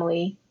soul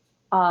family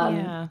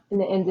Yeah. in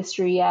the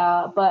industry,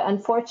 yeah. But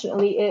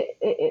unfortunately,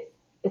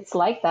 it's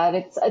like that.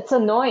 It's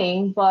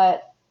annoying,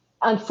 but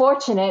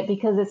unfortunate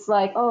because it's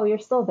like, oh, you're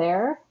still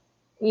there,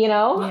 you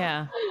know.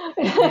 Yeah.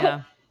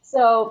 Yeah.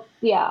 So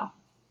yeah,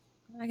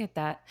 I get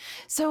that.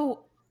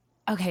 So,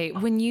 okay,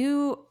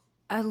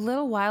 a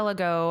little while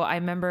ago, I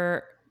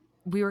remember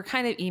we were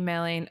kind of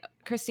emailing.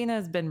 Christina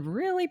has been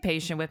really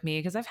patient with me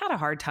because I've had a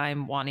hard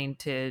time wanting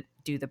to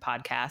do the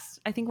podcast.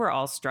 I think we're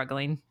all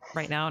struggling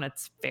right now, and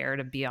it's fair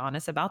to be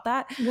honest about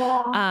that.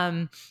 yeah.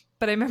 Um,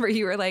 but I remember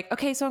you were like,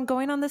 okay, so I'm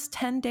going on this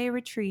 10-day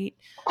retreat.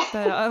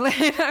 But I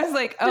was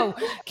like, oh,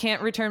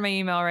 can't return my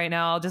email right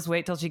now. I'll just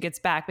wait till she gets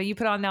back. But you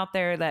put on out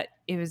there that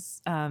it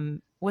was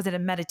it a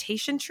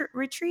meditation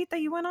retreat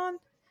that you went on?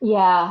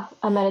 Yeah,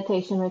 a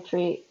meditation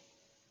retreat.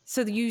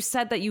 So you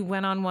said that you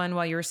went on one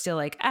while you were still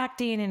like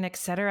acting and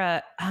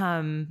etc.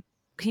 Can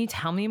you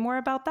tell me more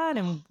about that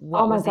and Oh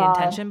what my was the God.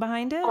 intention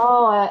behind it?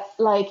 Oh,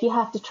 like you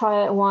have to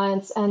try it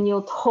once and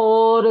you'll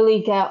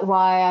totally get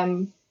why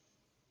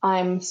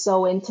I'm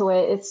so into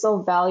it. It's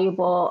so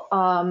valuable.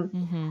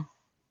 Mm-hmm.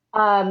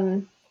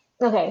 Um,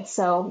 okay,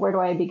 so where do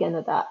I begin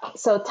with that?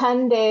 So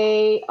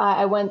 10-day,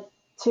 I went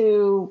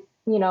to,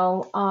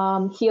 heal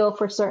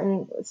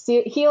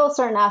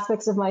certain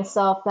aspects of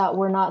myself that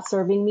were not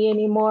serving me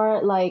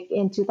anymore, like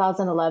in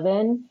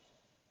 2011.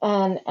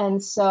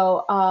 And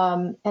so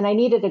and I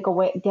needed to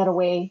get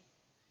away,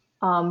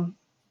 um,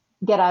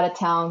 get out of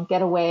town,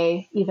 get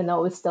away, even though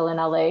it was still in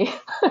LA,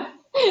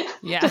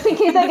 Yeah. just in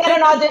case I get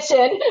an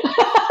audition.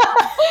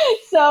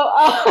 So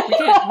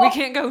we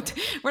can't go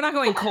we're not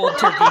going cold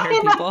turkey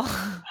here, people.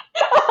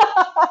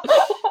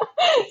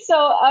 so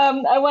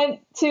I went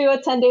to a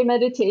 10-day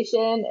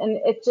meditation, and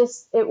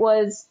it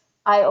was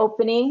eye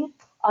opening.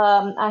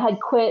 I had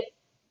quit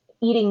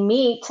eating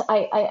meat.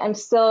 I'm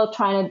still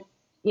trying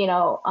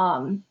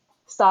to,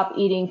 stop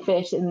eating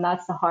fish, and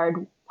that's the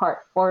hard part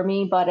for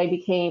me. But I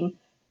became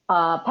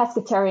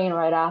pescatarian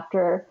right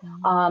after.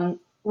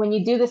 When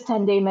you do this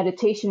 10-day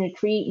meditation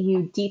retreat,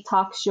 you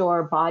detox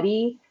your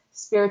body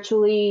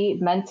spiritually,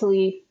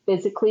 mentally,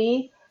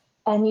 physically,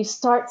 and you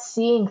start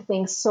seeing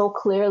things so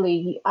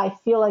clearly. I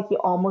feel like you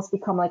almost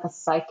become like a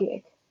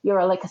psychic.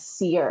 You're like a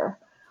seer.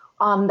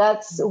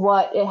 That's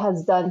what it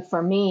has done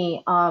for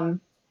me.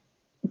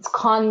 It's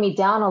calmed me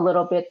down a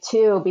little bit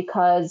too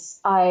because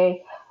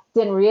I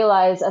didn't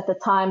realize at the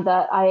time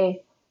that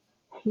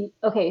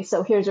okay,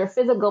 so here's your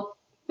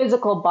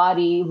physical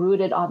body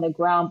rooted on the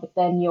ground, but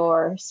then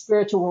your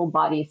spiritual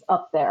body's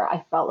up there.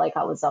 I felt like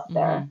I was up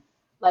there. Mm-hmm.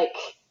 Like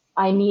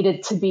I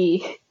needed to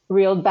be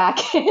reeled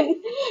back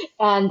in.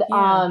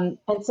 Yeah.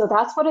 And so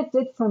that's what it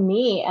did for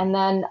me. And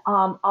then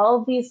all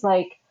of these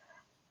like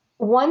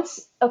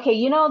once okay,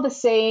 you know the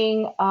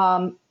saying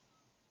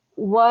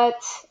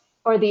what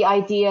or the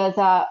idea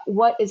that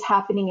what is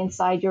happening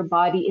inside your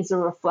body is a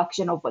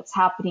reflection of what's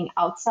happening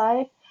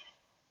outside.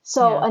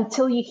 So Yeah.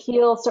 until you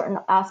heal certain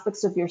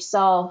aspects of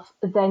yourself,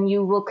 then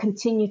you will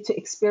continue to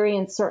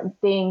experience certain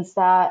things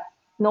that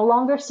no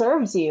longer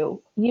serves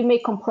you. You may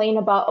complain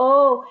about,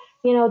 oh,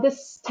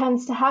 this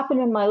tends to happen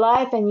in my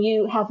life, and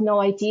you have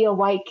no idea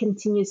why it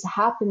continues to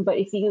happen. But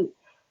if you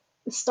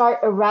start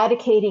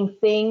eradicating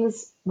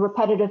things,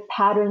 repetitive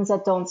patterns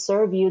that don't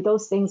serve you,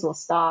 those things will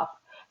stop.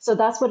 So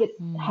that's what it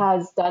Mm.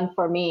 has done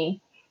for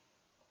me.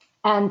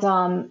 And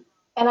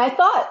I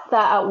thought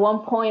that at one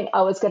point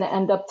I was going to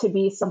end up to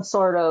be some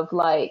sort of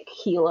like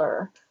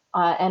healer,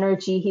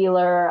 energy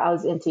healer. I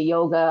was into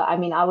yoga. I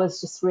mean, I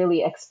was just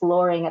really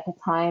exploring at the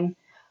time,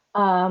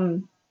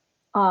 um,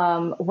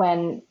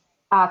 when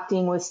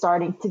acting was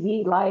starting to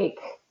be like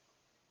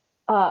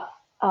uh,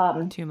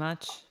 um, Too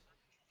much.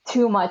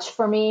 too much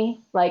for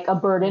me, like a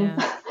burden.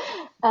 Yeah.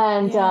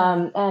 and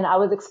Yeah. and I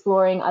was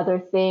exploring other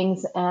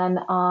things, and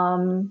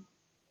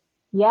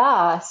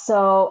yeah,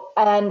 so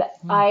and Mm.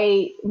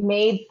 I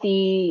made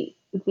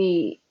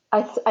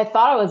I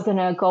thought I was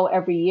gonna go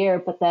every year,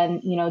 but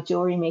then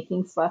jewelry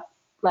making stuff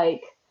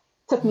like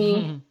took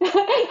me.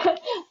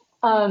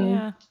 um,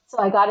 Yeah. so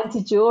I got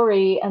into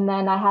jewelry, and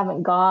then I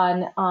haven't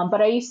gone.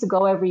 But I used to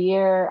go every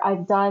year.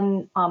 I've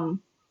done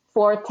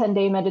 4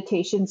 10-day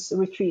meditations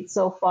retreats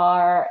so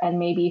far, and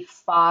maybe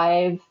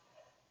 3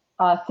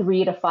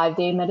 to 5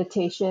 day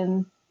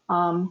meditation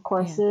Yeah.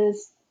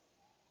 courses.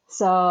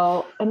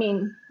 So I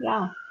mean,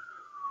 yeah.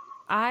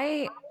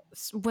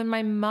 When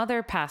my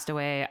mother passed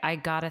away, I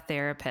got a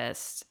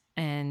therapist,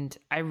 and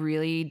I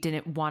really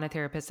didn't want a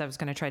therapist that was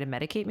going to try to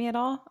medicate me at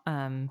all.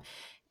 And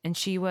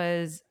she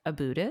was a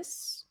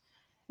Buddhist,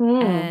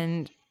 Mm.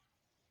 and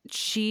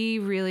she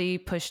really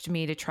pushed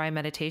me to try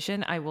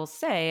meditation. I will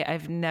say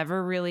I've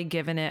never really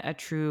given it a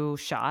true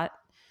shot.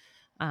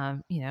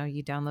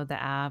 You download the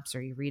apps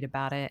or you read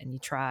about it and you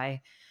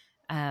try.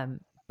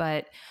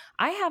 but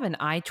I have an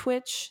eye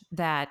twitch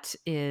that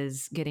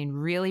is getting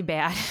really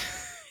bad.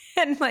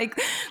 And like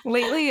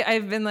lately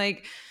I've been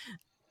like,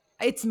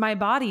 it's my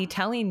body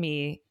telling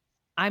me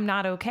I'm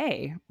not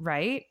okay.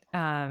 Right.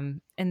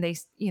 And they,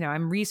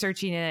 I'm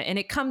researching it and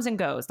it comes and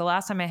goes. The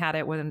last time I had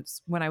it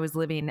was when I was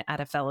living at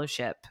a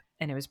fellowship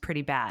and it was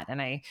pretty bad.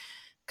 And I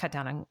cut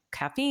down on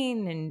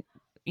caffeine and,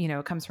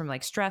 it comes from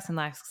like stress and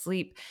lack of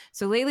sleep.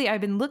 So lately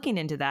I've been looking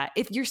into that.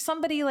 If you're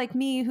somebody like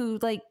me who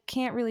like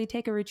can't really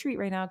take a retreat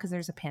right now because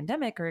there's a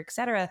pandemic or et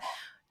cetera,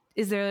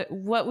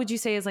 what would you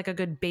say is like a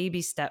good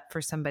baby step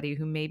for somebody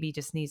who maybe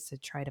just needs to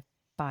try to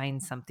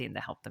find something to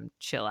help them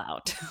chill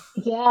out?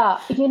 Yeah,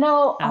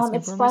 Asking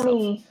it's for myself.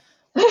 funny.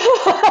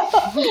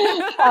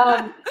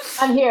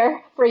 I'm here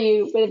for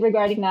you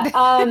regarding that.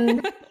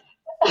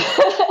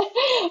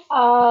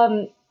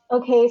 Um,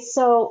 okay,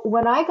 so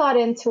when I got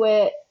into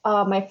it,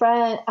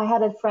 I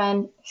had a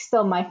friend,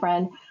 still my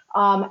friend,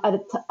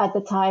 at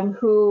the time,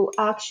 who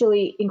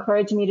actually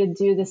encouraged me to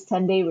do this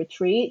 10-day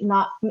retreat. And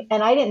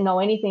I didn't know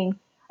anything.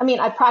 I mean,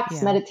 I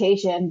practiced Yeah.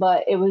 meditation,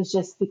 but it was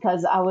just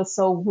because I was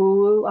so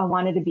woo-woo. I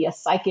wanted to be a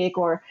psychic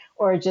or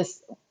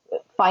just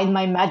find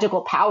my magical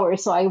power.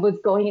 So I was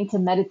going into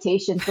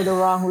meditation for the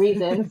wrong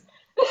reasons.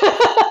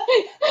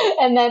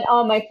 And then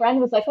my friend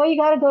was like, "Oh, you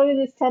got to go to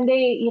this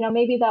 10-day,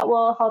 maybe that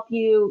will help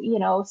you,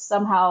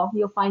 somehow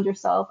you'll find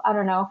yourself. I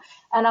don't know."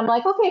 And I'm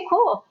like, "Okay,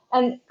 cool."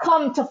 And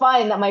come to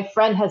find that my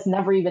friend has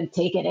never even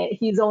taken it.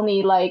 He's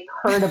only like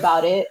heard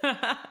about it.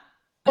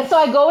 And so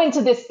I go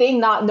into this thing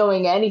not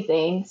knowing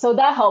anything. So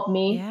that helped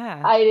me.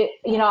 Yeah.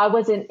 I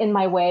wasn't in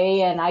my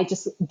way and I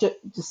just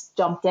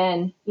jumped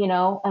in,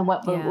 and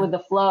went Yeah. with the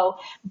flow.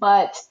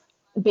 But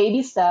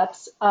baby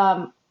steps,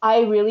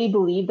 I really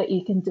believe that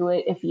you can do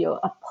it if you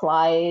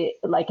apply,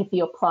 like if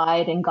you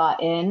applied and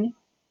got in.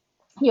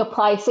 You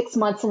apply 6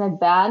 months in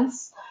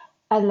advance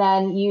and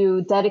then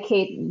you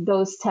dedicate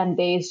those 10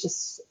 days,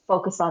 just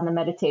focus on the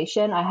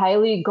meditation. I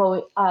highly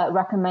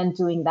recommend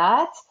doing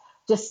that.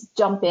 Just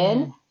jump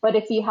in. Hmm. But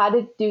if you had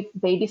to do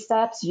baby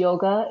steps,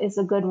 yoga is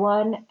a good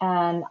one.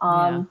 And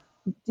Yeah.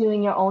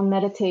 doing your own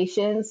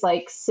meditations,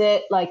 like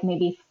sit like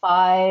maybe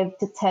 5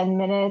 to 10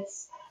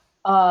 minutes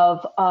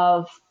of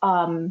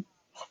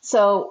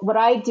so what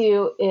I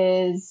do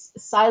is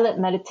silent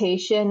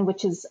meditation,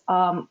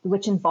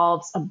 which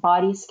involves a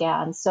body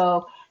scan.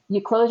 So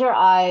you close your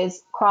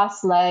eyes,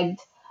 cross-legged,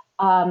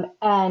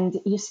 and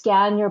you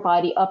scan your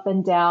body up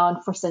and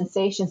down for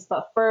sensations.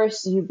 But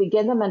first, you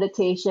begin the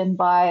meditation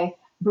by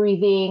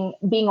breathing,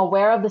 being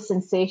aware of the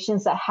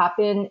sensations that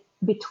happen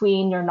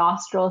between your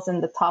nostrils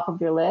and the top of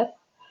your lip.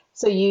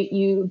 So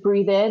you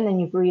breathe in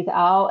and you breathe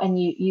out,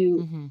 and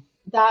you Hmm.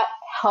 that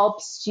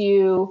helps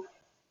you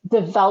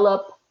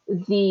develop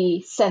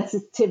the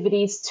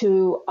sensitivities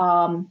to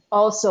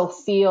also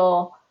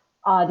feel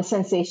the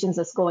sensations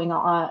that's going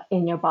on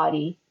in your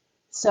body.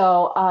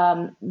 So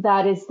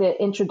that is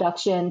the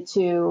introduction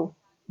to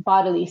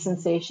bodily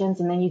sensations.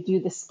 And then you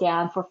do the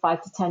scan for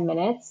 5 to 10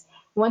 minutes.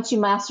 Once you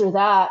master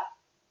that,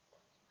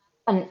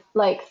 and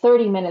like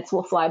 30 minutes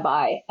will fly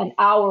by, an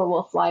hour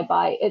will fly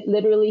by. It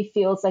literally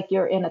feels like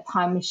you're in a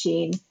time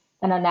machine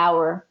and an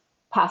hour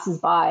passes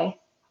by.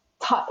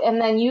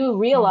 And then you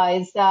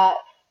realize that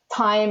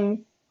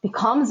time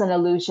becomes an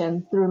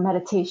illusion through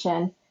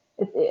meditation.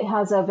 It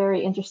has a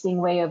very interesting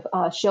way of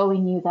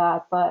showing you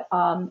that, but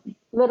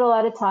little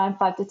at a time,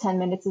 5 to 10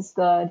 minutes is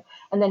good,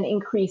 and then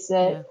increase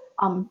Yeah. it.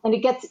 And it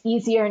gets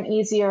easier and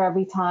easier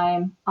every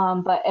time.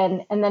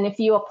 And then if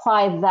you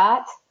apply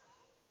that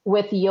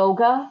with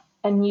yoga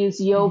and use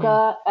Hmm.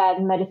 yoga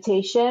and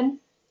meditation,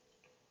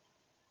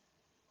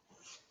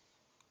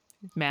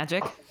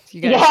 Magic.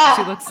 You guys,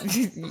 she yeah. looks,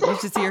 you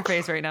should see her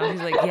face right now.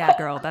 She's like, yeah,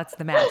 girl, that's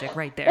the magic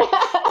right there.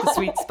 The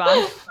sweet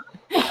spot.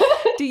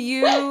 Do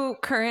you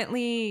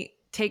currently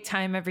take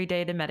time every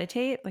day to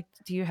meditate? Like,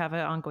 do you have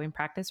an ongoing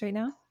practice right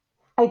now?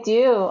 I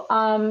do.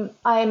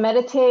 I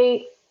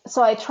meditate.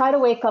 So I try to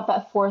wake up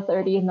at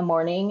 4:30 in the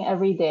morning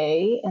every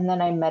day, and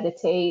then I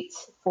meditate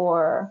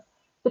for,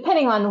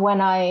 depending on when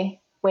I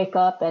wake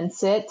up and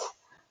sit.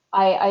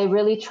 I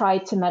really try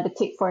to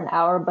meditate for an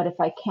hour, but if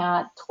I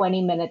can't,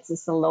 20 minutes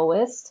is the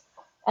lowest.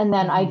 And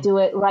then I Hmm. do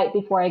it right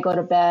before I go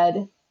to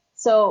bed.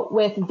 So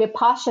with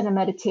Vipassana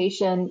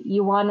meditation,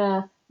 you want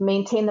to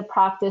maintain the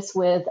practice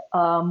with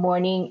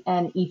morning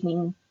and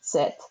evening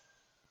sit.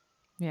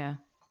 Yeah.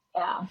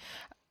 Yeah.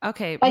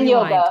 Okay. And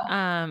Rewind.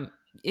 yoga.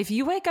 If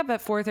you wake up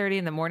at 4:30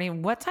 in the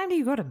morning, what time do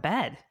you go to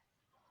bed?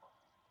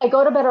 I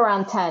go to bed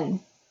around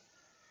 10.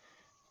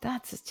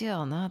 That's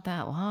still not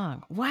that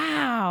long.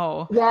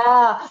 Wow.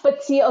 Yeah,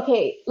 but see,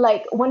 okay,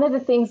 like one of the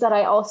things that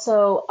I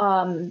also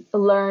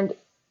learned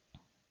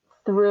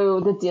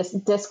through the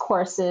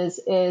discourses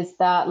is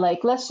that,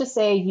 like, let's just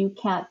say you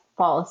can't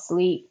fall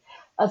asleep.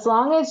 As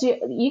long as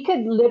you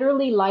could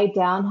literally lie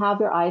down, have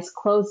your eyes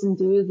closed, and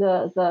do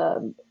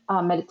the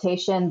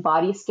meditation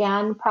body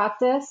scan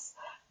practice,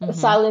 Hmm.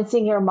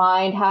 silencing your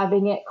mind,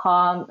 having it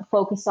calm,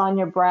 focus on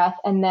your breath,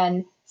 and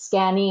then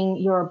scanning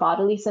your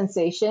bodily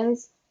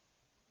sensations.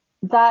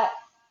 That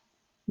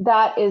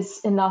that is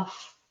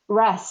enough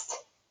rest.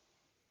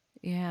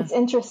 Yeah. It's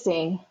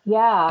interesting.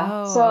 Yeah.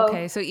 Oh, So,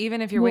 okay. So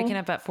even if you're yeah, waking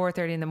up at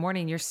 4:30 in the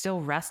morning, you're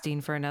still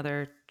resting for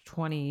another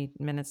 20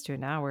 minutes to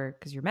an hour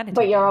because you're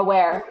but you're meditating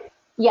aware.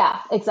 Yeah,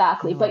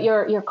 exactly. in a But way.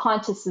 your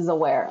conscious is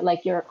aware.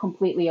 Like you're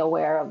completely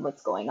aware of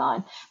what's going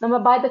on.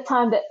 And by the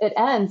time that it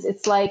ends,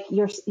 it's like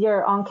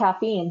you're on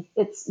caffeine.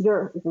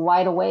 You're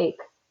wide awake.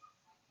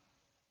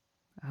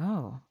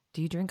 Oh,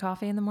 do you drink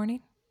coffee in the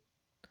morning?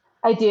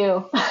 I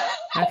do.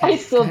 I Okay,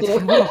 still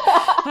good. do. Whoa.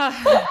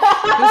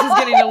 This is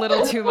getting a little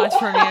too much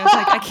for me. I was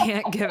like, I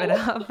can't give it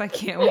up. I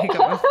can't wake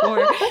up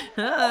before.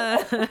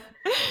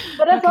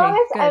 But as long Okay,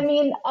 as, I good.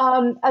 mean,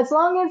 as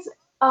long as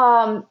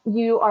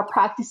you are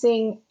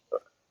practicing,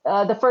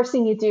 the first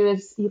thing you do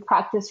is you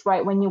practice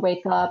right when you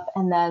wake up,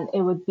 and then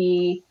it would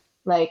be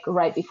like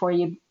right before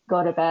you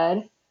go to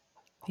bed.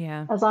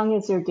 Yeah. As long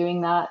as you're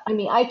doing that. I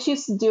mean, I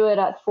choose to do it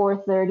at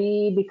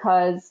 4:30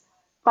 because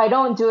if I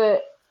don't do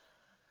it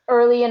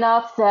early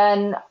enough,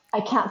 then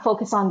I can't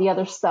focus on the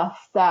other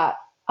stuff that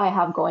I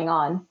have going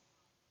on.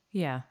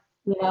 Yeah.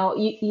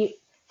 You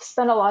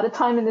spend a lot of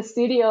time in the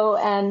studio,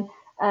 and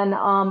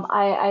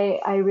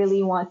I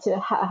really want to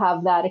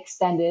have that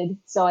extended,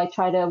 so I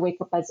try to wake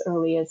up as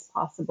early as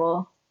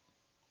possible.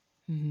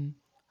 hmm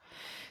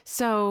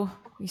So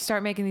you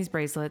start making these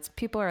bracelets.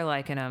 People are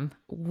liking them.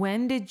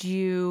 When did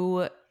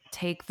you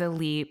take the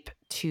leap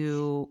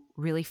to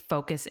really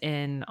focus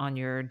in on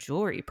your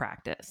jewelry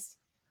practice?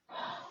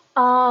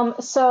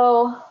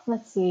 So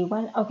let's see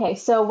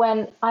so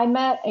when I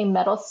met a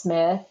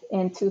metalsmith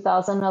in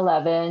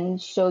 2011,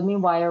 showed me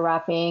wire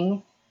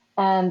wrapping,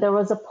 and there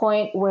was a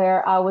point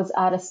where I was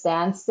at a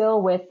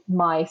standstill with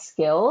my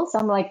skills.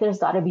 I'm like, there's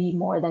got to be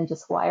more than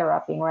just wire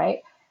wrapping,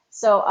 right?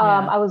 So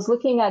Yeah. I was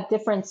looking at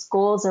different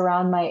schools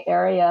around my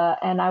area,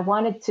 and I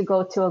wanted to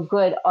go to a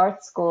good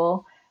art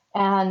school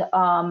and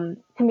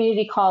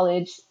community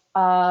college.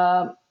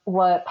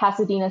 What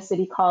Pasadena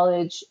City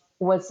College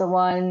was the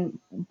one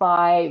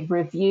by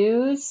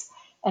Reviews,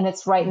 and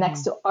it's right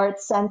next hmm to Art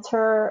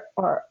Center,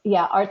 or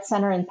yeah, Art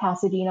Center in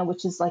Pasadena,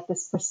 which is like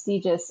this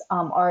prestigious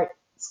art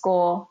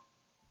school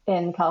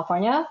in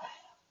California.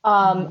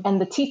 hmm And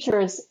the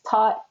teachers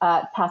taught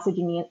at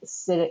Pasadena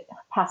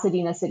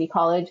City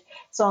College.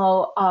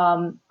 So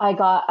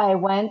I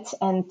went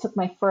and took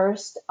my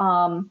first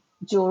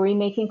jewelry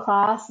making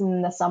class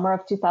in the summer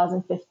of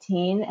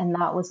 2015, and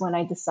that was when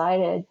I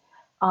decided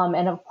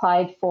and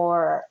applied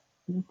for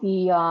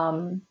the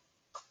um,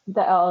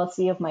 the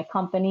LLC of my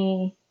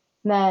company.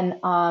 Then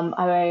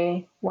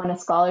I won a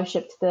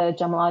scholarship to the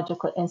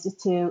Gemological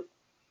Institute,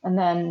 and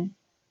then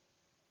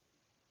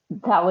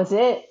that was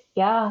it.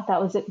 Yeah,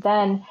 that was it.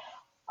 Then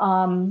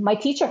my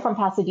teacher from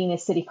Pasadena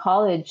City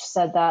College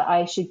said that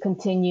I should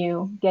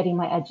continue getting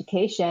my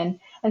education.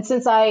 And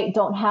since I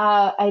didn't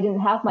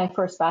have my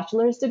first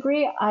bachelor's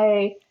degree,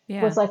 I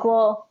Yeah. was like,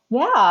 well,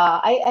 yeah,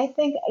 I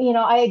think,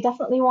 I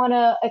definitely want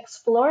to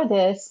explore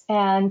this.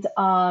 And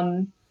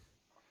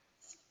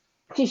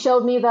she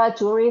showed me that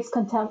jewelry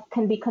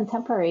can be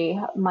contemporary.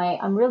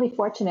 I'm really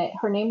fortunate.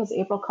 Her name was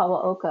April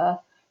Kawaoka.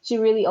 She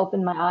really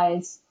opened my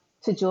eyes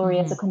to jewelry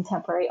as hmm a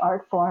contemporary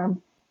art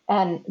form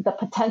and the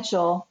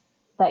potential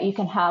that you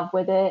can have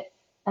with it.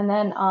 And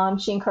then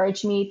she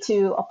encouraged me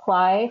to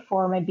apply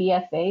for my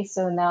BFA.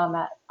 So now I'm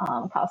at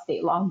Cal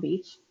State Long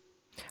Beach.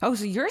 Oh,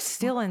 so you're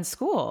still in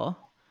school.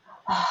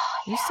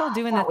 You're still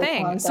doing the Can't wait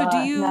till thing. I'm So do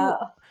done. you No.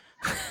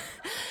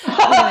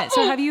 wait a minute.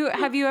 So have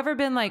you ever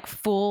been like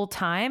full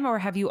time or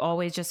have you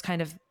always just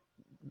kind of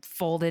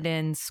folded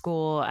in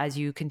school as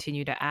you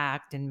continue to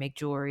act and make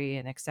jewelry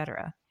and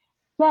etc.?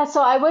 Yeah,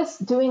 so I was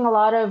doing a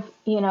lot of,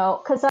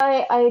 because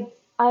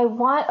I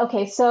want,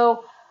 okay,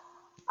 so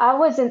I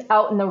wasn't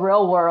out in the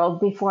real world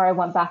before I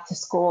went back to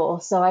school,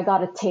 so I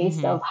got a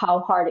taste hmm of how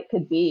hard it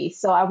could be.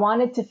 So I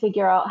wanted to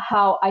figure out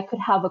how I could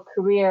have a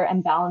career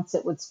and balance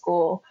it with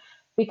school,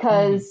 hmm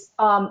because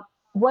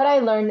what I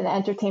learned in the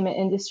entertainment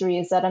industry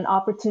is that an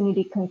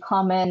opportunity can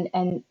come in,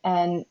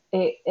 and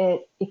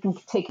it can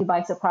take you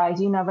by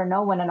surprise. You never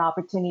know when an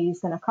opportunity is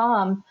going to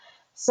come.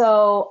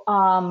 So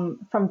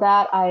from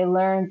that, I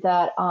learned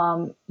that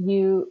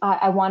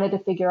I wanted to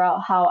figure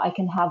out how I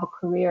can have a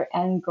career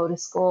and go to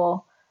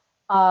school.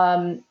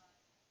 Um,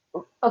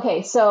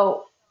 okay,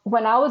 so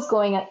when I was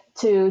going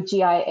to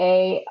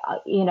GIA,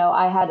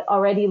 I had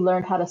already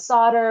learned how to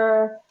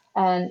solder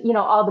and,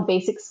 all the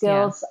basic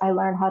Yeah. skills. I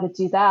learned how to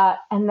do that.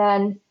 And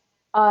then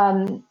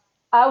um,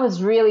 I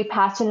was really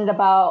passionate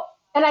about,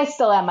 and I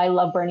still am, I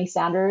love Bernie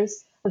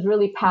Sanders. I was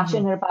really hmm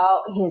passionate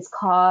about his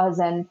cause,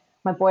 and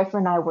my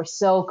boyfriend and I were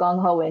so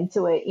gung ho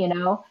into it,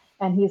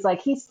 and he's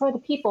like, he's for the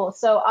people.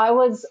 So I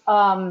was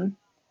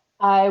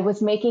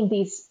making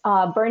these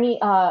Bernie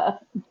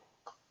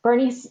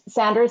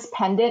Sanders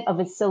pendant of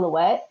his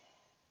silhouette,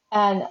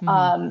 and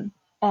hmm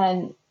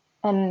and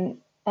and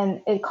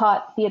and it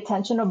caught the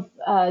attention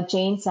of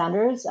Jane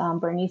Sanders,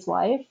 Bernie's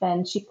wife,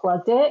 and she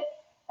plugged it.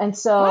 And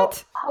so,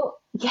 What? oh,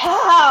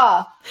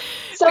 yeah,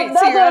 so Wait,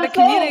 so that's you're what at a I'm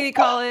saying. community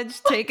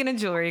college taking a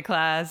jewelry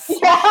class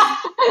Yeah,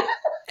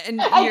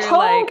 And I you're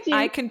like, told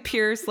I you. can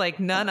pierce like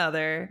none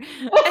other.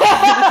 And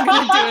I'm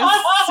going to do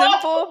a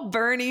simple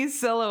Bernie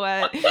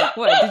silhouette.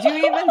 What? Did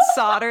you even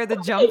solder the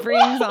jump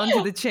rings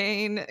onto the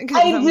chain? Because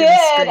I I'm going to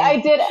did. I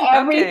scream. did Okay,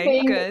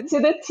 everything good. to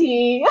the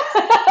T.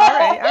 All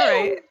right,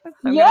 all right.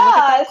 I'm going to look at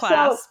Yeah. that So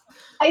clasp.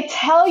 I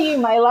tell you,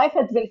 my life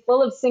has been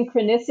full of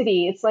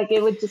synchronicity. It's like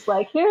it would just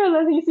like, here,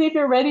 let me see if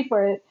you're ready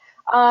for it.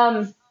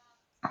 Um,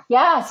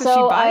 yeah. So she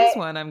So buys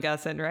one, I'm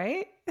guessing,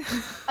 right?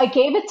 I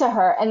gave it to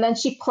her and then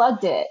she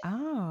plugged it.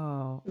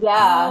 Oh.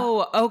 Yeah.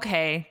 Oh,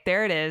 okay.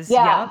 There it is.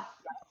 Yeah. Yep.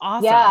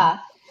 Awesome. Yeah.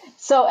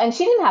 So, and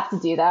she didn't have to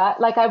do that.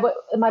 Like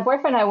my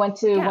boyfriend and I went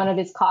to one Yeah. of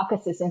his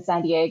caucuses in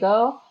San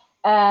Diego,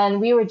 and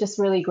we were just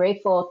really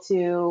grateful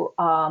to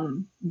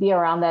be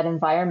around that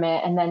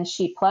environment. And then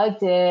she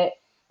plugged it.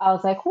 I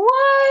was like,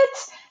 what?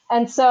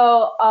 And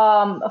so,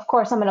 of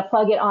course, I'm going to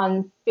plug it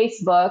on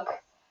Facebook.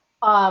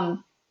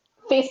 Um,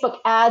 Facebook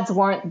ads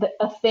weren't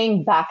a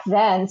thing back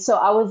then. So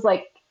I was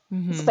like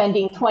Mm-hmm.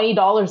 spending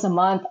 $20 a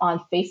month on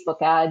Facebook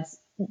ads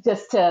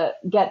just to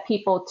get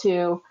people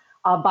to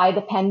buy the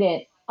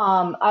pendant.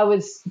 I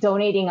was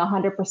donating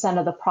 100%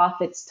 of the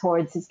profits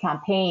towards his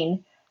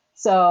campaign.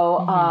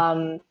 So,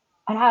 Mm-hmm.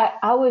 and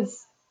I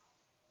was,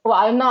 well,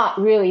 I'm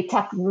not really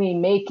technically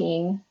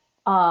making,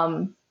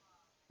 um,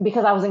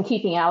 because I wasn't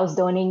keeping it, I was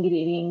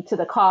donating to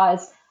the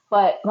cause.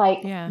 But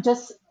like Yeah.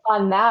 just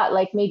on that,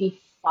 like maybe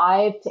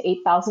 $5,000 to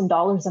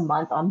 $8,000 a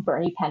month on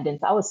Bernie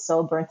pendants. I was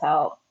so burnt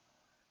out.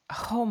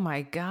 Oh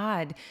my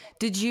God.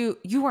 Did you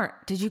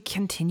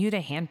continue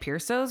to hand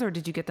pierce those or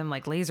did you get them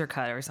like laser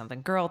cut or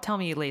something? Girl, tell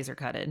me you laser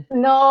cutted.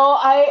 No,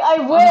 I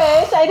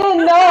wish. I Oh.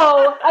 didn't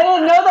know. I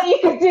didn't know that you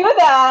could do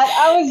that.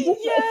 I was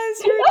just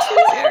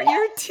Yes,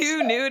 you're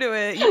too new to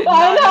it. You did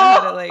I not know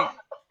how know. to like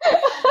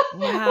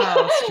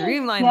wow,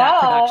 streamline that Yeah.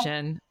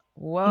 production.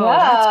 Whoa,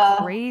 that's Yeah.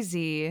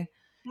 crazy.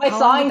 My How long did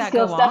sawing that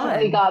go skills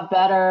definitely on? got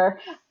better.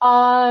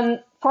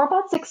 For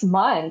about 6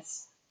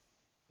 months.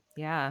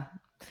 Yeah.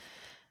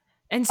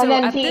 And And so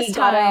then at this he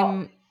got out.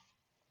 time,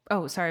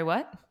 oh, sorry,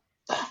 what?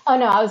 Oh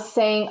no, I was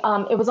saying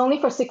it was only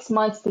for 6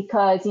 months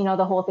because,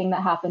 the whole thing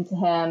that happened to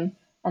him,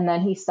 and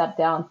then he stepped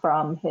down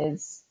from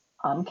his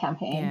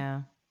campaign.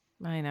 Yeah.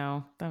 I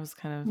know. Yeah.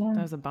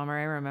 That was a bummer.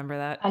 I remember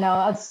that. I know,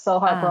 I was so Uh,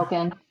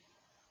 heartbroken.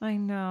 I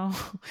know.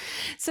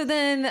 So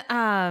then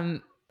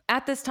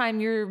at this time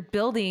you're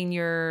building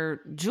your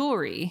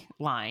jewelry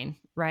line,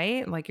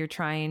 right? Like you're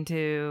trying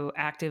to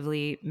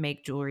actively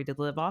make jewelry to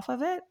live off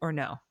of it or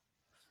no?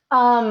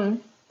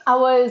 Um, I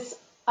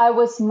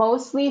was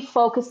mostly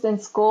focused in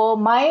school.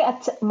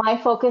 My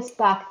focus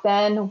back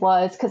then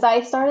was because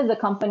I started the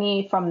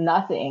company from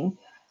nothing.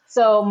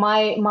 So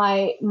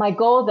my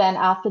goal then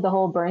after the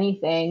whole Bernie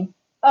thing.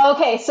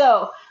 Okay,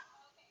 so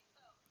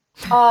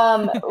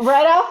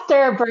right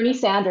after Bernie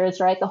Sanders,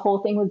 right, the whole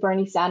thing with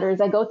Bernie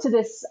Sanders, I go to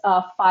this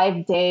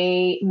 5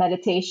 day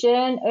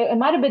meditation. It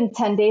might have been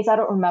 10 days, I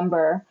don't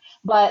remember,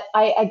 but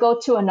I go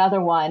to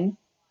another one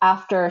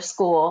after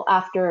school,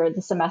 after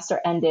the semester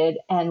ended,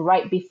 and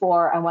right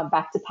before I went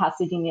back to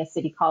Pasadena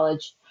City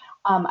College.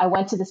 I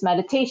went to this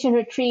meditation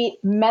retreat,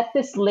 met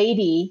this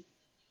lady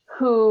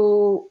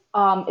who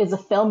is a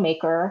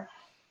filmmaker,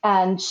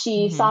 and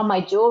she Mhm. saw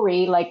my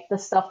jewelry, like the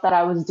stuff that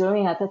I was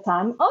doing at the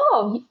time.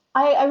 Oh,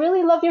 I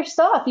really love your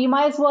stuff. You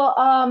might as well.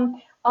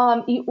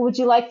 Would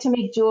you like to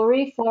make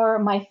jewelry for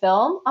my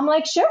film? I'm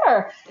like,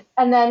 sure.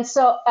 And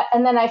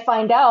then I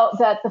find out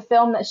that the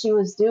film that she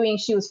was doing,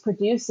 she was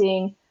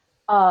producing.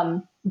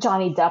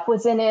 Johnny Depp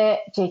was in it,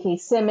 J.K.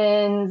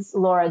 Simmons,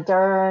 Laura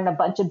Dern, a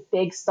bunch of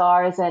big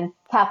stars, and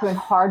Catherine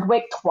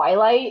Hardwicke,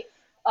 Twilight,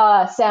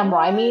 Sam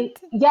Raimi.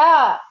 What?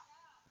 Yeah,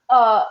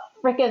 uh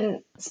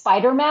freaking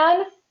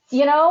Spider-Man, you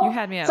You know?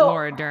 had me at So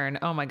Laura Dern.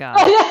 Oh my god.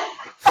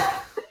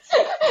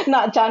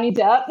 not Johnny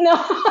Depp. No.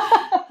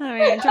 I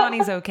mean,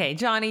 Johnny's okay.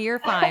 Johnny, you're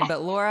fine,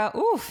 but Laura,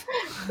 oof.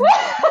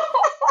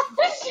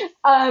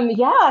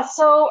 Yeah,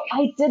 so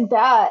I did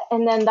that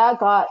and then that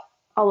got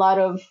a lot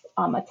of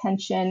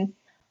attention.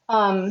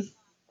 Um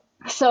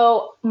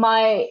so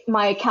my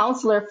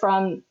counselor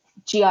from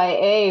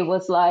GIA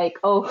was like,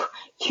 "Oh,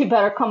 you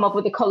better come up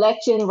with a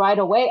collection right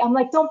away." I'm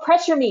like, "Don't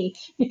pressure me,"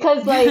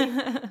 because like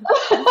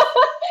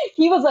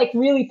he was like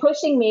really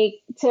pushing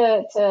me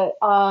to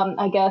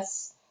I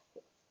guess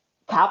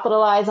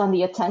capitalize on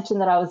the attention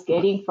that I was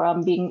getting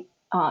from being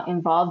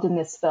involved in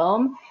this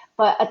film.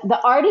 But the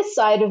artist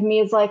side of me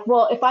is like,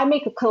 well, if I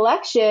make a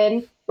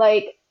collection,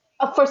 like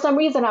for some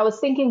reason, I was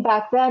thinking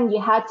back then you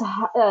had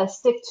to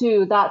stick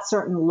to that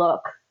certain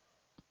look.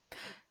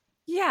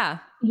 Yeah.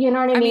 You know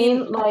what I I mean,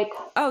 mean? Like,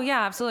 oh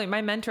yeah, absolutely.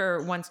 My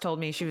mentor once told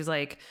me, she was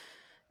like,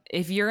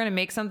 if you're going to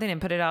make something and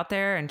put it out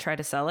there and try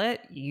to sell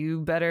it,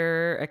 you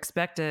better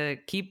expect to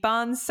keep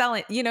on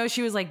selling.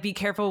 She was like, be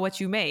careful what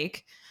you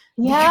make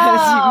because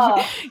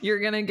yeah, you're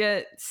going to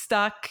get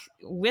stuck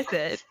with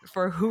it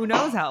for who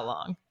knows how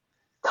long.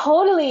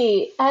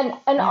 totally. And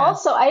Yeah.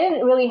 also, I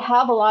didn't really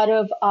have a lot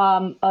of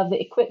the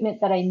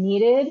equipment that I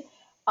needed.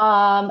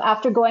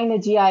 After going to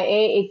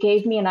GIA, it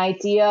gave me an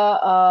idea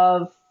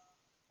of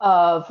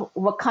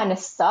what kind of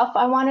stuff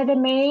I wanted to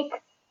make.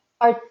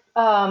 Art,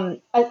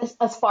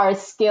 as far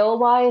as skill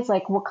wise,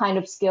 like what kind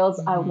of skills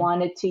I Hmm.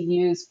 wanted to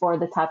use for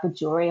the type of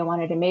jewelry I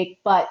wanted to make.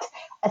 But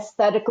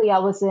aesthetically, I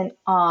wasn't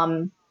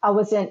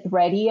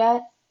ready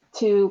yet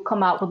to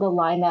come out with a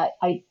line that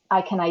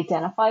I can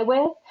identify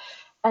with.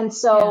 And Yeah.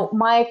 so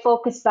my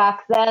focus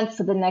back then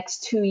for the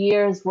next 2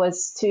 years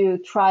was to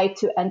try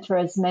to enter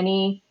as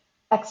many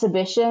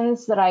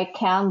exhibitions that I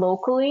can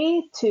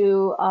locally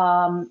to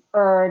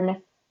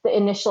earn the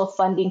initial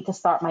funding to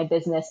start my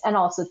business and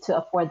also to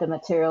afford the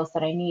materials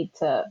that I need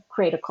to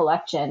create a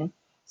collection.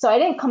 So I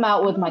didn't come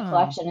out with my Oh.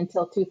 collection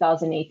until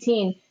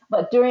 2018.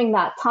 But during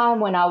that time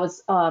when I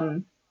was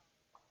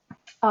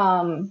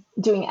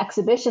doing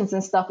exhibitions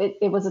and stuff,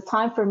 it was a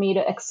time for me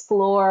to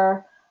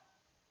explore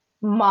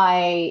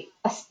my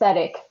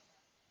aesthetic,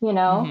 you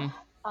know, Hmm.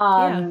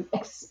 Yeah.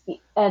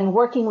 and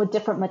working with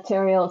different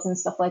materials and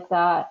stuff like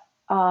that.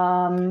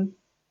 I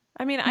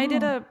mean,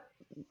 Yeah.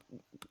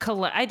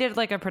 I did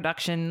like a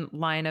production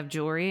line of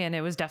jewelry, and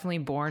it was definitely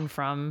born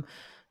from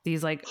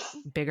these like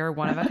bigger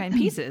one of a kind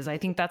pieces. I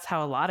think that's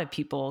how a lot of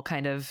people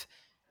kind of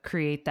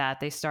create that.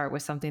 They start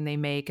with something they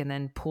make and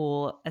then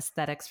pull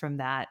aesthetics from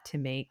that to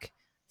make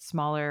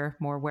smaller,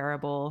 more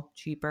wearable,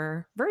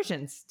 cheaper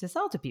versions to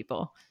sell to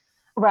people.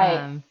 Right.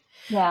 Um,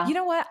 Yeah. you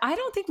know what? I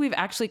don't think we've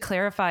actually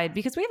clarified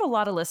because we have a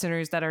lot of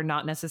listeners that are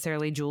not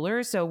necessarily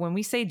jewelers. So when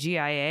we say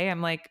GIA,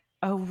 I'm like,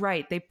 oh,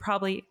 right. They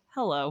probably,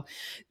 hello.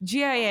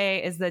 GIA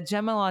is the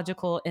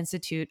Gemological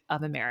Institute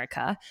of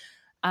America.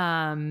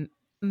 Um,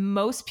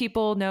 Most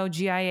people know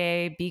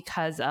GIA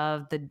because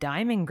of the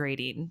diamond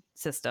grading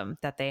system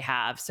that they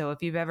have. So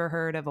if you've ever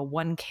heard of a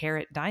 1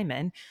 carat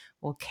diamond,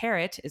 well,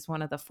 carat is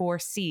one of the 4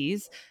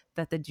 C's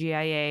that the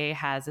GIA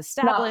has Not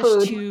established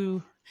food.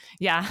 to,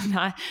 yeah,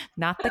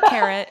 not the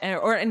carat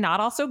or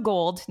not also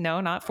gold. No,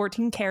 not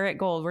 14 karat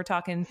gold. We're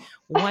talking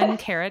 1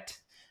 carat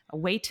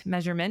weight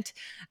measurement,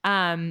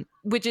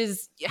 which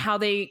is how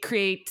they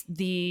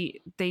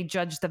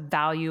judge the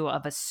value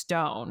of a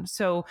stone.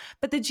 So,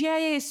 but the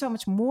GIA is so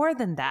much more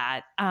than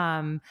that.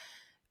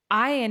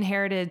 I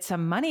inherited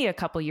some money a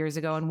couple years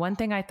ago, and one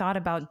thing I thought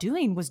about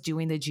doing was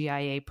doing the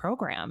GIA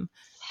program,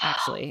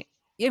 actually.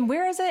 And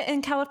where is it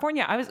in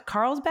California? I was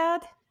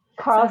Carlsbad. Is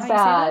that how you say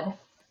that? Carlsbad.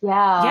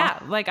 Yeah. Yeah,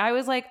 like I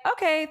was like,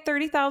 okay,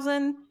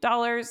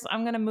 $30,000.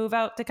 I'm gonna move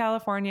out to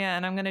California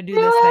and I'm gonna do Do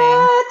this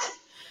thing. it.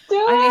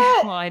 Do I mean,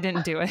 it. well, I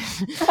didn't do it.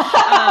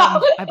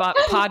 I bought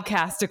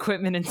podcast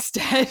equipment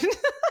instead.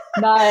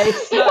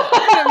 Nice. Not,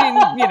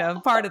 I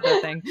mean, part of the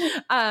thing.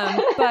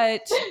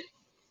 But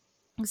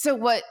so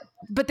what?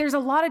 But there's a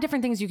lot of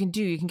different things you can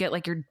do. You can get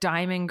like your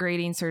diamond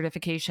grading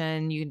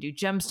certification. You can do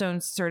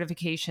gemstone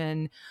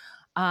certification.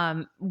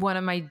 One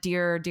of my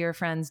dear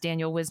friends,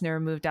 Daniel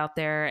Wisner, moved out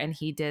there and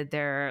he did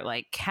their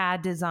like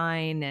CAD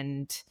design,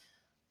 and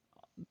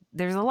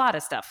there's a lot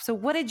of stuff. So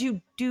what did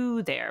you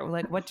do there?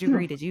 Like, what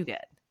degree did you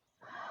get?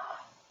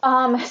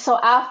 So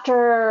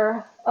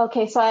after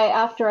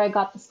I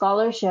got the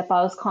scholarship,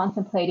 I was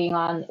contemplating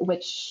on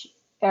which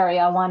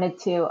area I wanted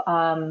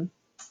to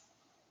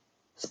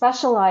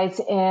specialize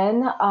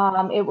in.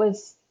 It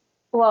was,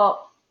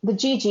 well, the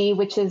GG,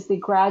 which is the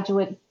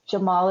graduate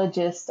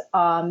gemologist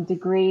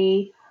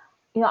degree.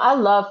 You know, I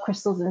love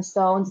crystals and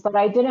stones, but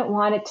I didn't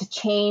want it to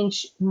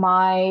change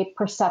my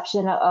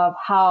perception of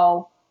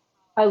how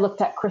I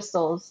looked at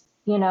crystals,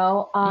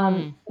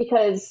 Mm,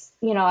 because,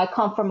 I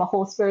come from a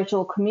whole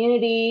spiritual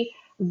community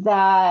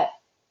that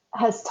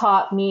has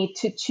taught me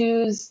to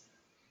choose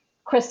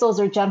crystals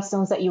or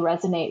gemstones that you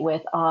resonate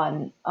with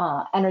on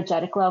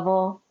energetic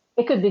level.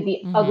 It could be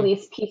the mm-hmm.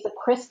 ugliest piece of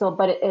crystal,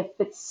 but if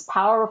it's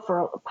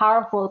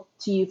powerful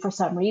to you for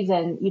some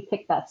reason, you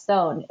pick that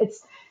stone.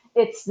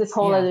 It's this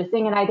whole Yeah. other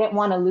thing, and I didn't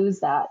want to lose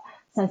that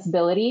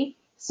sensibility.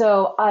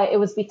 So it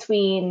was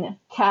between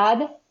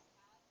CAD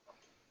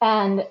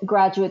and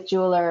graduate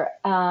jeweler,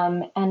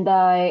 and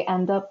I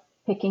end up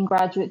picking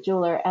graduate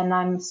jeweler, and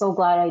I'm so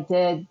glad I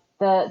did.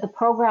 The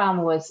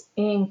program was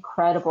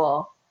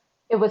incredible.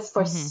 It was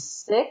for Mm-hmm.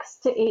 6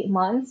 to 8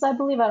 months, I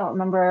believe. I don't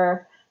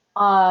remember.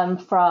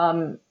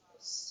 From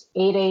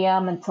 8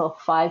 a.m. until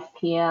 5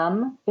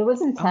 p.m. It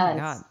was Oh my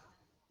intense. God.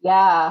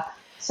 Yeah.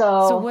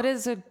 So So what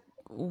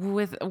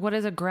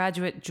is a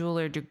graduate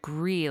jeweler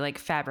degree? Like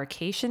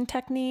fabrication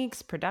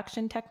techniques,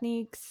 production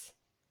techniques?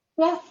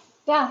 yeah,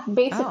 yeah. Oh.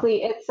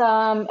 Basically, it's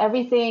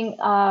everything.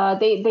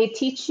 They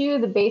teach you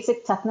the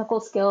basic technical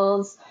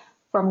skills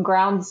from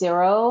ground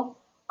zero,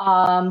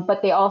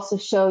 but they also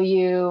show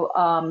you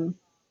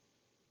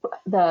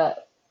the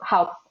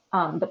how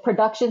the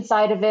production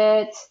side of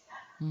it,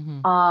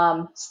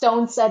 Mm-hmm.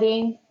 stone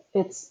setting.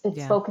 It's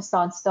Yeah. focused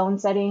on stone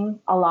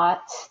setting a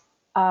lot.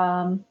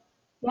 Um,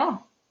 yeah.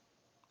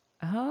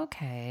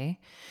 Okay.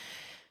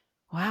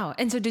 Wow.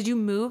 And so did you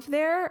move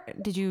there?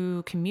 Did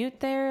you commute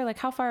there? Like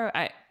how far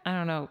I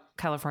don't know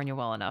California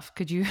well enough.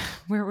 Could you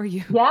where were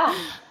you? Yeah.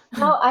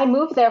 No, I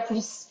moved there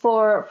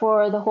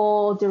for the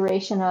whole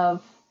duration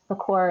of the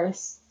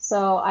course.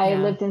 So I Yeah.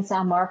 lived in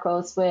San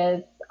Marcos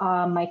with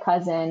my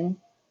cousin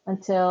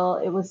until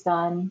it was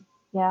done.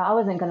 Yeah, I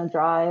wasn't gonna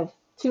drive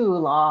too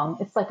long.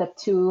 It's like a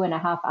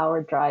 2.5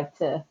 hour drive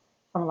to.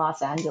 from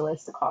Los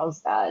Angeles to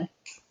Carlsbad.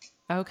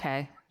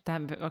 Okay.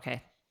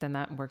 Okay. Then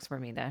that works for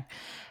me there.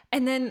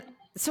 And then,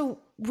 so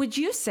would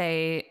you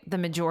say the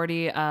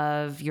majority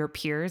of your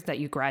peers that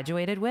you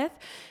graduated with,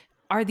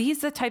 are these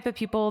the type of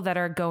people that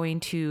are going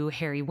to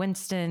Harry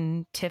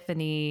Winston,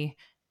 Tiffany,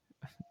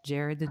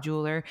 Jared the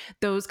jeweler,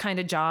 those kind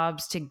of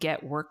jobs to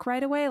get work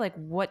right away? Like,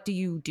 what do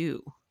you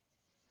do?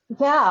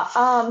 Yeah.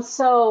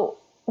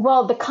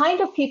 Well, the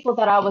kind of people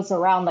that I was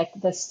around, like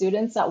the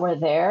students that were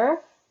there,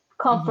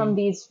 come Mm-hmm. from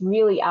these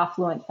really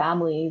affluent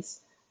families.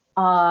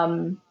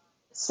 Um,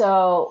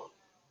 so,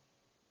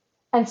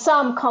 and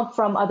some come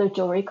from other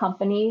jewelry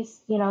companies.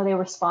 They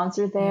were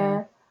sponsored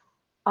Yeah.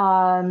 there.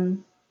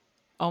 Um,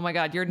 Oh my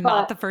God, you're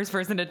not but the first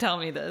person to tell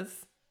me this.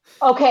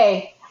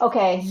 okay,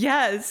 okay.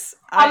 Yes.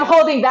 I'm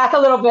holding back a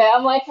little bit.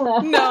 I'm like,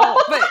 No,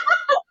 but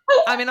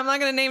I mean, I'm not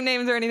going to name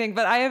names or anything,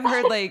 but I have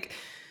heard like,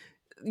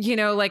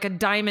 like a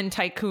diamond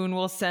tycoon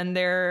will send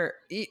their,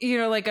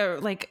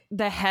 like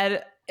the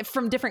head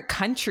from different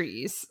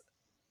countries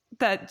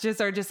that just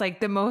are just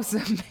like the most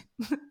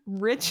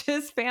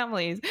richest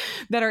families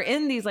that are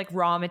in these like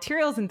raw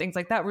materials and things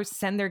like that, will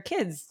send their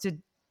kids to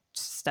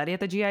study at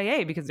the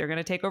GIA because they're going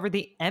to take over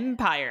the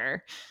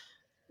empire.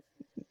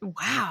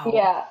 Wow.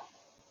 yeah,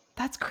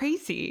 That's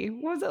crazy.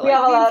 What was it we like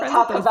have a being lot to friends with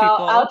talk those about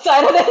people?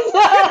 outside of this.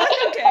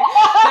 Okay.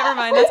 Never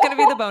mind. That's going to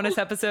be the bonus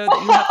episode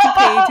that you have to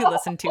pay to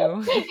listen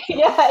to.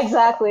 Yeah,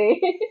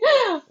 exactly.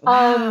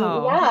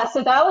 Wow. Yeah,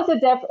 so that was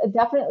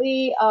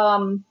definitely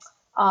a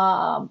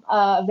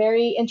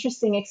very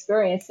interesting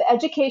experience. The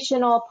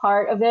educational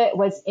part of it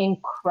was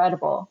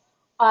incredible.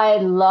 I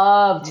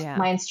loved Yeah.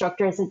 my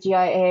instructors at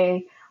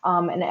GIA,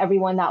 and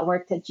everyone that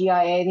worked at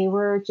GIA. They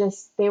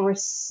were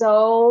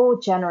so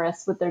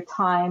generous with their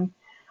time,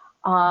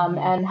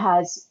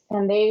 Mm-hmm.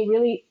 and they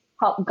really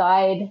helped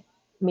guide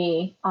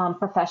me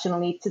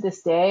professionally to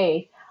this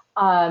day.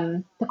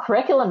 The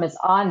curriculum is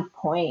on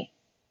point.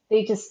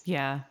 They just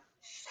Yeah.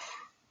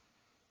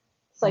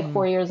 It's like Mm.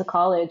 4 years of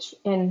college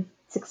in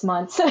 6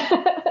 months.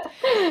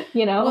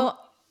 you know?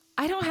 Well,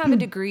 I don't have a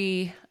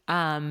degree,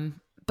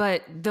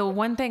 but the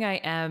one thing I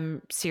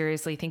am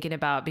seriously thinking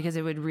about, because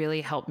it would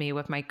really help me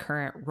with my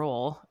current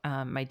role,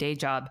 my day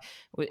job,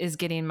 is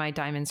getting my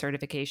diamond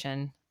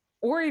certification,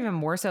 or even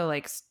more so,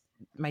 like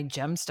my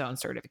gemstone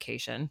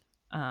certification.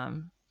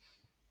 Um,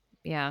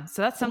 yeah,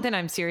 so that's something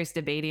I'm serious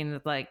debating,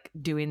 like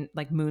doing,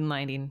 like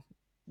moonlighting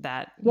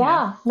that.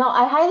 Yeah, no,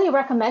 I highly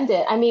recommend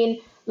it. I mean,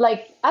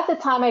 like at the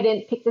time I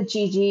didn't pick the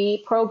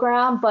GG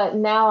program, but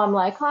now I'm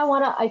like,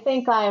 I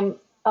think I'm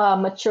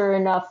mature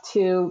enough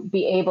to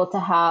be able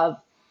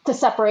to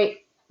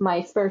separate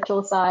my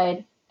spiritual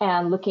side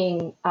and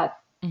looking at,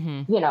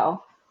 Mm-hmm.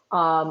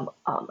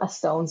 a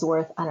stone's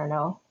worth, I don't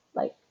know,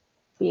 like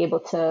be able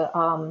to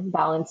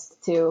balance the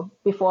two.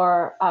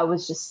 Before I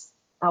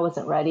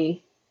wasn't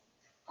ready.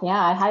 Yeah,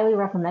 I highly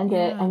recommend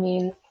it. I Yeah.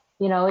 mean,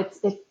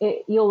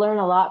 you'll learn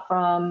a lot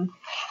from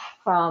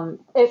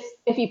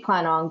if you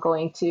plan on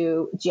going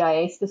to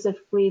GIA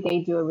specifically. They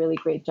do a really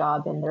great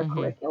job in their Mm-hmm.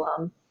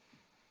 curriculum.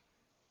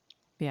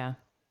 Yeah.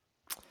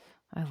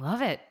 I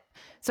love it.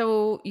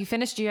 So you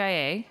finished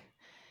GIA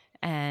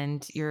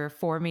and you're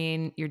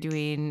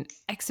doing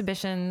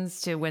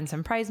exhibitions to win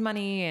some prize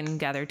money and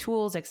gather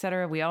tools,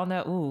 etc. We all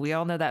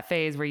know that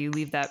phase where you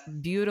leave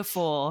that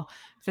beautiful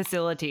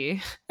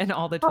facility and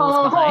all the tools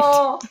behind.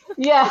 Oh,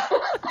 yeah.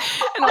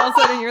 And all of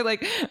a sudden you're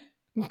like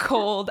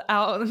cold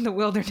out in the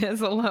wilderness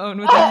alone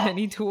without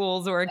any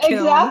tools or a kiln.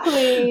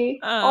 Exactly.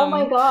 Oh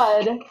my Um,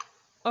 God.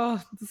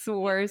 oh, it's the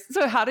worst.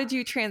 So how did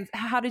you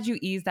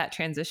ease that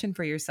transition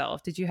for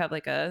yourself? Did you have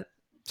like a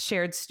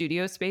shared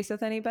studio space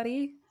with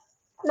anybody?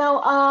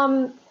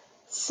 No,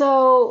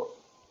 so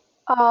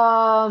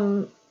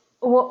um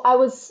well, I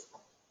was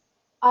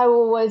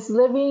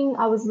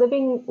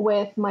living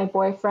with my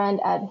boyfriend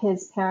at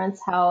his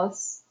parents'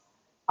 house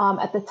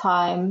at the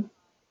time.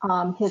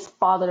 His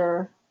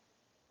father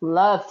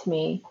loved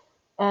me.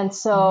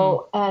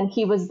 Mm-hmm. And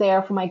he was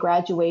there for my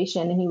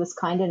graduation, and he was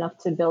kind enough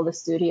to build a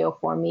studio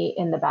for me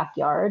in the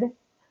backyard.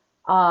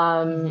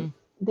 Mm-hmm.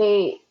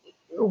 They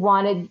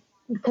wanted,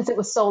 because it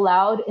was so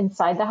loud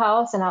inside the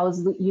house, and I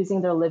was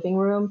using their living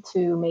room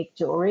to make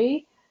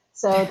jewelry.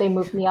 So they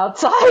moved me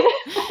outside.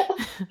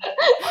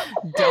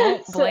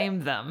 Don't so,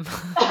 blame them.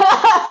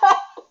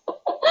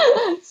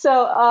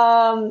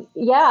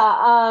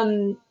 yeah.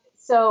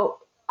 So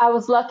I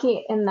was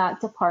lucky in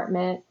that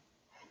department.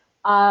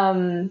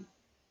 Um,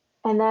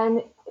 and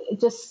then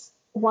just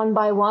one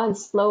by one,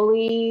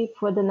 slowly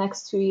for the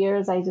next 2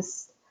 years,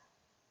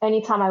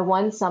 anytime I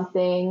won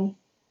something,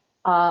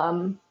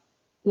 um,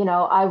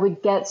 I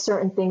would get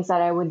certain things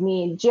that I would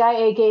need.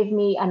 GIA gave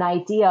me an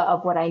idea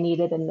of what I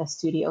needed in the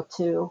studio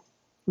to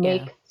Yeah.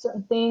 make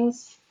certain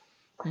things.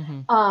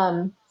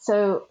 Mm-hmm.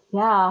 So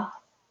yeah,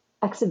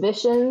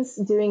 exhibitions,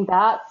 doing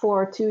that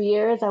for 2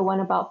 years, I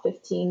won about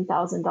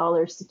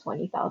 $15,000 to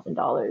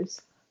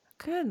 $20,000.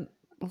 Good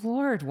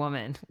Lord,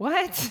 woman.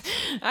 What?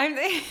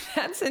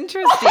 That's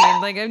interesting.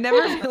 Like I've never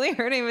really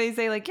heard anybody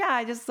say like, yeah,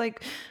 I just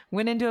like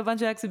went into a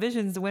bunch of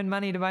exhibitions to win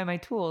money to buy my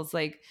tools.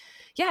 Like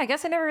Yeah, I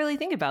guess I never really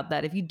think about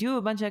that. If you do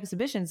a bunch of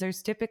exhibitions,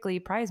 there's typically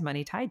prize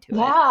money tied to it.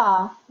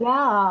 Yeah,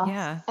 yeah,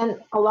 Yeah. and a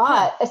Huh.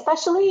 lot,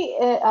 especially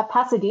at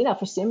Pasadena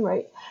for some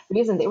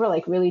reason they were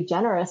like really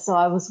generous. So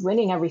I was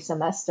winning every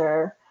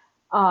semester,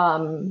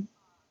 um,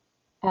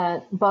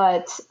 and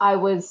but I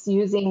was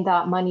using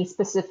that money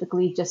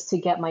specifically just to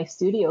get my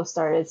studio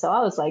started. So I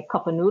was like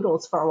cup of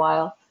noodles for a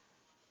while.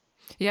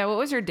 Yeah. What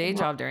was your day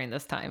job during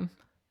this time?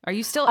 Are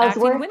you still I was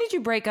acting? work. When did you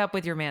break up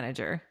with your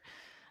manager?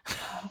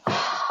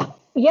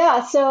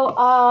 Yeah, so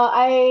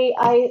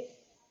I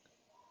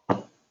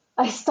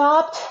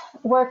stopped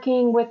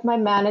working with my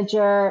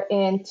manager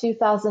in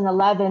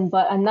 2011,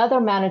 but another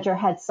manager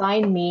had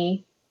signed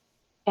me,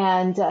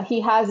 and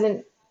he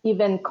hasn't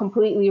even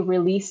completely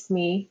released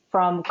me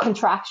from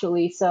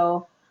contractually.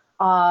 So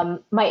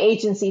my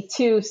agency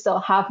too still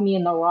have me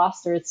in the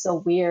roster. It's so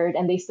weird,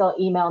 and they still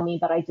email me,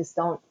 but I just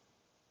don't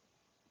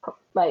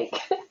like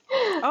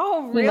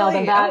Oh, email them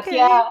really? back.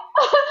 Yeah,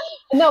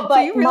 Okay. no, So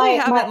but you really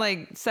my haven't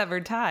like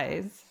severed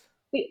ties.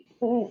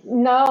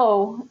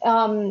 no,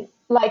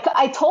 like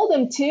I told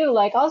him too,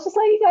 like I'll just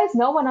let you guys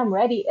know when I'm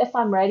ready, if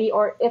I'm ready,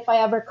 or if I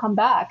ever come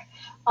back.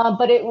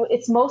 But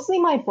it's mostly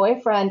my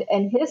boyfriend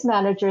and his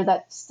manager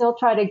that still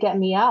try to get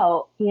me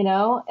out,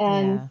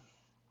 and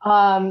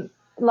Yeah.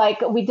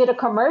 like we did a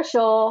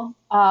commercial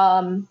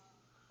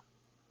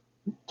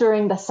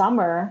during the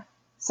summer,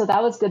 so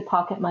that was good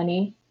pocket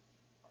money.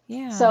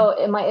 Yeah. So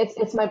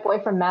it's my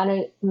boyfriend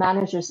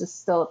managers is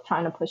still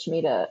trying to push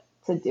me to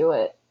do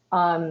it.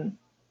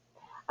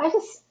 I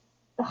just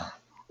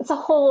it's a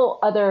whole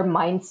other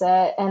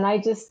mindset, and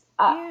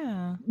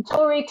Yeah.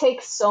 jewelry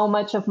takes so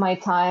much of my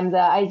time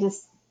that I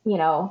just you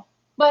know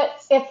but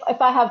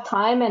if I have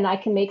time and I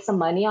can make some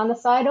money on the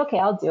side, okay,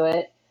 I'll do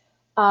it.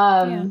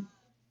 Yeah. um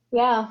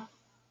yeah,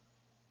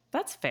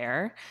 That's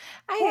fair.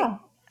 I yeah.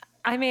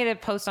 I made a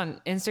post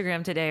on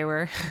Instagram today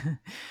where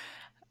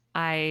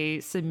I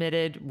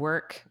submitted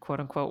work, quote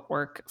unquote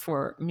work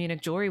for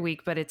Munich Jewelry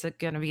Week, but it's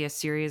going to be a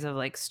series of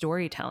like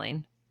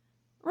storytelling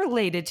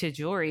related to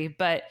jewelry.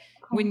 But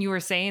when Cool. you were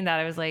saying that,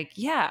 I was like,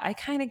 yeah, I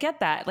kind of get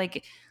that.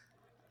 Like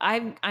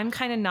I'm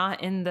kind of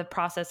not in the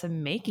process of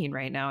making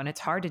right now, and it's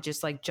hard to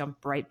just like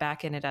jump right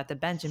back in it at the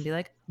bench and be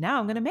like, now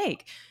I'm going to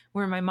make.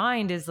 Where my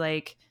mind is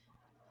like,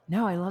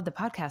 no, I love the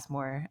podcast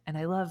more and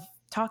I love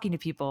talking to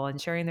people and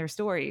sharing their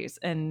stories.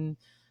 And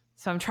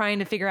so I'm trying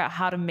to figure out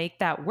how to make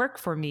that work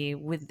for me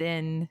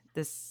within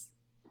this,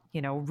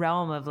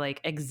 realm of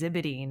like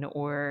exhibiting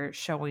or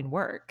showing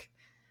work.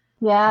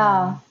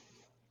 Yeah, Um,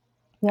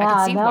 I could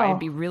yeah, see why it'd no,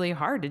 be really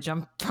hard to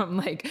jump from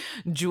like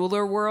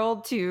jeweler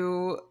world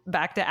to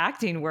back to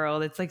acting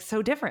world. It's like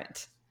so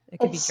different. It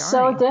could be it's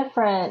so jarring.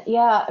 different.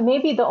 Yeah,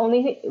 maybe the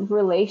only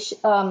relation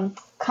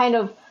kind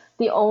of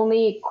the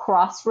only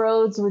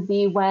crossroads would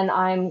be when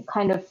I'm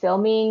kind of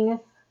filming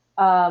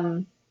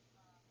um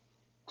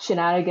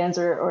shenanigans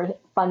or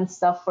fun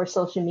stuff for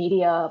social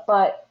media.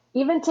 But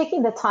even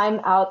taking the time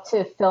out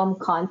to film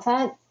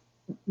content,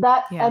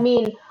 that I Yeah.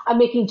 mean, I'm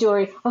making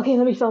jewelry. Okay,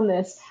 let me film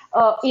this.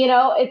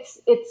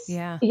 It's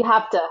Yeah. you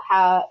have to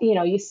have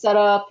you set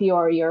up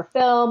your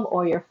film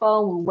or your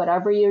phone,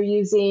 whatever you're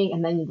using,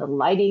 and then the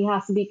lighting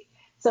has to be.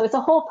 So it's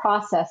a whole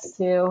process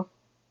too.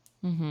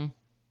 Mm-hmm.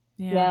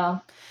 Yeah. Yeah.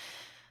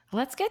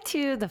 Let's get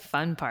to the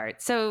fun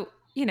part. So,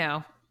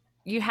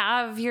 you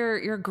have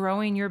you're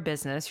growing your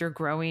business, you're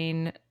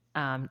growing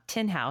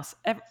Tin House.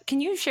 Can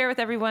you share with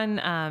everyone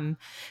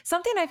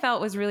something I felt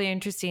was really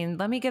interesting?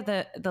 Let me give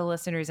the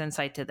listeners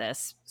insight to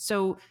this.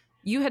 So,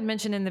 you had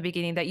mentioned in the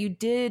beginning that you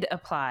did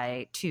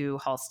apply to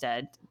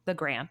Halstead, the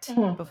grant Mhm.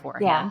 Yeah.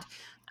 beforehand,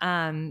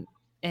 um,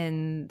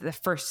 in the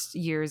first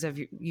years of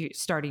you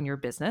starting your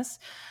business.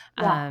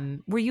 Yeah.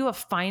 Were you a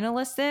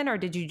finalist then, or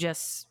did you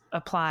just I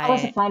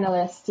was a apply?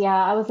 finalist. Yeah,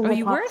 I was in Oh, the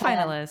you were top a 10.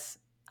 finalist.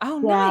 Oh,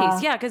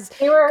 nice. Yeah. Yeah, because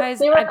They guys,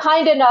 they were I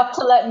kind enough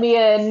to let me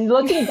in.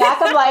 Looking back,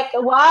 I'm like,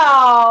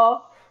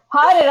 wow,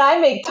 how did I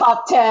make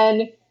top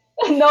 10?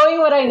 Knowing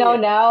what I know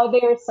now, they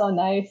were so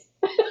nice.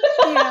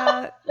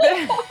 yeah,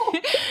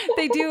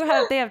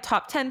 they have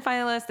top 10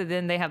 finalists, and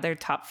then they have their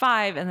top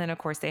 5, and then of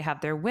course they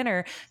have their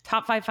winner.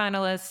 Top 5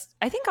 finalists.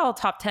 I think all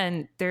top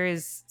 10 there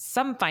is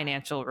some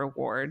financial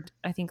reward.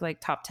 I think like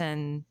top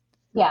 10.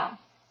 Yeah.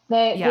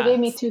 They Yeah. gave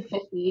me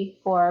 250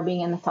 for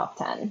being in the top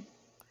 10.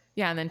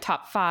 Yeah, and then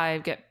top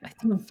 5 get I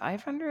think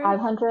 500 or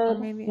 500.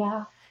 maybe,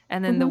 Yeah.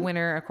 and then the Hmm.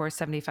 winner of course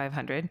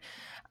 7,500.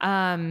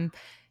 um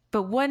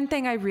but one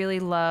thing I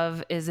really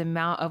love is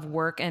amount of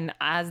work, and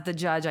as the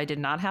judge I did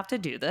not have to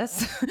do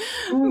this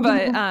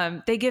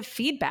but they give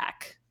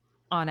feedback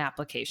on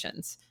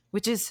applications,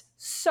 which is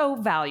so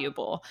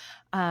valuable.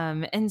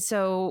 And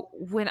so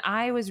when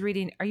I was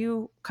reading, are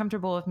you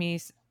comfortable with me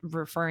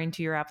referring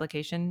to your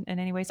application in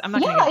any ways? I'm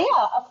not Yeah, going to give.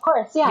 yeah, of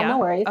course. Yeah, no Yeah,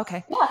 worries.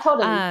 okay. Yeah,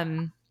 totally.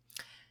 um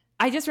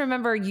I just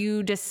remember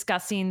you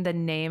discussing the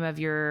name of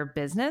your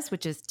business,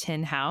 which is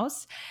Tin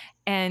House,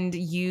 and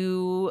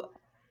you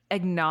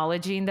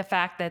acknowledging the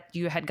fact that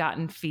you had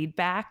gotten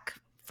feedback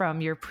from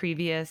your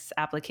previous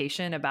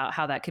application about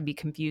how that could be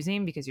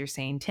confusing because you're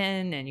saying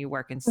tin and you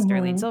work in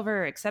sterling Mm-hmm.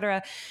 silver, et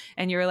cetera.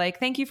 And you're like,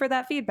 thank you for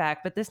that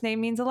feedback, but this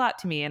name means a lot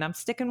to me and I'm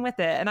sticking with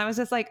it. And I was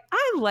just like,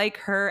 I like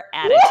her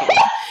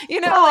attitude.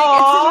 Like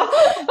Aww.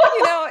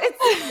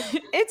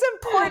 it's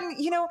important,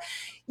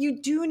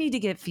 you do need to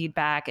get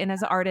feedback. And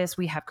as artists,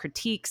 we have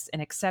critiques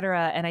and et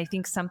cetera. And I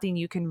think something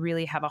you can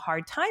really have a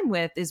hard time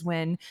with is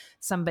when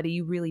somebody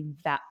you really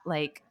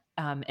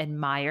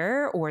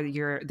admire, or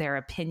their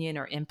opinion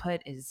or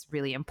input is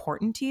really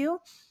important to you,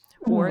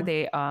 or Mm-hmm.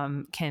 they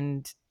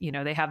can,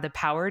 they have the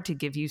power to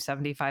give you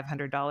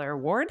 $7,500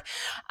 award,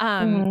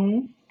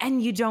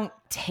 and you don't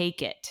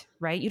take it,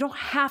 right? You don't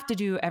have to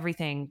do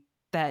everything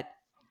that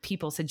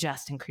people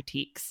suggest and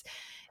critiques.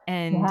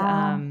 And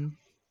Yeah.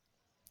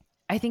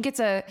 I think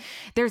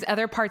there's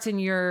other parts in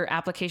your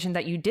application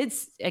that you did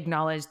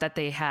acknowledge that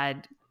they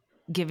had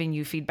given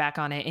you feedback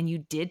on it, and you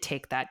did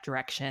take that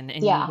direction,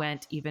 and you Yeah.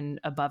 went even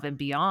above and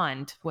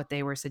beyond what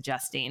they were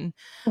suggesting.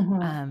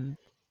 Mm-hmm.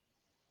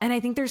 And I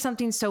think there's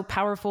something so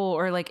powerful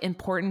or like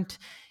important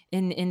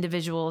in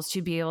individuals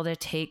to be able to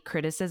take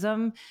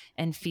criticism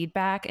and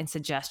feedback and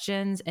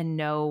suggestions and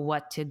know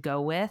what to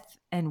go with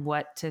and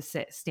what to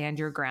stand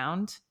your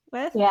ground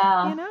with,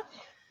 Yeah.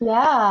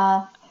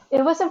 Yeah.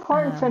 It was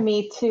important for Um,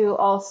 me to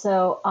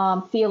also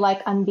feel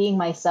like I'm being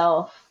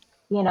myself,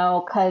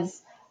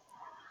 because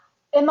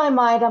in my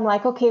mind, I'm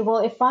like, okay, well,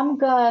 if I'm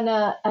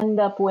gonna end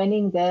up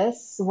winning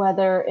this,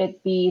 whether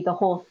it be the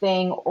whole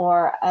thing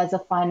or as a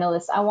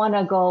finalist, I want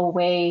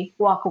to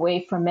walk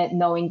away from it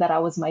knowing that I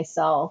was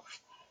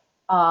myself.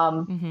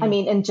 I mhm,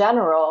 mean, in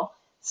general.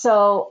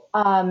 So,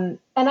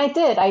 and I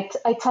did.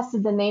 I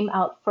tested the name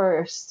out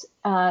first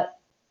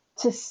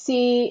to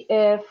see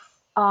if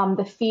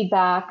the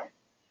feedback,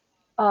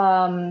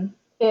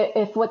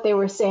 if what they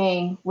were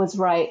saying was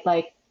right,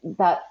 like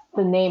that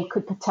the name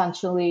could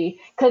potentially,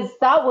 because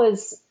that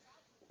was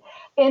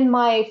in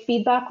my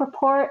feedback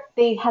report,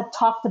 they had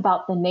talked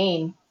about the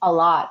name a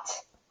lot.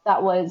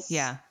 That was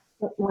yeah.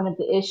 one of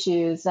the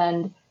issues.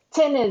 And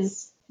Tin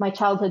is my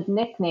childhood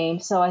nickname,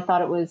 so I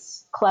thought it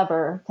was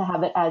clever to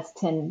have it as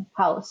Tin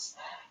House.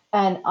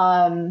 And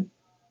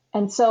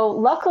and so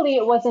luckily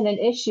it wasn't an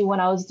issue when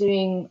I was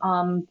doing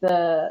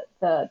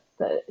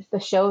the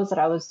shows that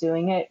I was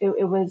doing.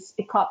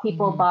 It caught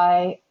Mhm,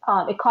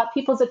 it caught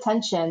people's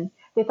attention.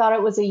 They thought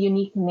it was a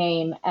unique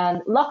name,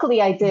 and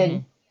luckily I did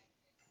mhm.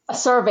 a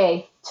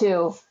survey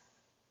too.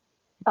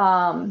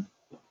 Um,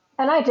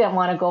 and I didn't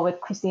want to go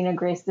with Christina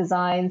Grace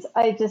Designs.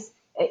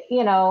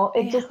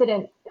 It Yeah. just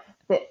didn't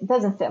fit,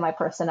 doesn't fit my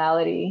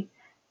personality.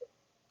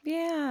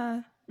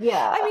 Yeah.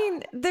 I Yeah,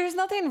 mean, there's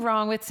nothing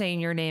wrong with saying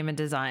your name in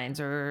designs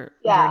or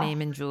your yeah.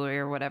 name in jewelry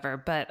or whatever,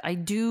 but I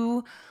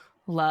do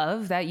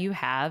love that you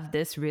have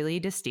this really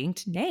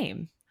distinct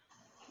name.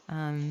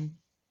 Um,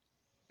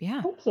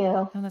 yeah. Thank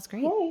you. No, that's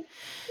great. Yay.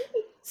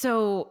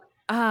 So,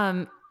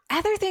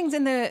 other things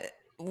in the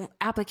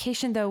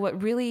application though,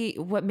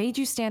 what made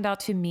you stand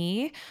out to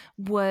me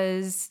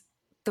was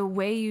the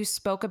way you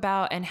spoke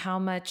about and how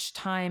much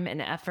time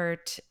and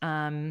effort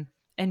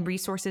and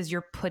resources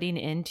you're putting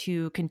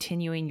into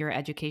continuing your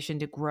education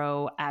to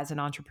grow as an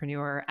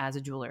entrepreneur, as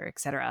a jeweler, et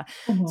cetera.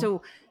 Mhm.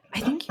 So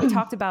I think you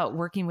talked about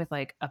working with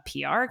like a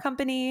PR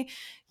company.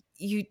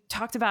 You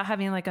talked about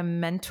having like a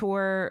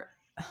mentor.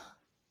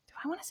 Do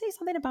I want to say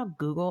something about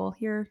Google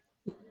here?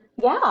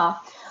 Yeah.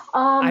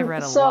 I've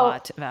read a So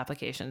lot of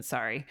applications.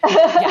 Sorry.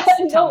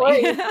 Yes, tell no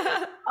me. worries.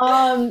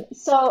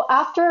 So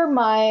after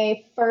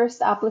my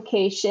first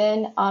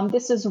application,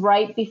 this is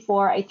right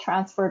before I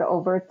transferred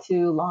over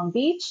to Long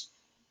Beach.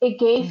 It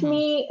gave hmm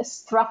me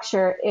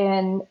structure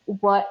in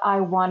what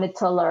I wanted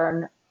to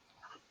learn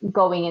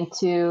going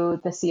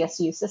into the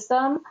CSU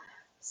system.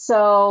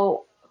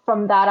 So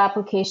from that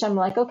application, I'm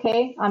like,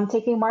 okay, I'm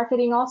taking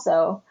marketing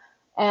also.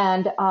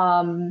 And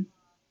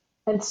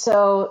and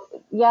so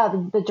yeah,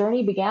 the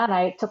journey began.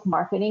 I took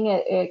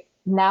marketing.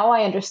 Now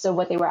I understood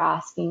what they were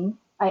asking.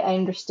 I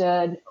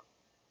understood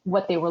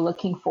what they were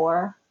looking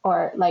for,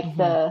 or like hmm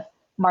the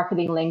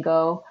marketing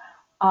lingo.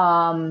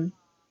 Um,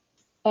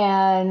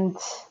 and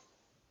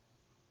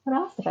what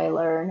else did I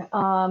learn?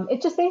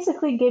 It just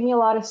basically gave me a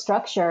lot of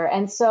structure.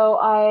 And so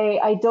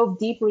I dove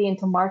deeply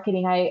into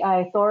marketing.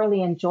 I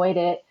thoroughly enjoyed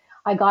it.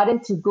 I got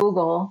into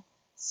Google.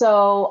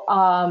 So,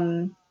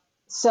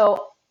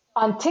 so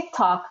on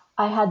TikTok,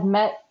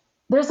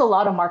 there's a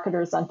lot of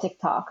marketers on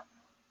TikTok.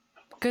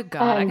 Good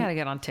God, I And gotta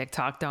get on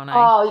TikTok, don't I?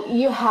 oh,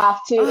 you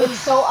have to. It's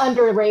so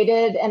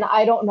underrated, and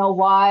I don't know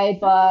why,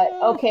 but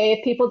Oh, okay,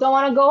 if people don't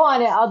want to go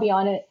on it, I'll be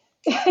on it.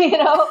 you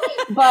know,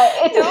 but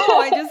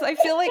no, it's I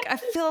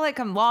feel like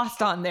I'm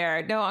lost on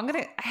there. No,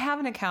 I have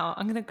an account.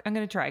 I'm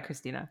gonna try,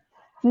 Christina.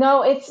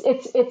 no,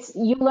 it's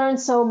you learn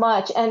so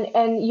much,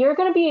 and you're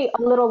going to be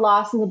a little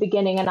lost in the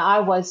beginning, and I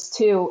was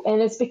too.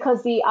 And it's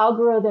because the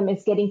algorithm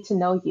is getting to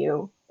know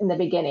you in the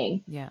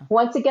beginning. Yeah.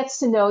 Once it gets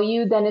to know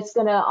you, then it's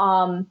going to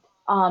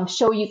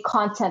show you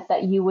content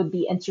that you would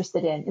be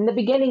interested in. In the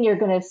beginning, you're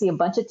going to see a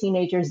bunch of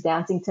teenagers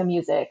dancing to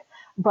music,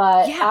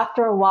 but Yeah,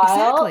 after a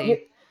while,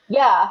 exactly.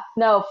 yeah,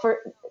 no, for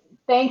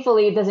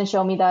thankfully it doesn't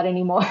show me that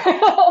anymore.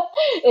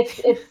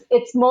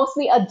 It's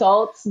mostly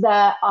adults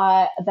that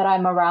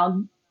I'm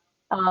around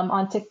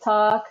on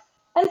TikTok,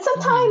 and Hmm.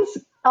 sometimes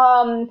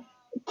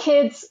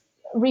kids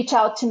reach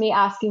out to me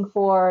asking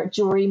for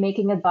jewelry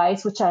making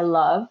advice, which I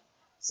love.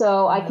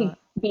 So I could Oh,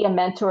 be a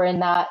mentor in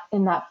that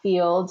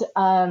field.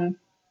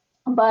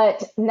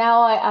 But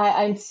now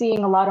I'm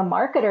seeing a lot of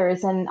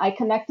marketers, and I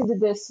connected to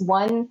this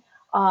one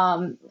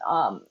um,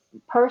 um,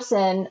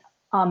 person,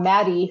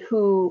 Maddie,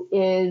 who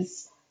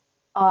is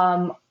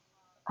um,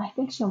 I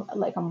think she's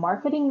like a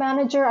marketing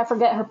manager. I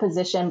forget her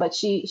position, but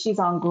she's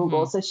on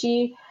Google, hmm. so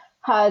she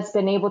has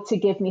been able to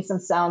give me some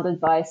sound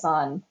advice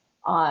on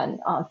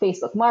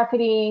Facebook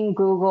marketing,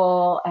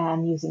 Google,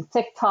 and using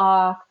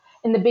TikTok.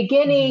 In the Hmm.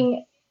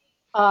 beginning,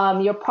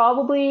 you're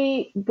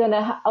probably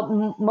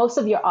most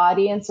of your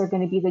audience are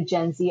gonna be the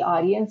Gen Z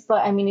audience,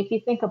 but I mean, if you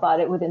think about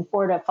it, within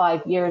 4 to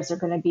 5 years, they're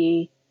gonna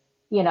be,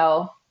 you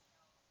know,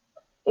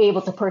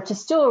 able to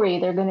purchase jewelry.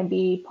 They're gonna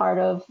be part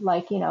of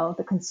like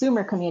the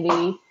consumer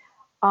community.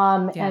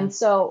 Yeah.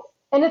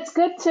 And it's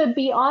good to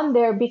be on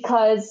there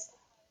because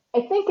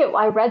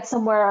I read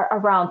somewhere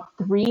around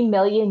 3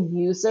 million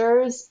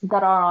users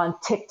that are on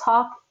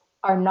TikTok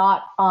are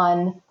not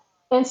on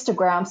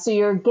Instagram. So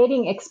you're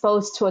getting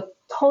exposed to a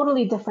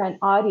totally different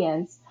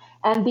audience.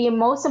 And the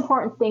most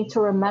important thing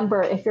to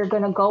remember if you're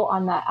going to go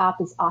on that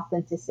app is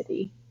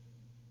authenticity.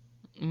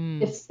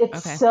 Mm. It's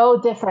Okay. so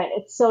different.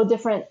 It's so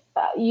different.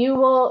 You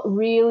will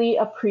really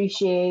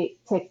appreciate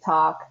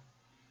TikTok.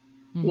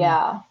 Hmm.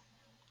 Yeah.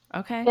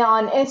 Okay.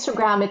 On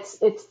Instagram, it's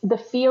the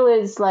feel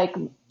is like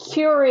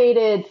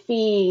curated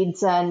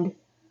feeds, and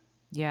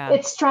Yeah.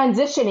 it's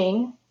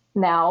transitioning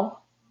now,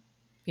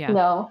 Yeah.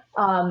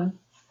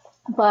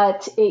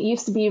 but it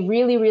used to be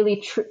really, really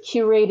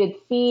curated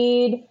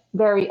feed,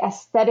 very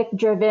aesthetic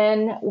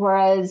driven,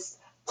 whereas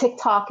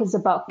TikTok is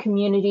about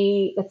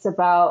community. It's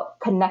about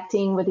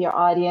connecting with your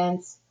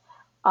audience,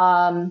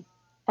 um,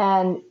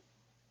 and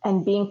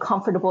being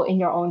comfortable in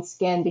your own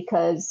skin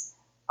because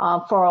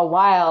for a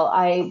while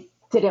I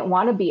didn't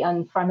want to be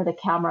in front of the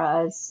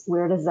camera, as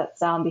weird as that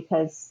sound,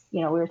 because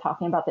we were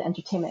talking about the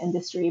entertainment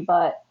industry,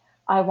 but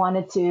I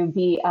wanted to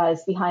be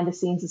as behind the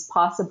scenes as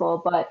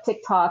possible. But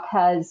TikTok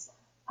has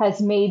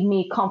made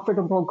me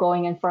comfortable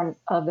going in front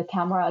of the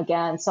camera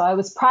again. So I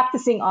was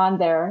practicing on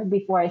there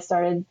before I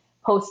started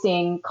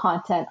posting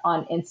content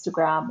on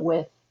Instagram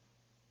with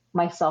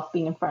myself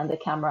being in front of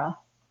the camera.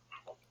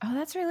 Oh,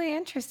 that's really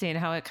interesting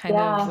how it kind of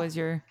Yeah, was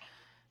your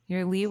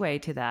leeway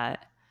to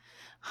that.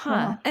 Huh.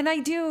 yeah, And I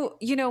do,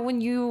 when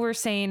you were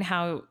saying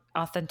how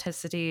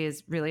authenticity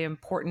is really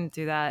important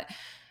through that,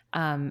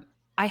 um,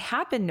 I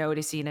have been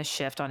noticing a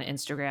shift on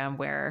Instagram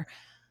where,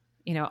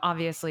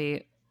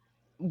 obviously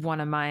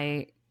one of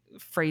my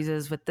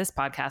phrases with this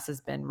podcast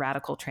has been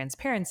radical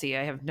transparency.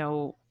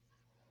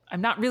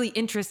 I'm not really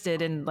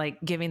interested in like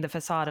giving the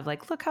facade of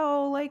like, look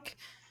how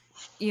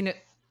you know,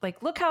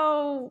 look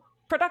how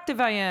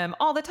productive I am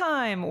all the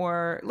time,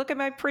 or look at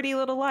my pretty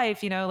little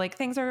life, like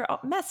things are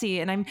messy.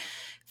 And I'm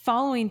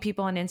following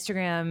people on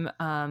Instagram.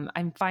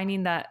 I'm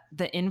finding that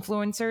the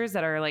influencers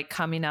that are like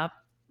coming up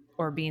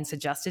or being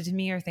suggested to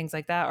me or things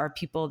like that are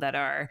people that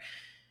are,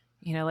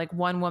 like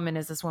one woman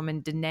is this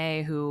woman,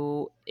 Danae,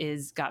 who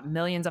is got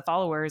millions of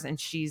followers, and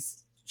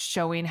she's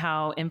showing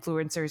how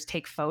influencers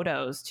take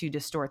photos to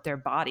distort their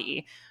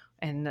body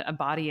and a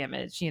body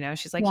image.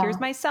 She's like, yeah. here's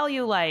my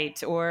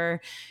cellulite,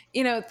 or,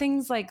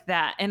 things like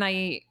that. And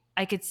I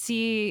could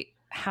see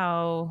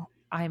how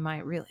I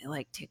might really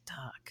like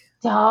TikTok.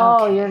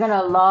 Oh, you're Okay.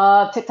 gonna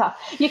love TikTok.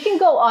 You can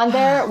go on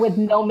there with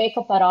no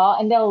makeup at all,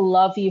 and they'll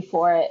love you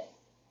for it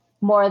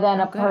more than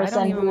Oh, a good. I don't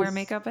person even wear who's.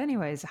 makeup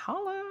anyways.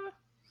 Holla.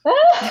 Sorry,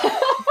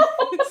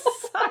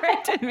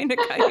 I didn't mean to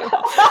cut you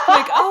off.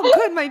 Like, oh,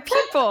 good, my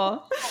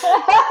people.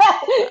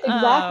 Um,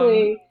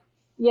 Exactly.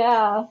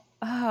 Yeah.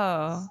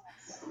 oh,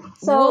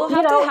 So, we'll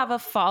have to have a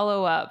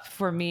follow up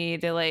for me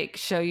to like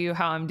show you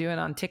how I'm doing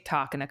on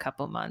TikTok in a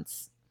couple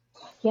months.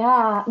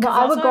 yeah. No, Cause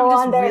I also would I'm go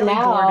just on there really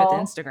bored with now.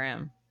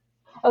 Instagram.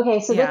 Okay,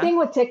 so the Yeah. thing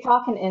with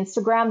TikTok and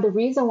Instagram, the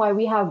reason why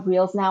we have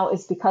Reels now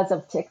is because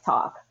of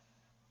TikTok.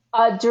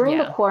 During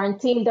the Yeah.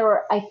 quarantine, there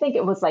were, I think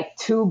it was like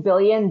 2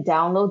 billion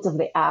downloads of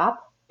the app.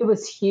 It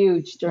was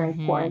huge during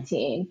Mm-hmm.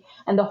 quarantine.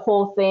 And the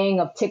whole thing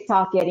of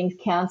TikTok getting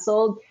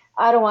canceled,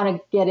 I don't want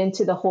to get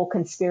into the whole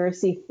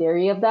conspiracy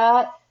theory of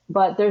that,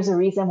 but there's a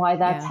reason why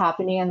that's Yeah.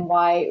 happening and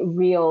why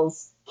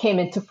Reels came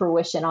into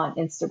fruition on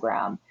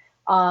Instagram.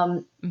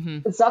 Um, Mm-hmm.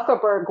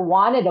 Zuckerberg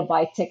wanted to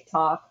buy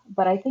TikTok,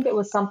 but I think it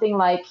was something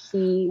like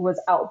he was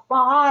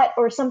outbought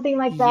or something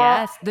like that.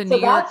 Yes. The New So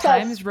York that says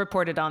Times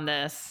reported on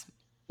this.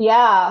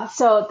 yeah,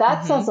 so that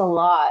Mm-hmm. says a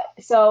lot.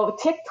 So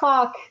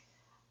TikTok,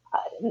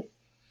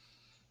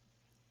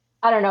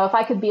 I don't know, if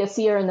I could be a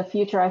seer in the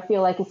future, I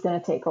feel like it's going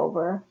to take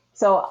over.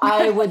 So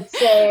I would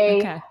say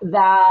Okay.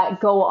 that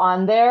go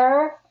on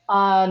there.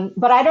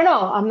 But I don't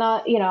know. I'm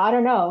not, I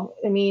don't know.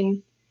 I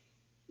mean,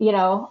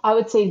 I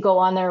would say go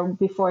on there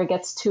before it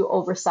gets too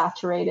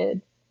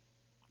oversaturated.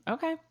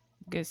 Okay.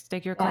 Go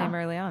stake your Yeah. claim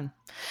early on.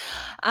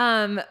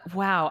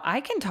 Wow,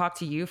 I can talk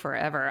to you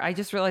forever. I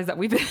just realized that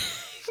we've been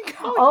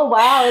going Oh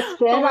wow, it's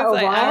been almost a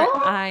like hour.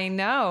 while. I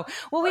know.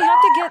 Well, we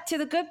have to get to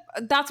the good.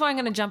 That's why I'm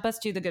going to jump us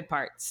to the good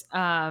parts.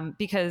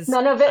 Because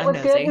None of it I'm was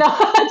good. nosy.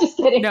 No, just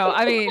kidding. No,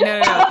 I mean, no.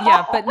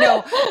 Yeah, but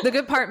no, the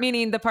good part,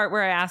 meaning the part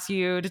where I ask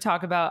you to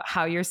talk about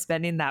how you're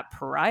spending that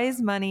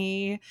prize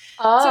money.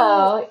 So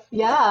Oh,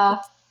 yeah.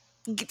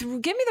 give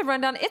me the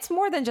rundown. It's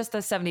more than just a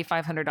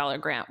 $7,500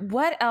 grant.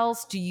 What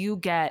else do you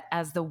get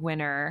as the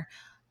winner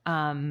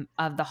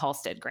of the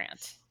Halstead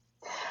grant?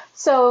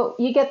 So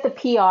you get the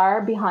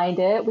PR behind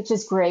it, which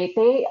is great.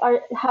 They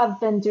have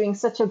been doing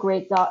such a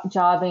great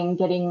job in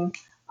getting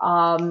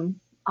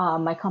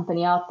my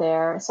company out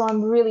there. So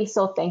I'm really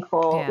so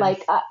thankful. Yeah,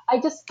 Like I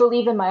just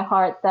believe in my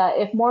heart that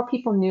if more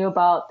people knew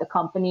about the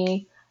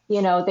company,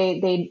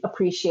 they'd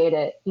appreciate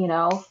it,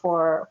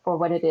 for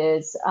what it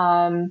is.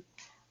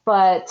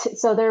 But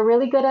so they're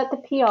really good at the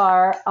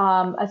PR.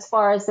 As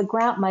far as the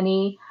grant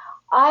money,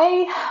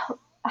 I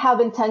have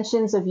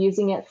intentions of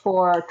using it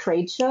for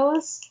trade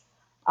shows.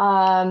 okay.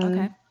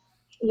 Um,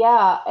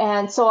 yeah,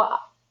 and so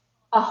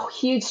a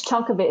huge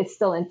chunk of it is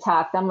still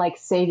intact. I'm like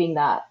saving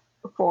that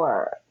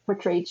for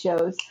trade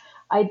shows.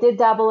 I did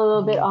dabble a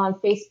little bit Mhm. on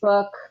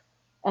Facebook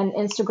and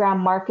Instagram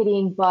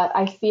marketing, but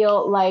I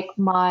feel like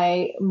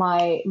my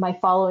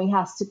following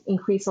has to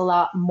increase a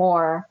lot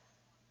more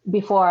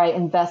before I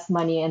invest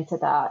money into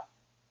that.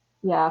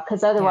 Yeah,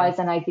 because Yeah, otherwise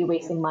then I'd be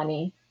wasting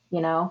money, you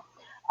know,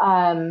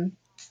 um,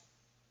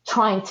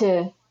 trying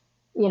to,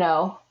 you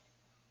know,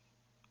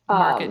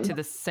 market to um,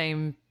 the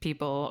same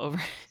people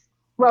over.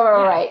 right,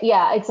 right, Yeah, right.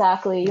 Yeah,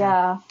 exactly.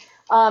 yeah,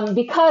 Yeah.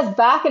 Because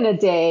back in the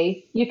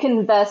day, you can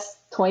invest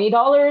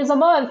 $20 a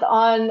month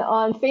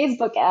on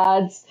Facebook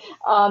ads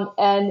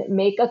and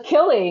make a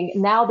killing.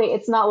 Now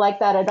it's not like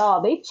that at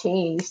all. They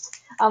changed.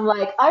 I'm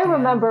like, I yeah. Of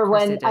remember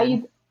course they when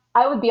did.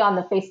 I would be on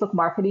the Facebook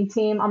marketing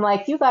team. I'm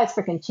like, you guys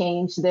freaking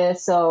change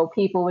this so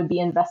people would be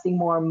investing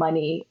more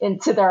money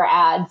into their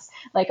ads.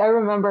 Like I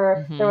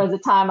remember there Hmm. was a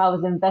time I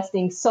was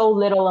investing so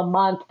little a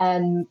month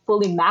and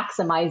fully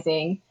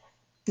maximizing.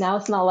 Now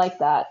it's not like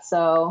that.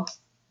 So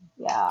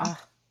yeah. Oh,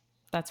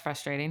 that's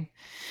frustrating.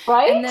 And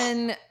Right?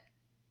 then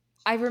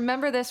I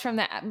remember this from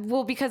the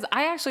well because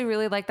I actually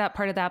really like that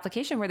part of the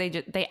application where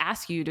they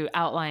ask you to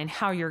outline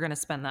how you're going to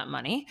spend that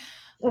money,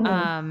 Hmm.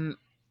 um,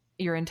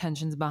 your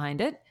intentions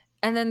behind it,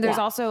 and then there's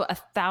Yeah. also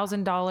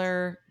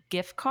 $1,000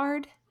 gift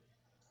card,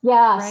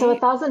 Yeah. So right?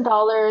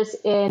 $1,000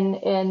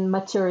 in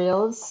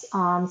materials.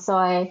 So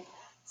I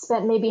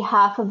spent maybe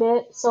half of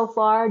it so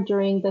far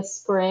during the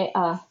spring.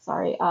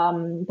 Sorry,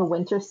 the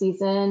winter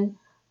season.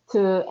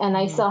 And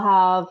I Hmm. still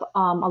have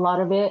a lot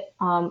of it.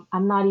 I'm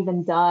not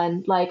even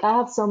done. Like I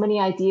have so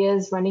many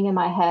ideas running in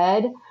my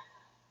head,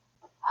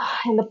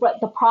 and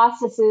the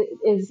process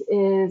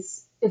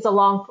is a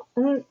long,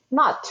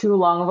 not too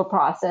long of a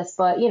process,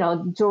 but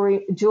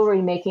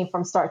jewelry making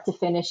from start to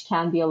finish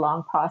can be a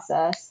long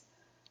process.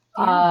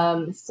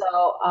 Yeah.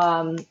 So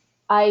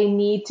I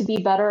need to be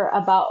better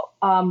about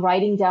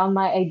writing down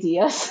my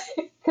ideas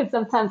because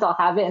sometimes I'll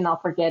have it and I'll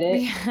forget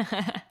it,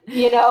 Yeah.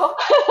 you know.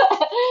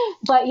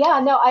 But yeah,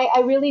 no,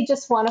 I really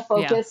just want to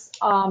Yeah. focus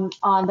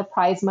on the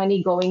prize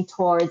money going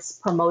towards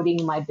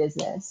promoting my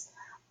business.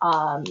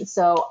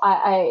 So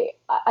I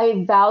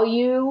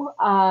value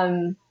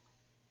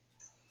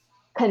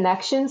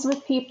connections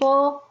with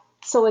people,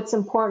 so it's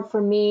important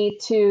for me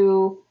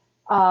to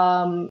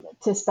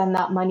spend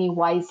that money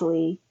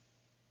wisely.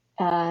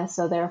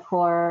 So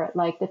therefore,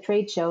 like the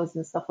trade shows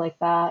and stuff like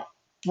that,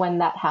 when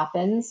that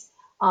happens.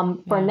 For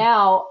Yeah.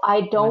 now, I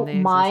When don't they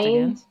exist mind.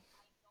 again.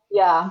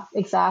 Yeah,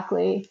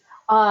 exactly.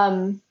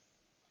 Um,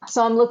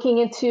 so I'm looking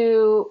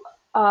into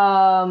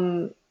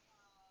um,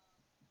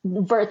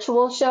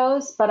 virtual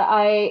shows, but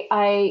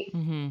I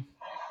Hmm.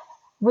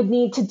 would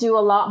need to do a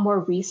lot more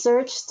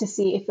research to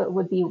see if it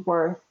would be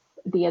worth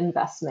the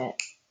investment.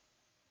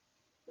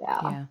 Yeah.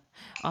 Yeah.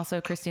 Also,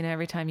 Christina,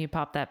 every time you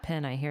pop that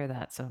pin, I hear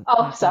that. So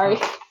Oh, knock that sorry.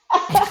 off.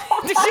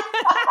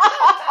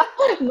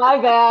 My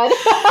bad.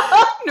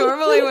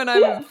 Normally, when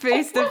I'm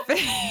face to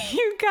face,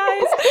 you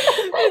guys,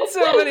 it's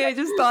so funny. I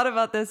just thought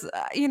about this.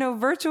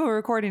 Virtual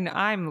recording,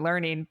 I'm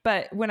learning,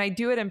 but when I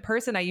do it in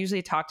person, I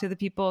usually talk to the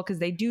people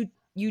because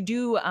you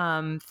do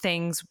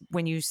things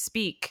when you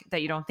speak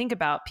that you don't think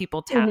about.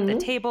 People tap the Hmm.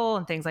 table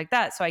and things like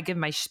that. So I give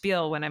my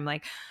spiel when I'm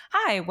like,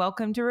 "Hi,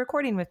 welcome to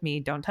recording with me.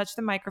 Don't touch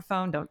the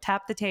microphone. Don't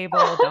tap the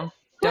table. Don't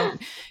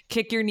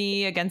kick your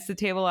knee against the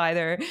table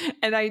either."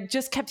 And I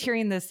just kept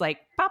hearing this like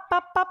pop,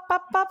 pop, pop,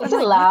 pop, pop. Is I'm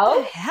it like, what the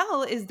loud?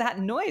 hell is that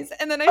noise?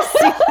 And then I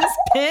see this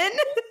pin.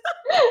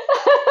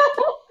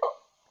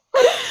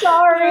 And I was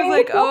Sorry.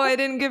 like, oh, I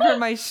didn't give her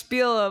my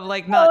spiel of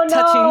like Oh not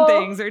touching no.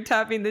 things or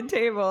tapping the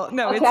table.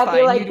 No, Okay, it's I'll be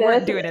fine. like You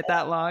weren't this. doing it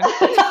that long.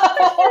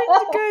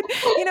 You're good.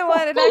 You know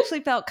what? It actually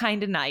felt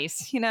kind of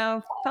nice,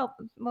 felt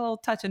a little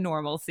touch of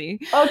normalcy.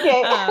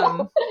 Okay.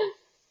 Um,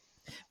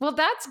 well,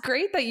 that's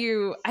great that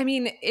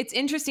it's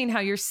interesting how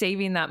you're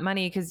saving that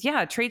money because,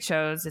 yeah, trade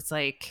shows, it's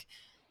like,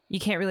 you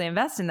can't really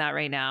invest in that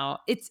right now.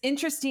 It's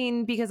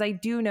interesting because I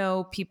do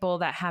know people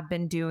that have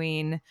been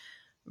doing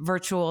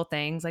virtual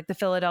things, like the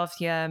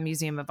Philadelphia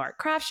Museum of Art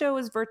craft show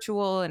was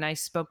virtual, and I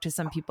spoke to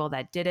some people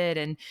that did it,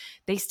 and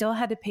they still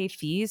had to pay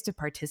fees to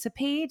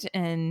participate,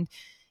 and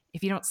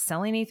if you don't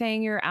sell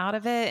anything, you're out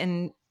of it.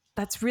 And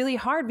that's really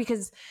hard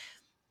because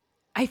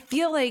I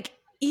feel like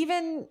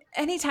even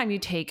anytime you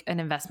take an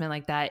investment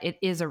like that, it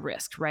is a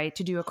risk, right?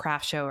 To do a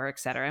craft show or et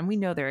cetera. And we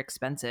know they're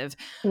expensive.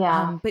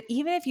 Yeah. But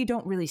even if you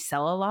don't really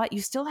sell a lot,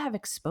 you still have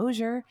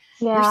exposure.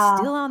 You're Yeah.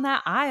 still on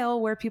that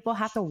aisle where people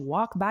have to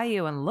walk by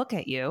you and look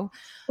at you.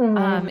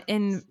 Hmm.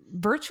 And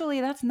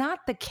virtually, that's not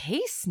the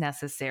case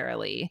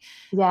necessarily.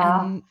 Yeah.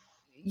 And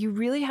you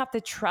really have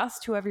to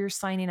trust whoever you're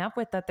signing up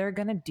with that they're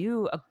going to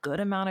do a good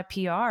amount of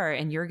PR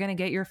and you're going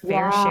to get your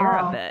fair share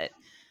of Yeah. it.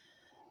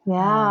 Um,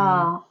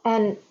 Yeah.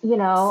 And, so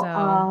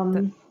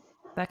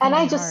that and can be I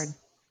hard. just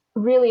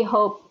really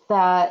hope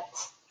that,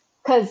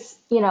 because,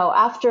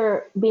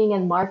 after being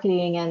in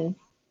marketing and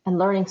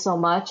learning so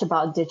much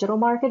about digital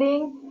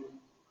marketing,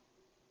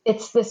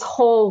 it's this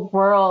whole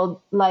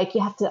world, like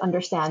you have to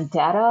understand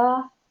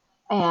data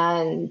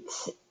and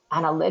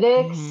Hmm.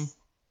 analytics.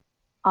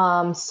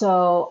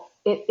 So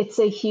it's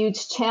a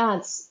huge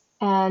chance,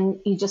 and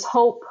you just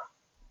hope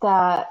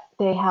that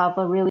they have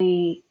a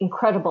really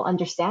incredible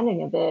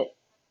understanding of it,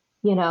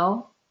 you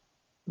know?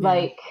 Yeah.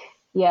 Like,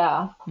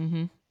 yeah,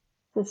 Hmm.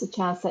 there's a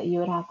chance that you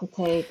would have to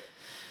take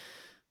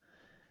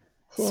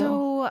too.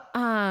 So,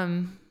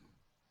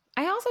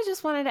 I also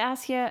just wanted to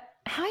ask you,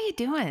 how you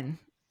doing?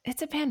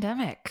 It's a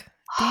pandemic.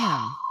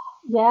 Damn.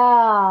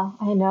 Yeah,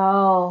 I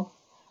know.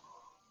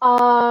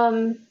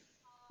 Um,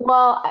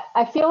 well,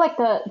 I feel like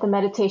the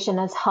meditation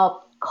has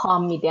helped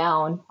calm me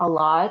down a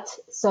lot.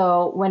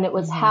 So when it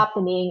was Hmm.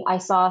 happening, I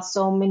saw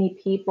so many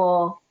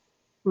people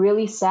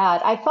really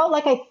sad. I felt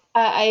like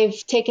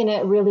I've taken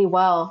it really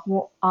well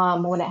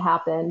when it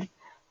happened.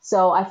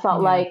 So I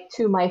felt Yeah. like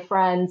to my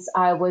friends,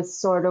 I was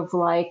sort of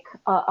like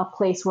a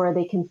place where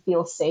they can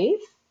feel safe.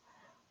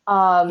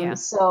 Yeah.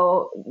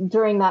 So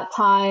during that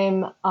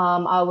time,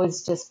 I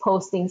was just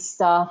posting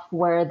stuff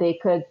where they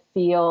could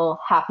feel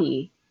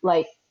happy,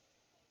 like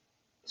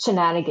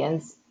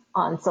shenanigans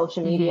on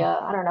social Hmm. media.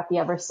 I don't know if you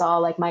ever saw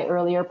like my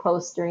earlier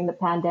posts during the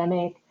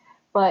pandemic,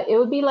 but it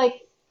would be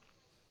like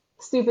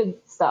stupid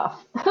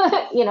stuff,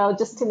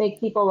 just to make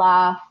people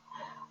laugh.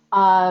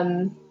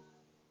 Um,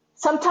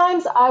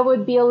 Sometimes I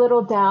would be a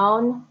little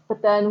down,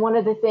 but then one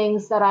of the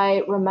things that I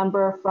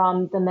remember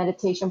from the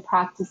meditation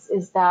practice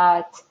is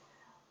that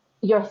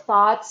your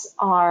thoughts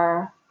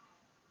are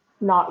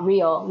not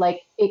real.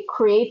 Like it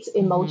creates Hmm.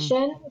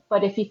 emotion,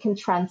 but if you can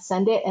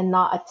transcend it and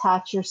not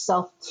attach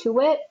yourself to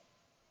it,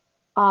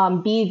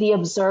 be the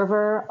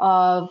observer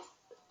of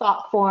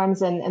thought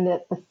forms and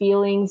the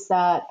feelings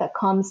that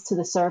comes to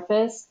the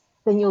surface,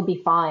 then you'll be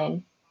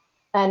fine.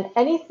 And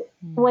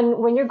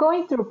when you're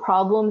going through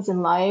problems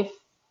in life,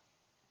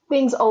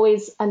 things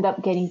always end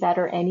up getting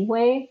better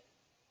anyway.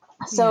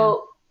 Yeah.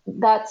 So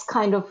that's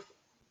kind of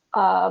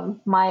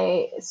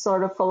my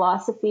sort of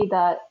philosophy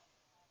that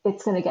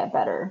it's going to get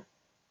better.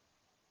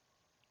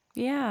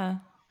 Yeah.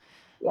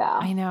 Yeah.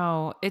 I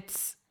know.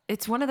 It's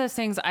one of those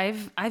things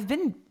I've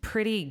been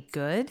pretty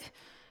good.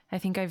 I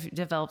think I've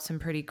developed some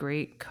pretty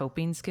great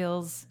coping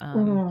skills.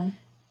 Hmm.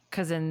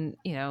 Cause in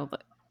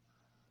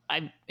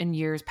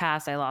years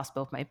past, I lost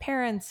both my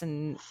parents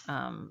and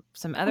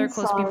some other I'm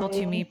close people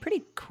to me sorry. pretty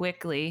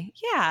quickly.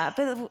 Yeah,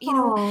 but the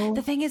Oh,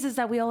 thing is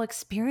that we all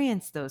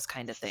experience those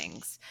kind of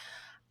things,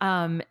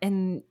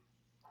 and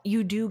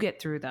you do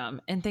get through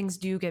them, and things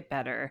do get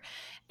better.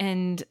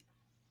 And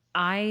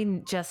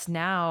I just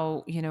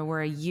now,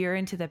 we're a year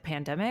into the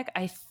pandemic.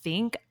 I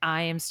think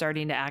I am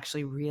starting to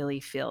actually really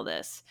feel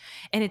this.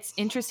 And it's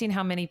interesting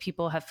how many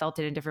people have felt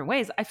it in different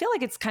ways. I feel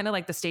like it's kind of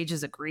like the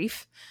stages of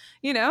grief,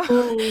 you know?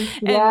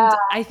 yeah, And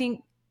I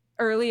think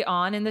early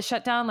on in the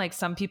shutdown, like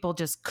some people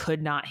just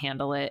could not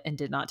handle it and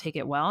did not take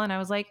it well. And I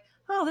was like,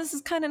 oh, this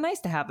is kind of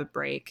nice to have a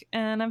break.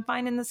 And I'm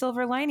finding the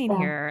silver lining yeah,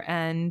 here.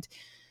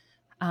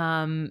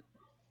 Um,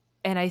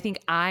 and I think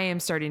I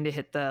am starting to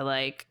hit the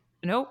like,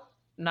 nope,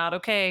 not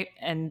okay.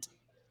 And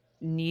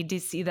need to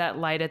see that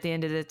light at the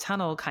end of the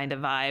tunnel kind of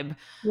vibe. Um,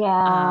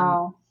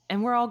 yeah,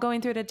 and we're all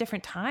going through it at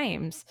different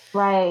times.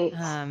 right.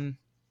 Um,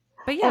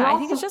 but yeah, And I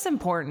think it's also, just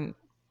important.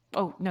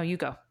 Oh, no, you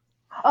go.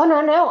 oh, no,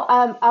 no.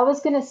 I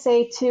was going to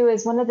say too,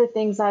 is one of the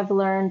things I've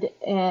learned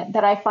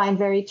that I find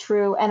very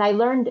true, and I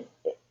learned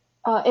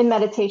in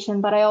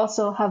meditation, but I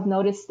also have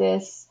noticed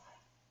this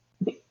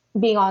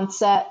being on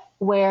set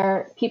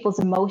where people's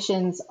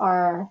emotions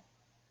are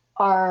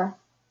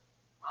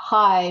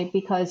high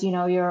because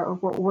you're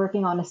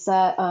working on a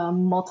set, a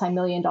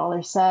multi-million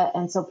dollar set,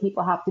 and so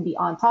people have to be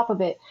on top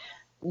of it.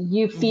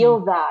 You Hmm. feel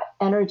that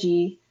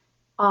energy.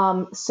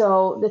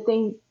 So the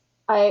thing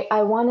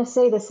I want to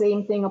say the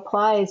same thing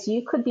applies.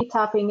 You could be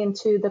tapping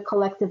into the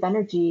collective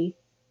energy,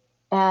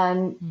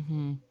 and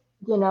Hmm.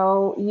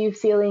 you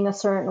feeling a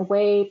certain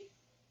way.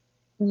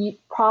 You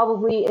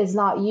probably is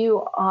not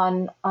you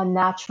on a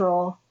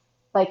natural,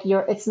 like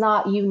you're. It's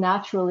not you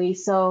naturally.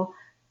 So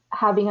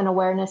having an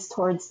awareness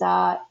towards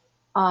that.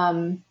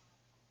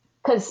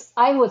 Because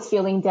I was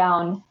feeling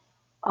down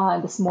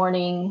this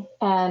morning,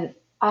 and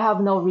I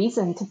have no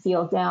reason to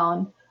feel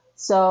down.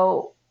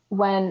 So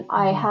when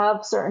I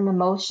have certain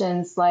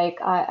emotions, like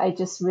I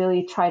just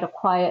really try to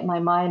quiet my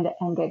mind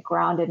and get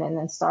grounded and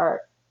then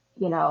start,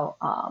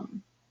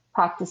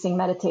 practicing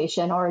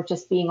meditation or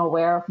just being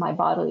aware of my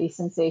bodily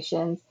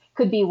sensations.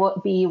 Could be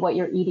what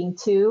you're eating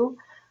too.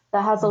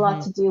 That has a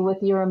lot to do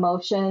with your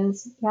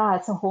emotions. Yeah,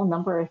 it's a whole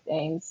number of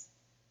things.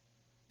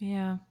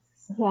 Yeah.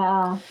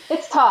 Yeah,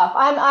 it's tough.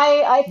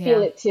 I feel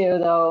Yeah. it too,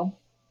 though.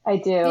 I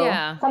do.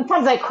 Yeah.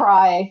 Sometimes I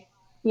cry,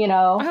 you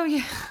know. Oh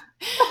yeah.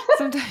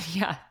 Sometimes,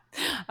 yeah.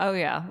 Oh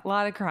yeah. A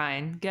lot of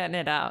crying, getting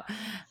it out.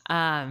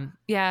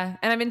 Yeah.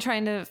 And I've been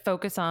trying to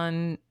focus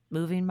on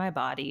moving my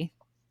body.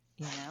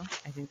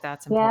 I think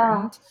that's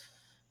Yeah. important.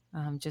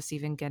 Just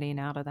even getting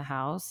out of the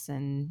house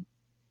and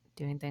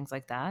doing things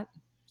like that.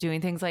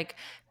 Doing things like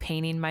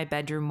painting my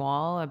bedroom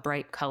wall a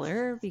bright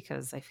color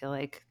because I feel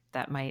like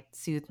that might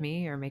soothe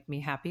me or make me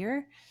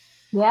happier.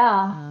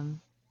 Yeah.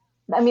 Um,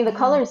 I mean, the yeah.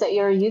 colors that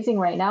you're using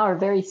right now are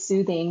very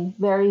soothing,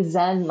 very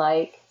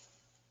zen-like.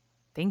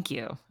 Thank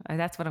you.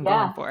 That's what I'm going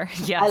Yeah. for. I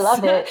Yes.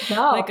 love it.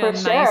 No, Like a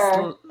for nice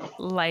sure.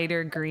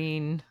 lighter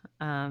green.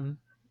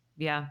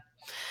 Yeah.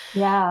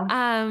 Yeah.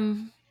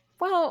 Um,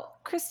 well,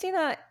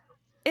 Christina,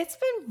 it's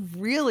been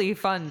really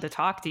fun to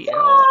talk to you.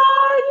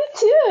 Yeah, you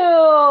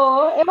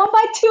too. It went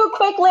by too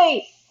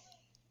quickly.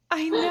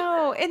 I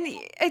know. And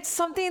it's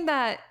something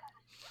that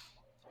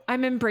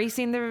I'm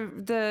embracing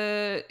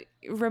the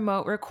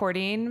remote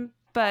recording,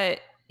 but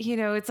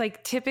it's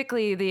like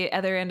typically the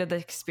other end of the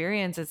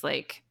experience is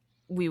like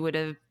we would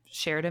have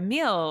shared a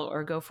meal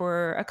or go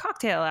for a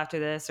cocktail after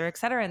this or et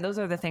cetera. And those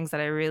are the things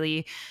that I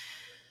really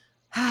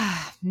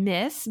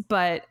miss,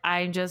 but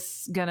I'm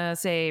just gonna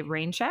say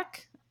rain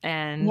check.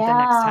 And the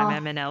next time Yeah.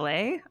 I'm in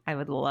LA, I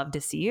would love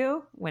to see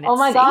you when Oh it's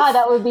my God, safe.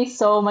 that would be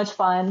so much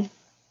fun.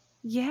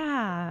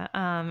 Yeah.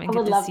 I And get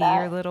would to love see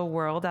your that. little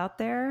world out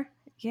there.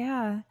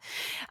 Yeah.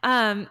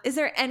 Is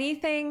there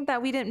anything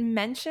that we didn't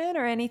mention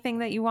or anything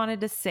that you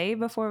wanted to say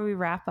before we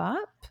wrap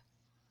up?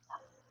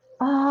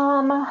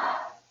 Um,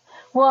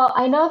 well,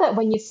 I know that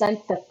when you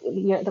sent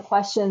the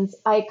questions,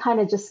 I kind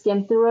of just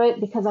skimmed through it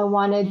because I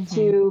wanted Mm-hmm.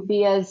 to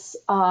be as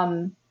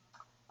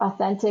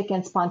authentic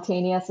and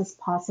spontaneous as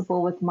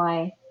possible with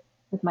my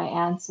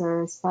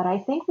answers. But I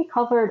think we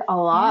covered a Yeah.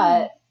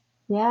 lot.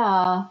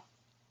 Yeah.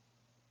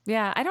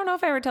 Yeah. I don't know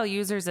if I ever tell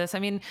users this. I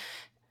mean,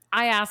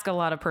 I ask a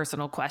lot of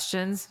personal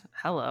questions.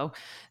 Hello.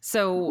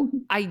 So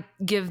I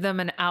give them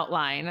an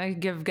outline. I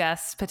give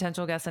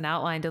potential guests an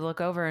outline to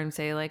look over and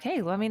say like,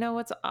 "Hey, let me know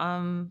what's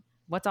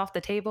off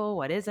the table,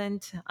 what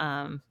isn't."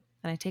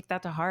 And I take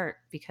that to heart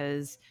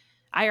because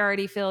I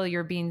already feel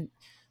you're being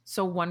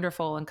so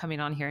wonderful and coming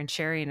on here and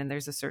sharing, and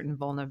there's a certain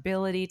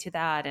vulnerability to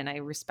that, and I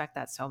respect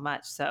that so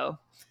much. So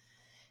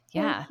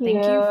Thank yeah,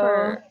 thank you you.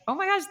 for oh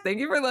my gosh, thank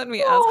you for letting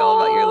me ask all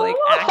about your like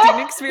acting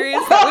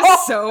experience. That was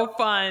Oh, so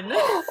fun.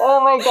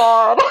 oh my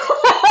God.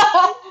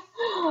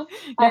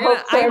 I You're gonna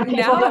hope I certain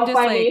people now I'm don't just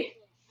find like, me.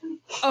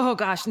 oh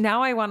gosh,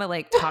 now I want to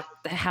like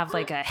have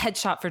like a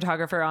headshot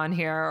photographer on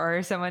here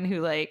or someone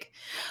who like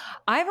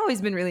I've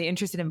always been really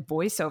interested in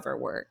voiceover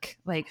work.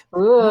 Like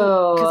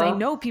who because I Ooh,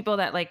 know people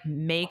that like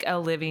make a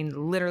living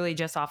literally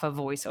just off of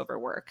voiceover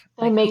work.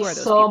 they Like who make are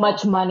those so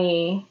much people?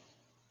 money.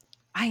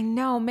 I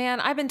know, man.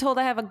 I've been told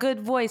I have a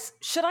good voice.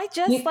 Should I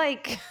just You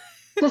like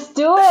just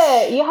do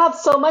it. You have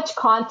so much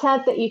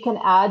content that you can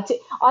add to.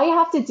 All you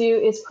have to do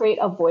is create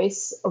a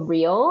voice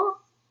reel,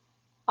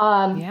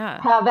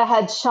 yeah. have a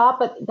headshot,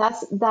 but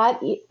that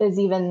is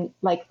even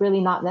like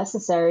really not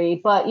necessary.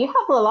 But you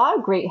have a lot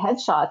of great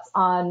headshots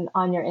on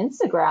your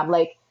Instagram.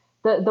 Like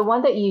the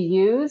one that you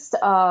used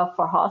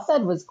for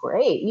Halstead was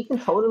great. You can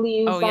totally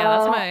use Oh yeah,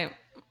 that's that. my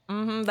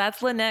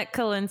that's Lynette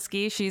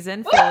Kalinsky. She's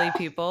in Philly,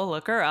 people.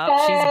 Look her up.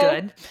 She's Okay,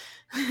 good.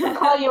 I'll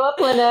call you up,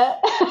 Lynette.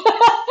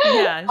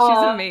 Yeah, she's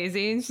um,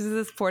 amazing. She's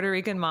this Puerto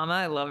Rican mama.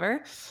 I love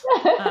her.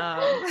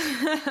 Um,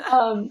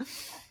 um,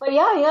 but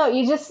yeah,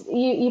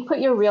 you put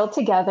your reel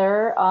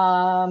together.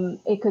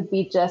 It could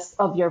be just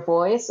of your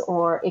voice,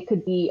 or it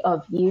could be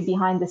of you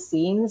behind the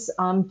scenes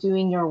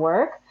doing your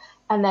work.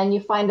 And then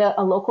you find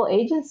a local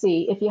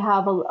agency. If you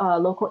have a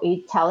local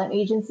talent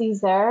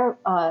agencies there,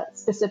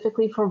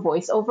 specifically for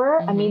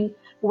voiceover, I mhm. mean,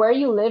 where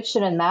you live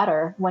shouldn't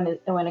matter when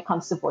it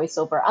comes to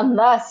voiceover,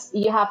 unless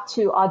you have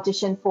to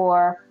audition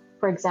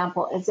for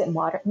example, is it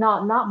modern?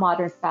 No, not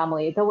Modern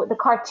Family. The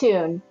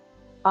cartoon.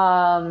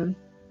 Um,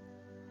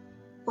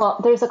 well,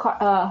 there's a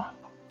car.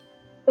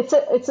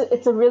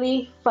 It's a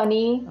really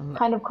funny Um,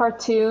 kind of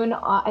cartoon.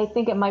 I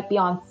think it might be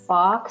on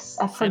Fox.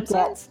 I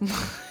forget. Simpsons?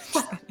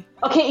 Just kidding.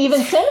 Okay,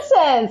 even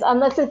Simpsons,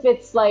 unless if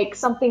it's like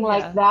something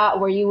like Yeah. that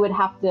where you would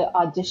have to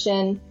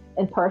audition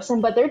in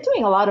person. But they're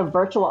doing a lot of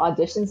virtual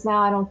auditions now.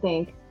 I don't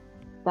think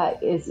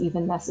that is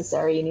even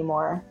necessary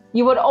anymore.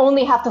 You would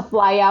only have to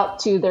fly out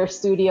to their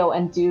studio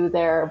and do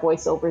their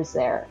voiceovers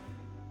there.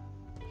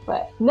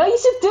 But no, you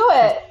should do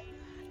it.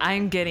 I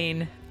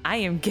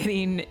am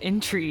getting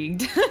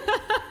intrigued.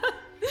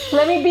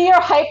 Let me be your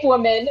hype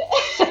woman.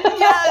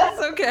 Yes,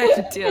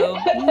 okay, deal.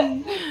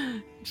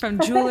 From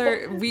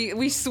jeweler,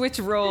 we switch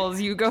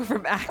roles. You go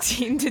from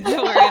acting to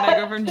jewelry, and I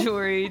go from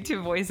jewelry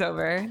to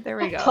voiceover. There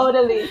we go.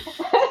 Totally.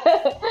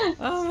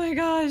 Oh my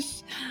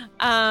gosh.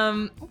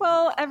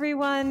 Well,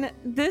 everyone,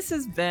 this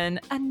has been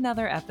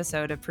another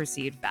episode of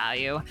Perceived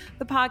Value,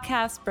 the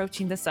podcast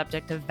broaching the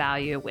subject of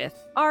value with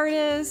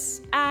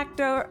artists,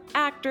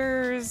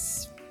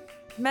 actors,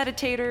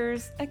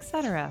 meditators,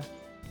 etc.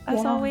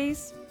 As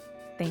always,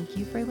 thank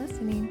you for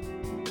listening.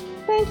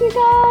 Thank you,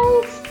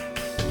 guys.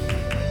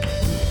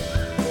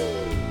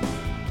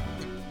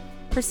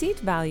 Perceived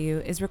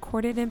Value is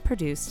recorded and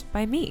produced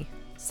by me,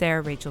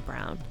 Sarah Rachel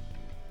Brown.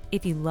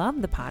 If you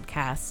love the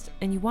podcast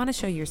and you want to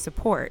show your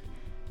support,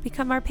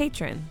 become our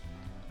patron.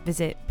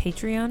 Visit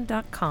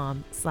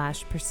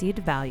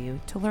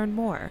patreon.com/perceivedvalue to learn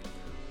more,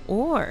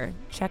 or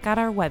check out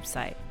our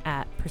website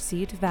at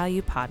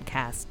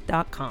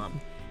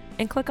perceivedvaluepodcast.com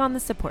and click on the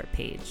support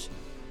page.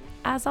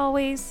 As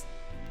always,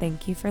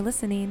 thank you for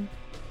listening.